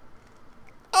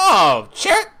 Oh,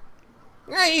 Chet?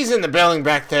 Yeah, he's in the building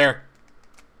back there.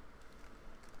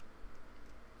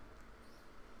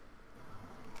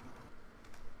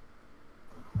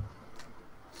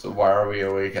 So why are we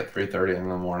awake at 3:30 in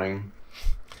the morning?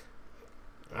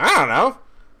 I don't know.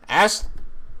 Ask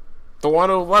the one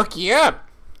who woke you up.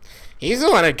 He's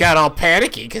the one that got all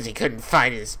panicky because he couldn't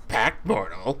find his pack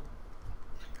mortal.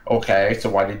 Okay, so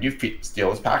why did you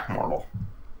steal his pack mortal?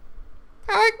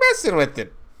 I like messing with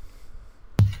it.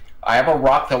 I have a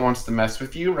rock that wants to mess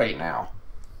with you right now.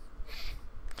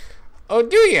 Oh,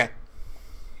 do ya?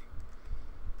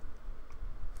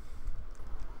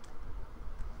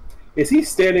 Is he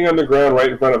standing on the ground right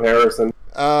in front of Harrison?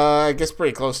 I guess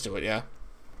pretty close to it, yeah.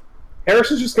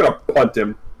 Harrison's just gonna punt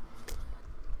him.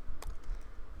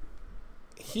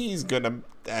 He's gonna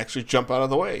actually jump out of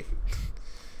the way.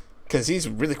 Because he's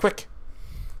really quick.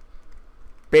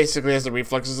 Basically has the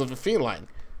reflexes of a feline.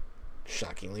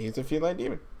 Shockingly, he's a feline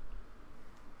demon.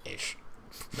 Ish.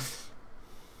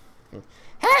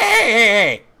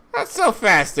 Hey! Not so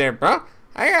fast there, bro.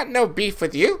 I got no beef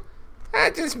with you. I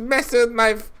just messed with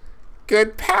my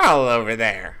good pal over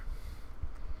there.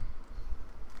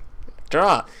 After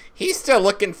all, he's still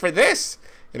looking for this.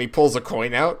 And he pulls a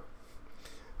coin out.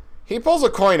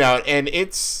 And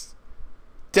it's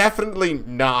definitely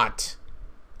not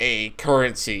a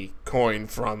currency coin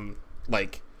from,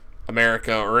 like,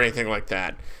 America or anything like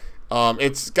that.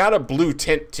 It's got a blue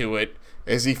tint to it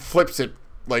as he flips it,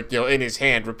 like, you know, in his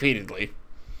hand repeatedly.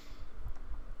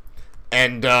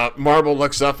 And Marble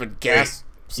looks up and gasps.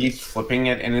 He's flipping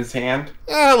it in his hand?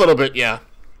 A little bit, yeah.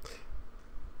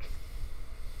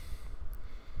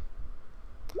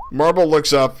 Marble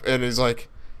looks up and is like,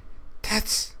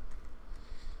 that's...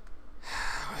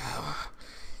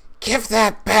 Give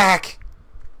that back,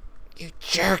 you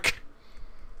jerk.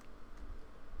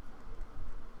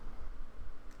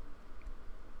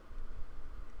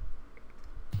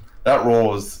 That roll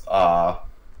was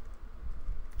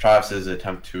Travis's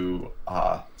attempt to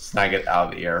snag it out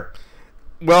of the air.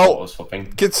 Well, was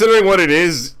flipping. Considering what it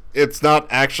is, it's not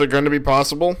actually going to be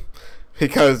possible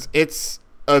because it's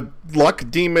a Luck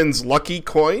Demon's lucky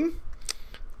coin,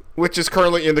 which is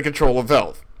currently in the control of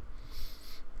Valve.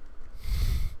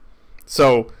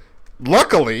 So,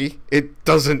 luckily, it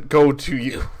doesn't go to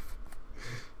you.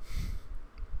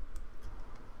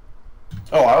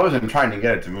 Oh, I wasn't trying to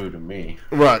get it to move to me.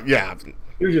 Right, yeah.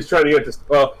 He was just trying to get this.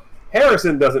 Well,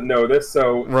 Harrison doesn't know this,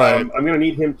 so Right. I'm going to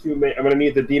need him to make. I'm going to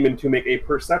need the demon to make a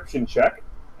perception check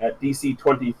at DC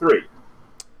 23.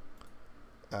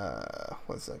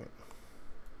 1 second.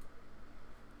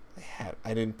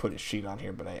 I didn't put his sheet on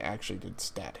here, but I actually did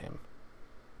stat him.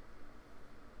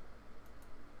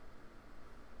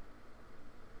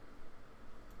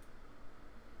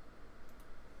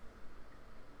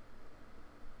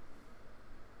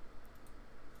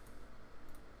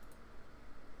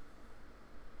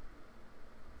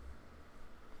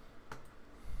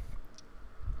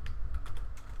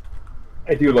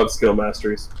 I do love skill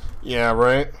masteries. Yeah,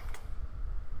 right?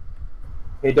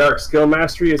 Hey, Dark, skill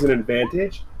mastery is an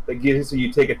advantage that gives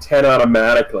you take a 10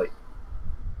 automatically.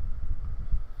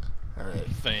 Alright.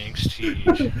 Thanks,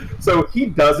 Cheech. So he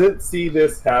doesn't see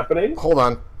this happening. Hold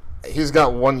on. He's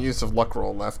got 1 use of luck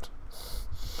roll left.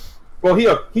 Well,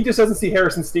 he just doesn't see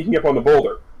Harrison sneaking up on the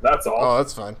boulder. That's all. Oh,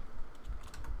 that's fine.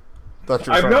 Thought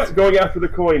you were I'm trying not going after the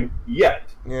coin yet.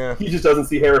 Yeah. He just doesn't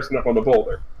see Harrison up on the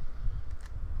boulder.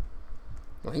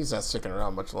 Well, he's not sticking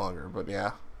around much longer, but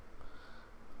yeah.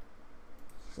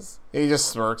 He just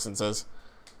smirks and says,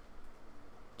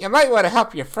 "You might want to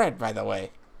help your friend, by the way.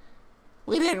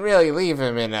 We didn't really leave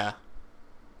him in a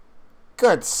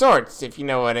good sorts, if you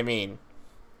know what I mean."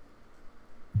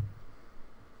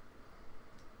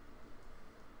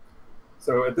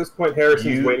 So at this point,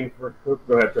 Harrison's waiting for... Go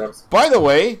ahead, Travis. By the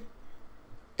way,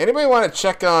 anybody want to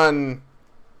check on,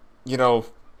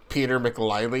 Peter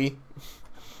McLiley?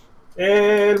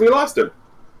 And we lost him.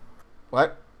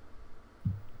 What?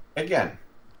 Again.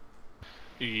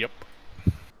 Yep.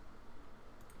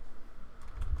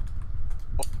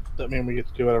 Does that mean we get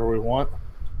to do whatever we want?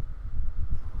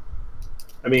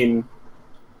 I mean,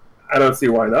 I don't see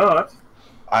why not.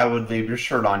 I would leave your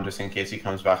shirt on just in case he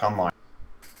comes back online.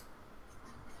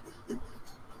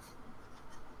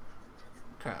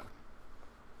 Crap.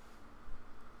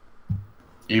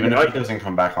 Even if he doesn't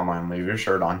come back online, leave your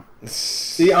shirt on.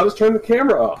 See, I'll just turn the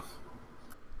camera off.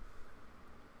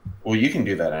 Well, you can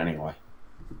do that anyway.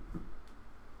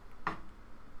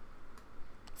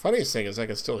 Funniest thing is I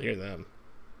can still hear them.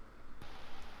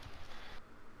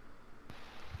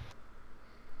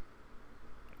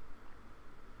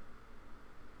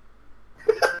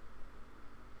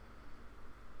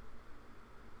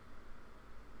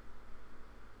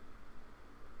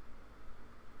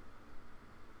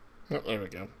 Oh, there we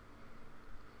go.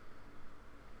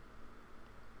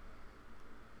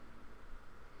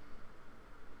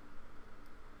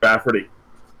 Rafferty.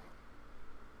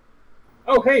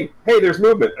 Oh, hey, there's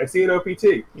movement. I see an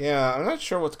OPT. Yeah, I'm not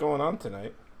sure what's going on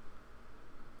tonight.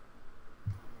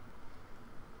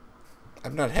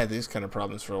 I've not had these kind of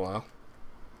problems for a while.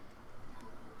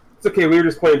 It's okay, we were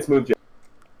just playing Smooth Jam.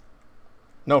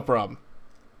 No problem.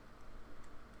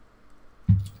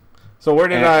 So where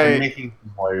did And I... I'm making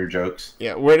lawyer jokes.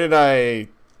 Yeah, where did I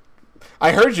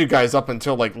heard you guys up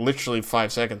until, literally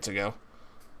 5 seconds ago.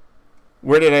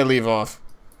 Where did I leave off?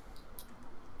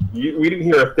 We didn't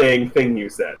hear a thing you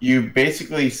said. You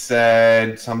basically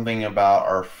said something about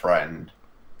our friend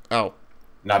Oh,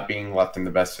 not being left in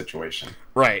the best situation.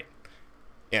 right.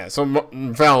 Yeah, so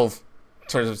Valve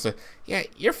turns and says, "Yeah,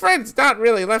 your friend's not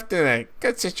really left in a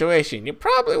good situation. You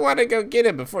probably want to go get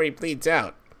him before he bleeds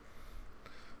out."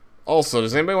 Also,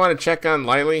 does anybody want to check on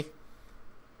Lily?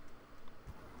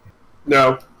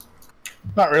 No.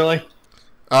 Not really.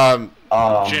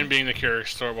 Jin, being the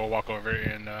curious sort, will walk over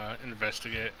and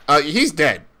investigate. He's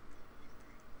dead.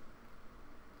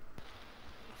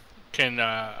 Can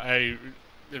I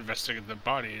investigate the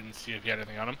body and see if you had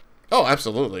anything on him? Oh,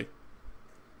 absolutely.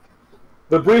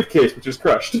 The briefcase, which is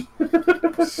crushed.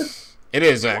 It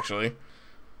is, actually.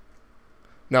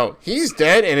 No, he's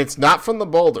dead, and it's not from the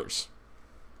boulders.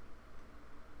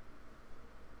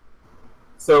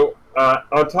 So,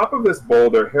 on top of this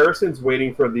boulder, Harrison's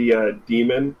waiting for the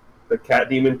demon, the cat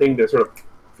demon thing, to sort of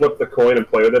flip the coin and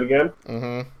play with it again.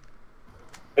 Mm-hmm.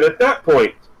 And at that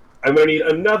point, I'm going to need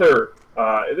another,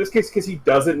 in this case, because he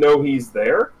doesn't know he's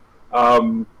there,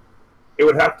 it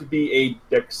would have to be a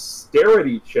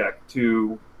dexterity check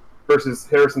versus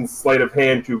Harrison's sleight of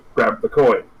hand to grab the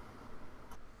coin.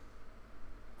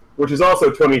 Which is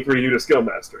also 23 due to skill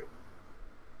mastery.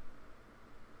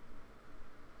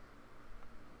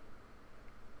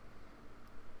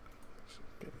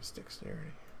 Get his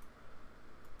dexterity.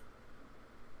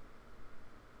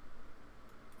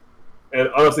 And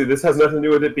honestly, this has nothing to do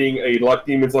with it being a Luck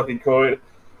Demon's lucky coin.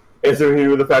 It's to do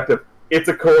with the fact that it's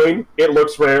a coin, it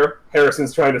looks rare,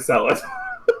 Harrison's trying to sell it.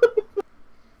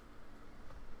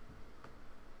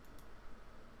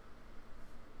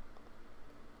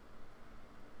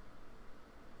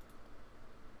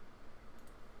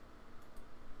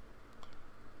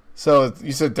 So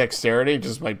you said dexterity,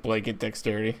 just like blanket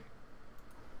dexterity.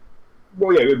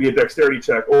 Well, yeah, it would be a dexterity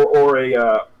check or an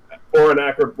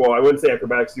acrobat. Well, I wouldn't say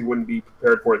acrobatics. You wouldn't be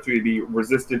prepared for it. So you'd be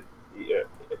resistant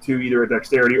to either a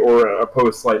dexterity or a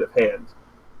opposed sleight of hand.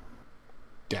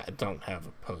 Yeah, I don't have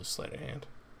opposed sleight of hand.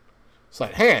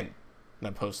 Sleight of hand,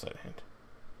 not opposed sleight of hand.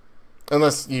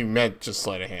 Unless you meant just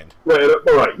sleight of hand. Right,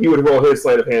 all right. He would roll his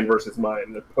sleight of hand versus mine,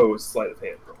 an opposed sleight of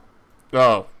hand roll.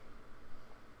 Oh.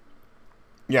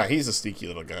 Yeah, he's a sneaky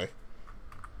little guy.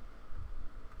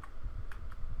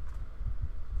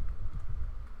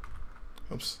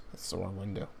 Oops, that's the wrong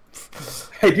window.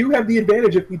 I do have the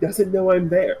advantage if he doesn't know I'm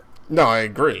there. No, I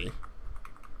agree.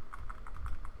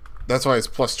 That's why it's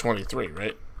plus 23,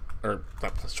 right? Or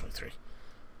not plus 23.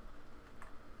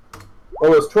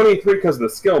 Oh, it's 23 because of the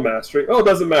skill mastery. Oh, it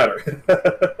doesn't matter.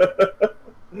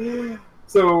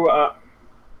 So,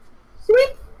 sweet.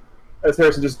 As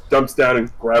Harrison just dumps down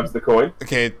and grabs the coin.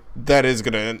 Okay, that is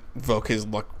going to invoke his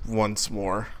luck once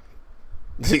more.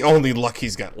 The only luck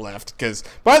he's got left. Because,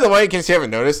 by the way, in case you haven't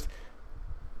noticed,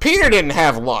 Peter didn't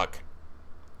have luck.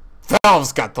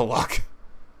 Valve's got the luck.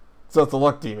 So it's the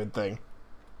luck demon thing.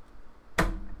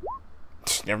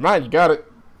 Never mind, you got it.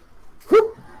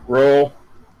 Whoop. Roll.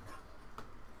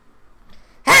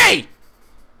 Hey!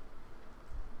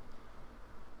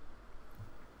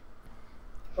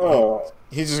 Oh.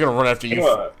 He's just gonna run after you.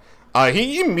 What?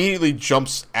 He immediately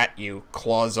jumps at you,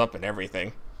 claws up and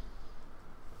everything.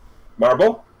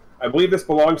 Marble, I believe this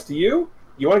belongs to you.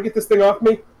 You want to get this thing off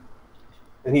me?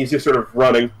 And he's just sort of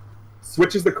running,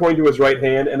 switches the coin to his right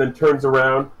hand, and then turns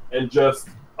around and just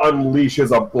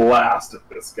unleashes a blast at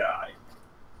this guy.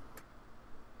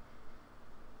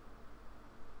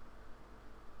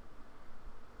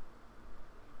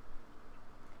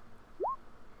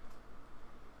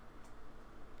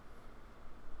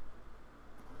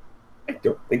 I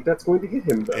don't think that's going to hit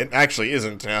him, though. It actually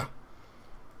isn't, yeah.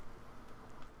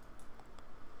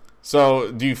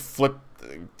 So, do you flip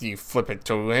it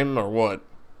to him, or what?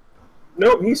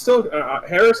 No, he's still...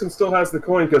 Harrison still has the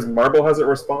coin because Marble hasn't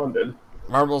responded.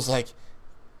 Marble's like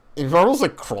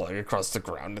crawling across the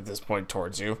ground at this point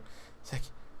towards you. It's like,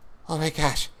 oh my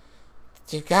gosh,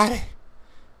 you got it.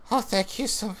 Oh, thank you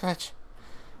so much.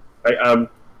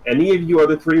 Any of you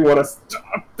other three want to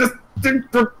stop this thing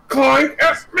from clawing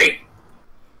at me?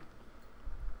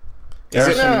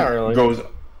 Harrison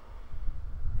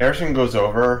goes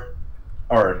over,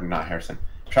 or not Harrison.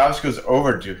 Travis goes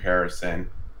over to Harrison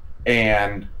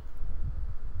and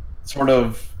sort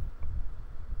of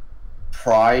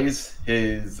pries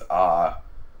his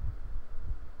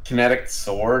kinetic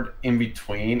sword in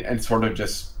between and sort of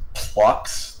just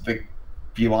plucks the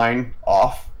feline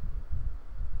off.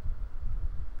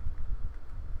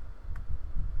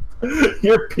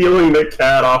 You're peeling the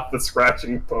cat off the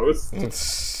scratching post.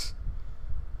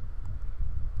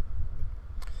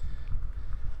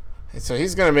 So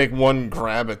he's going to make one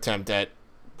grab attempt at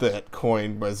that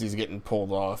coin as he's getting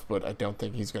pulled off, but I don't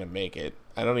think he's going to make it.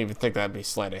 I don't even think that'd be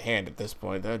sleight of hand at this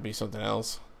point. That'd be something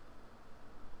else.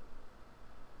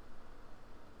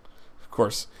 Of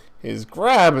course, his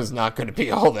grab is not going to be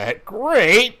all that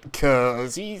great,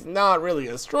 because he's not really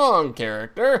a strong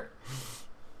character.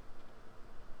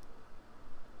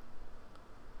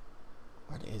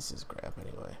 What is his grab,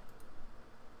 anyway?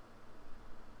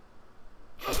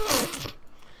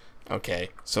 Okay,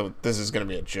 so this is going to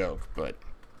be a joke, but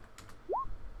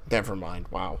never mind.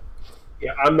 Wow.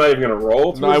 Yeah, I'm not even going to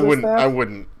roll. No, I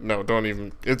wouldn't. No, don't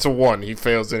even. It's a 1. He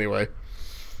fails anyway.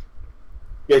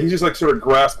 Yeah, he's just like sort of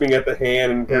grasping at the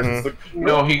hand, and Harrison's like,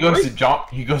 no, he goes to jump.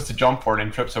 He goes to jump for it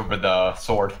and trips over the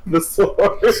sword. The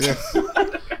sword.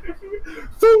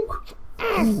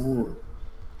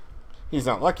 He's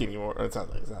not lucky anymore. It's not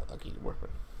like he's not lucky anymore.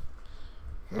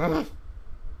 But...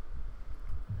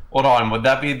 Hold on, would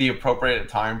that be the appropriate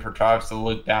time for Travis to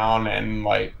look down and,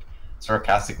 like,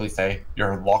 sarcastically say,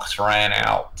 your luck's ran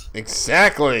out?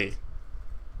 Exactly!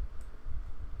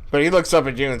 But he looks up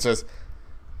at you and says,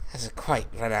 hasn't quite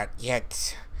run out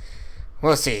yet.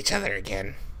 We'll see each other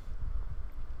again.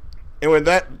 And with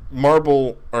that,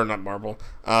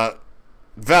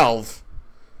 Valve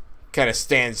kind of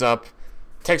stands up,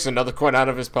 takes another coin out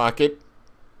of his pocket.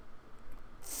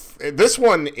 This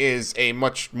one is a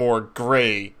much more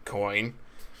gray coin.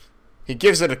 He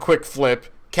gives it a quick flip,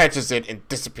 catches it, and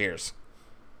disappears.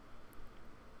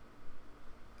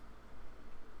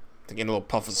 Getting a little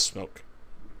puff of smoke.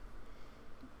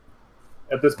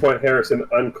 At this point, Harrison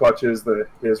unclutches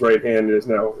his right hand and is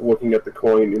now looking at the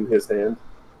coin in his hand.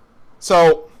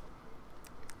 So,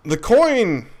 the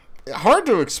coin, hard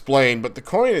to explain, but the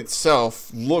coin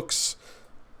itself looks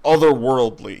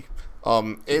otherworldly.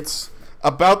 It's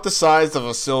about the size of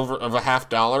a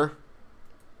 $50.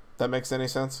 That makes any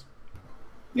sense?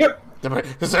 Yep.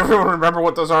 Does everyone remember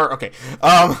what those are? Okay.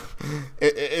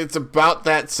 It's about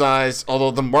that size,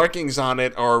 although the markings on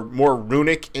it are more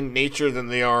runic in nature than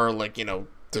they are, like,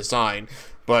 design.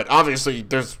 But obviously,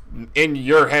 in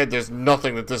your head, there's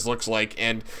nothing that this looks like.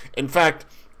 And, in fact,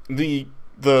 the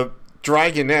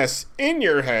dragoness in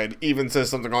your head even says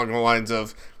something along the lines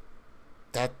of,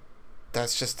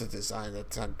 that's just the design.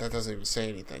 That doesn't even say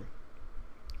anything.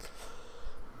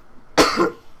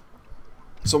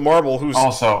 So Marble, who's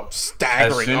also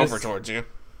staggering over towards you.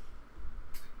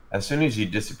 As soon as you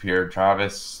disappeared,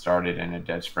 Travis started in a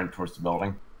dead sprint towards the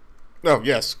building. Oh,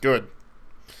 yes, good.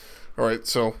 All right,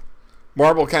 so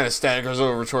Marble kind of staggers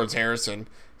over towards Harrison.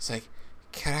 It's like,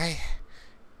 can I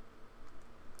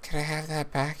have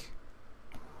that back?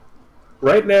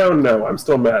 Right now, no. I'm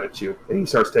still mad at you. And he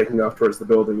starts taking off towards the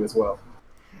building as well.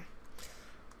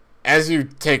 As you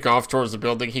take off towards the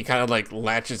building, he kind of like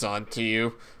latches onto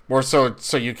you. More so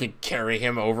you can carry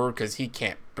him over, because he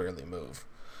can't barely move.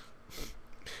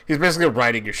 He's basically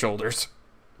riding your shoulders.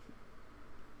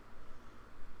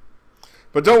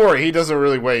 But don't worry, he doesn't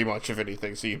really weigh much of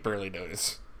anything, so you barely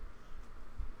notice.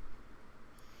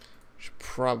 Should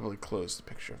probably close the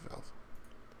picture of Valve.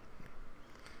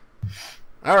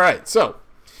 Alright, so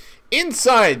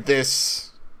inside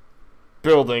this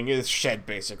building, this shed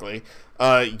basically,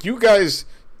 you guys,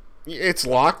 it's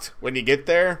locked when you get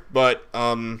there, but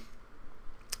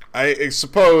I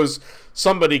suppose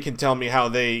somebody can tell me how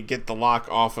they get the lock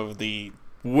off of the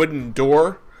wooden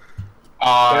door.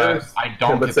 I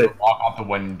don't get the lock off the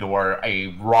wooden door. A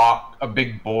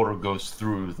big boulder goes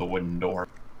through the wooden door.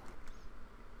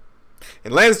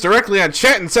 It lands directly on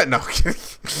Chet and Set. No.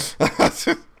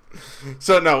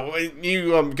 So no,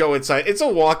 you go inside. It's a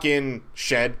walk-in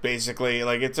shed, basically.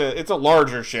 Like it's a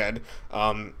larger shed.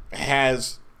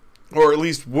 Has, or at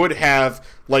least would have,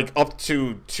 like up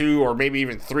to 2 or maybe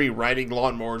even 3 riding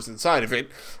lawnmowers inside of it.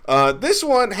 This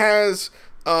one has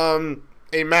a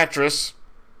mattress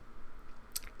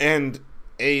and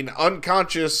an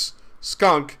unconscious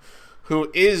skunk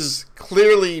who is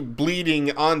clearly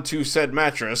bleeding onto said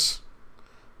mattress.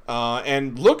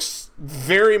 And looks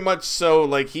very much so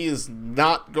like he is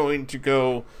not going to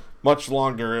go much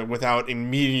longer without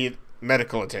immediate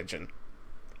medical attention.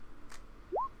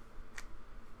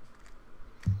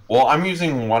 Well, I'm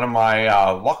using one of my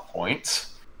luck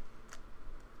points.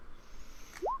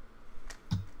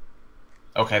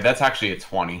 Okay, that's actually a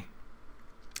 20.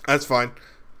 That's fine.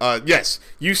 Yes,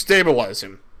 you stabilize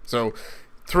him. So,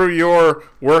 through your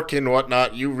work and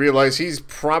whatnot, you realize he's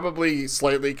probably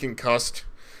slightly concussed.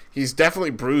 He's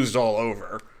definitely bruised all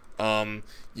over.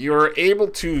 You're able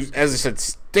to, as I said,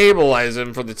 stabilize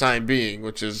him for the time being,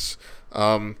 which is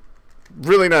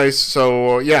really nice.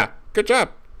 So, yeah, good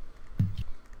job.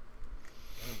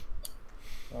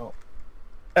 Well,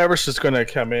 Everest is going to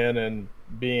come in and,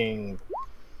 being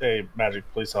a magic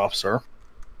police officer,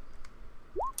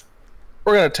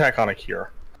 we're going to attack on a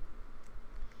cure.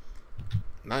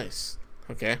 Nice.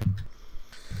 Okay.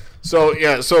 So,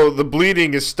 yeah, so the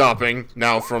bleeding is stopping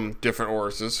now from different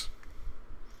orifices.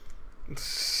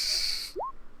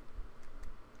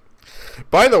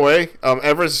 By the way,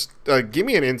 Everest, give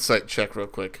me an insight check real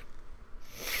quick.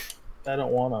 I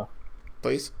don't want to.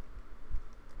 Please?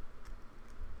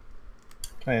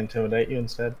 Can I intimidate you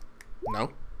instead?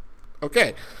 No?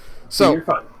 Okay. So, you're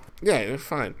fine. Yeah, you're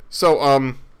fine.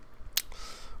 So,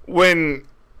 when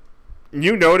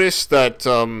you notice that,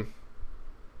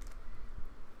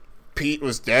 Pete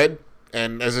was dead,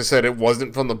 and as I said, it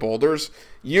wasn't from the boulders,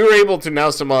 you're able to now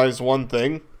surmise one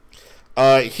thing.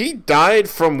 He died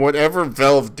from whatever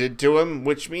Velv did to him,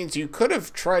 which means you could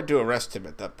have tried to arrest him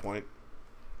at that point.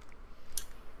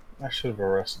 I should have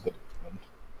arrested him.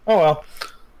 Oh well.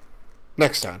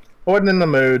 Next time. I wasn't in the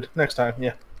mood. Next time,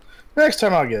 yeah. Next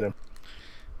time I'll get him.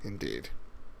 Indeed.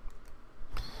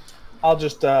 I'll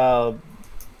just, how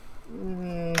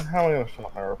am I going to fill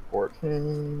out my report?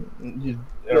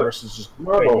 Everest is just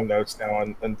taking notes now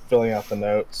and filling out the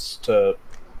notes to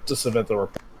submit the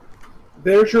report.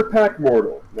 There's your pack,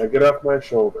 mortal. Now get off my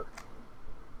shoulder.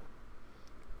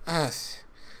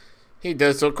 He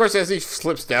does. So, of course, as he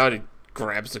slips down, he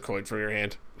grabs the coin from your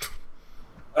hand.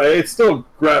 It still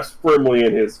grasps firmly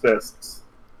in his fists.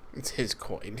 It's his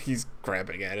coin. He's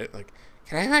grabbing at it. Like,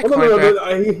 can I have my coin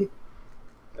back?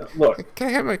 Look. Can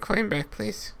I have my coin back,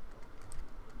 please?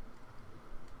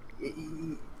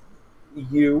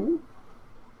 You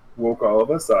woke all of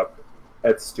us up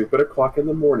at stupid o'clock in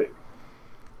the morning.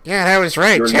 Yeah, that was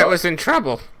right. Chet was in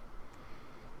trouble.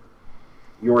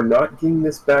 You're not getting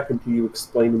this back until you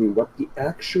explain to me what the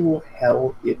actual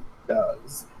hell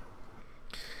does.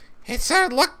 It's a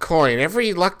luck coin.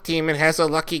 Every luck demon has a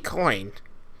lucky coin.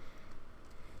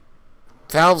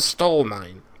 Valve stole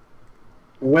mine.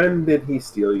 When did he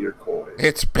steal your coin?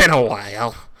 It's been a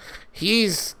while.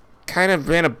 He's kind of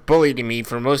been a bully to me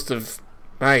for most of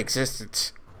my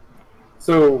existence.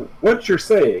 So what you're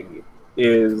saying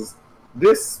is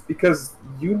this, because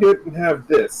you didn't have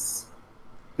this,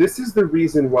 this is the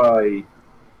reason why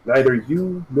neither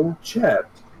you nor Chet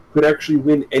could actually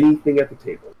win anything at the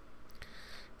table.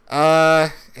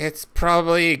 It's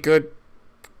probably a good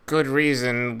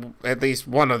reason, at least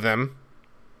one of them.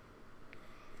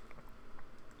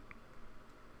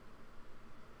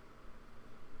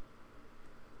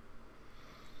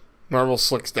 Marvel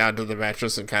slicks down to the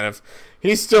mattress and kind of,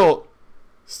 he's still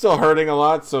hurting a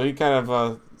lot, so he kind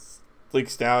of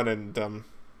leaks down and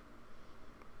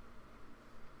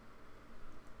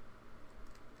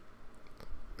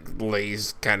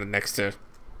lays kind of next to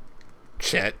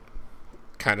Chet,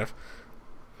 kind of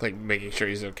like making sure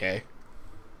he's okay.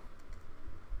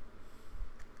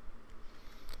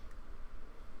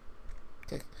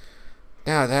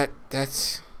 No,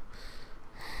 that's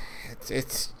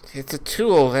it's a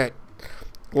tool that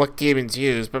luck demons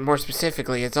use, but more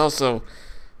specifically, it's also,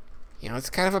 it's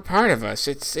kind of a part of us.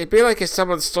 It'd be like if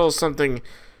someone stole something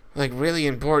like really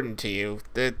important to you.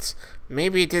 That's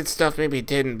maybe it did stuff, maybe it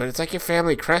didn't, but it's like your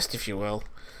family crest, if you will.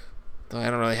 Though I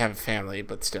don't really have a family,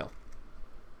 but still.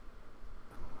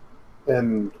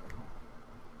 And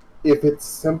if it's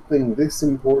something this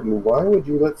important, why would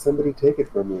you let somebody take it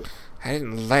from you? I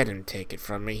didn't let him take it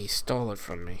from me. He stole it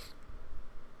from me.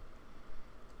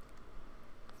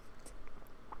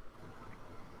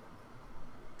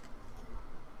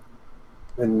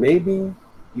 Then maybe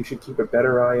you should keep a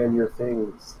better eye on your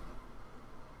things.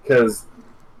 Because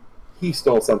he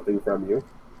stole something from you.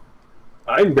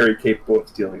 I'm very capable of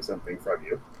stealing something from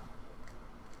you.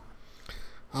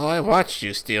 Oh, I watched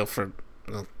you steal from...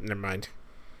 Well, never mind.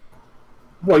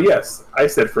 Well, yes, I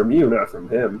said from you, not from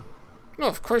him. Well,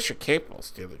 of course you're capable of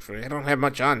stealing from me. I don't have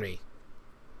much on me.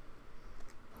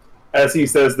 As he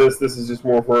says this is just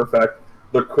more for effect.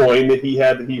 The coin that he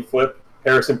had that he flipped,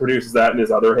 Harrison produces that in his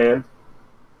other hand.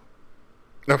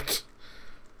 I'm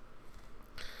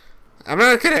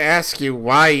not going to ask you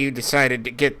why you decided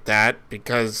to get that,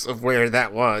 because of where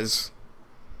that was.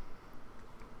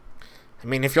 I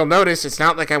mean, if you'll notice, it's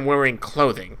not like I'm wearing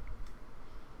clothing.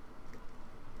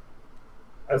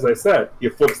 As I said, he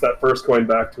flips that first coin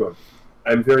back to him.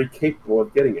 I'm very capable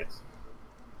of getting it.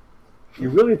 You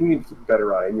really do need to keep a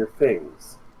better eye on your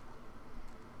things.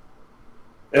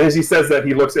 And as he says that,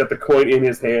 he looks at the coin in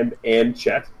his hand and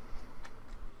Chet.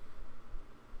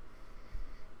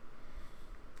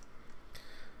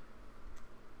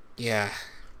 Yeah.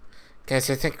 Guys,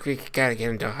 I think we gotta get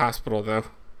him to a hospital, though.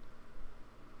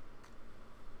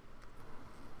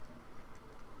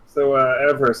 So,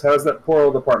 Everest, how's that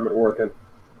portal department working?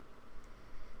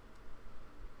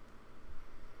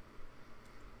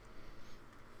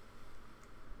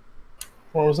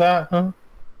 What was that, huh?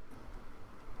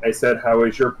 I said, how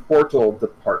is your portal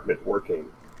department working?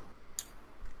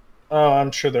 Oh,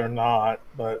 I'm sure they're not,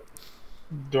 but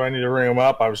do I need to ring them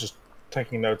up? I was just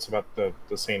taking notes about the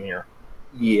scene here.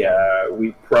 Yeah,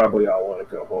 we probably all want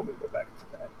to go home and go back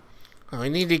to bed. We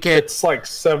need to get... It's like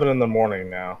 7 in the morning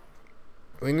now.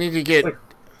 We need to get...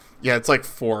 Yeah, it's like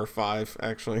 4 or 5,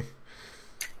 actually.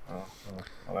 Oh,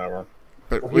 whatever.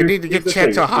 But we need to get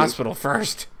Chet to a hospital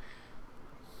first.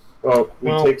 Well, we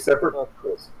take separate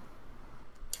hospitals.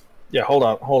 Yeah, hold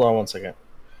on one second.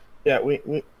 Yeah,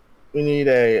 we need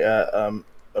a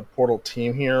portal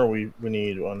team here. We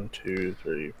need 1, 2,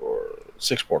 3, 4,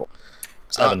 6 portal.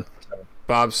 7.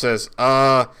 Bob says,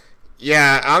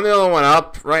 yeah, I'm the only one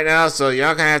up right now, so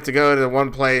y'all gonna have to go to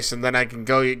one place, and then I can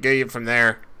get you from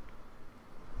there.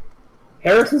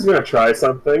 Harrison's gonna try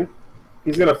something.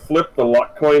 He's gonna flip the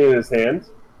luck coin in his hand,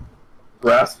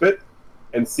 grasp it,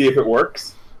 and see if it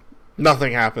works.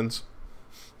 Nothing happens.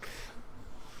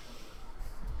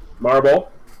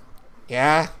 Marble?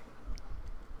 Yeah?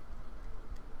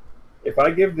 If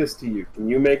I give this to you, can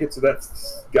you make it so that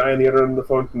guy on the other end of the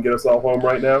phone can get us all home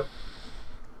right now?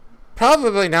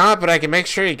 Probably not, but I can make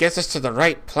sure he gets us to the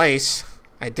right place.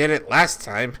 I did it last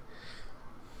time.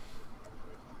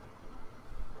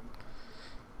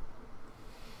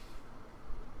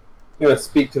 I'm going to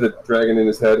speak to the dragon in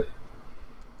his head.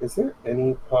 Is there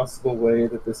any possible way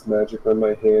that this magic on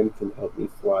my hand can help me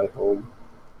fly home?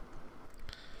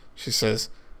 She says,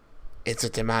 it's a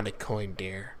demonic coin,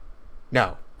 dear.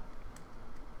 No.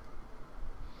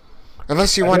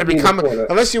 Unless you want to become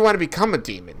a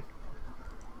demon.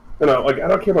 No, like I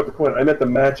don't care about the coin. I meant the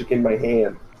magic in my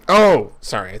hand. Oh,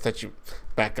 sorry. I thought you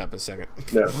back up a second.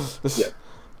 No.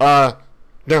 Yeah.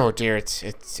 No, dear.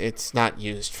 It's not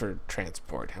used for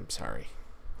transport. I'm sorry.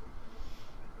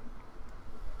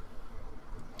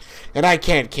 And I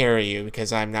can't carry you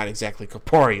because I'm not exactly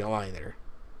corporeal either.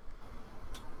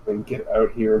 Then get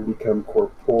out here and become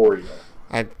corporeal.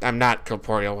 I'm not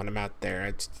corporeal when I'm out there.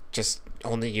 It's just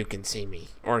only you can see me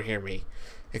or hear me.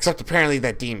 Except apparently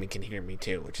that demon can hear me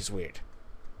too, which is weird.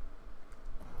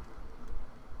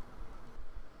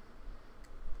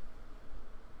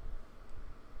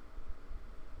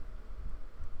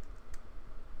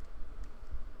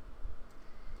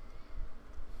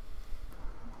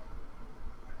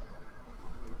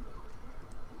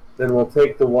 Then we'll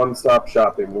take the one-stop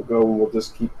shopping. We'll go and we'll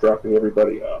just keep dropping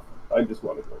everybody off. I just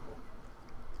want to go.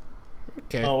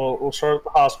 Okay. We'll start at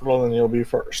the hospital, and then you'll be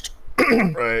first.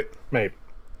 Right. Maybe.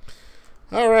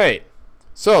 All right.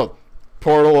 So,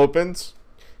 portal opens.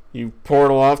 You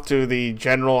portal off to the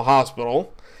general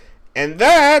hospital. And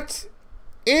that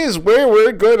is where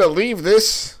we're going to leave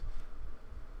this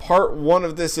part 1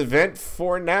 of this event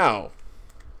for now.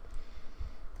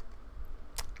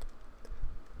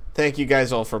 Thank you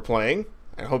guys all for playing.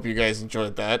 I hope you guys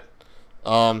enjoyed that.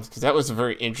 Because that was a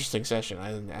very interesting session.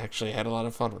 I actually had a lot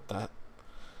of fun with that.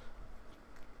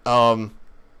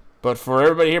 But for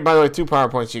everybody here, by the way, 2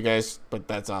 PowerPoints, you guys, but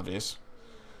that's obvious.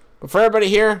 But for everybody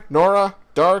here, Nora,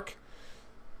 Dark,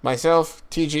 myself,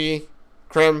 TG,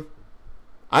 Krim,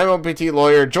 I'm OPT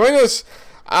Lawyer. Join us.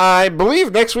 I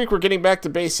believe next week we're getting back to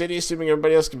Bay City, assuming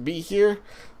everybody else can be here.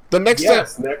 The next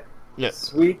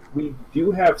Next week we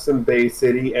do have some Bay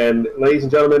City, and ladies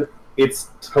and gentlemen, it's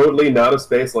totally not a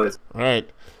space laser. All right.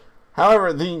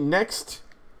 However, the next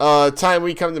time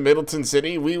we come to Middleton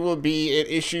City, we will be in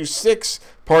issue 6,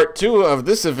 part 2 of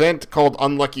this event called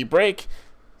Unlucky Break,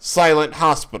 Silent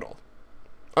Hospital.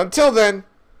 Until then,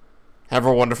 have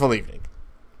a wonderful evening.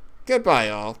 Goodbye,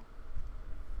 all.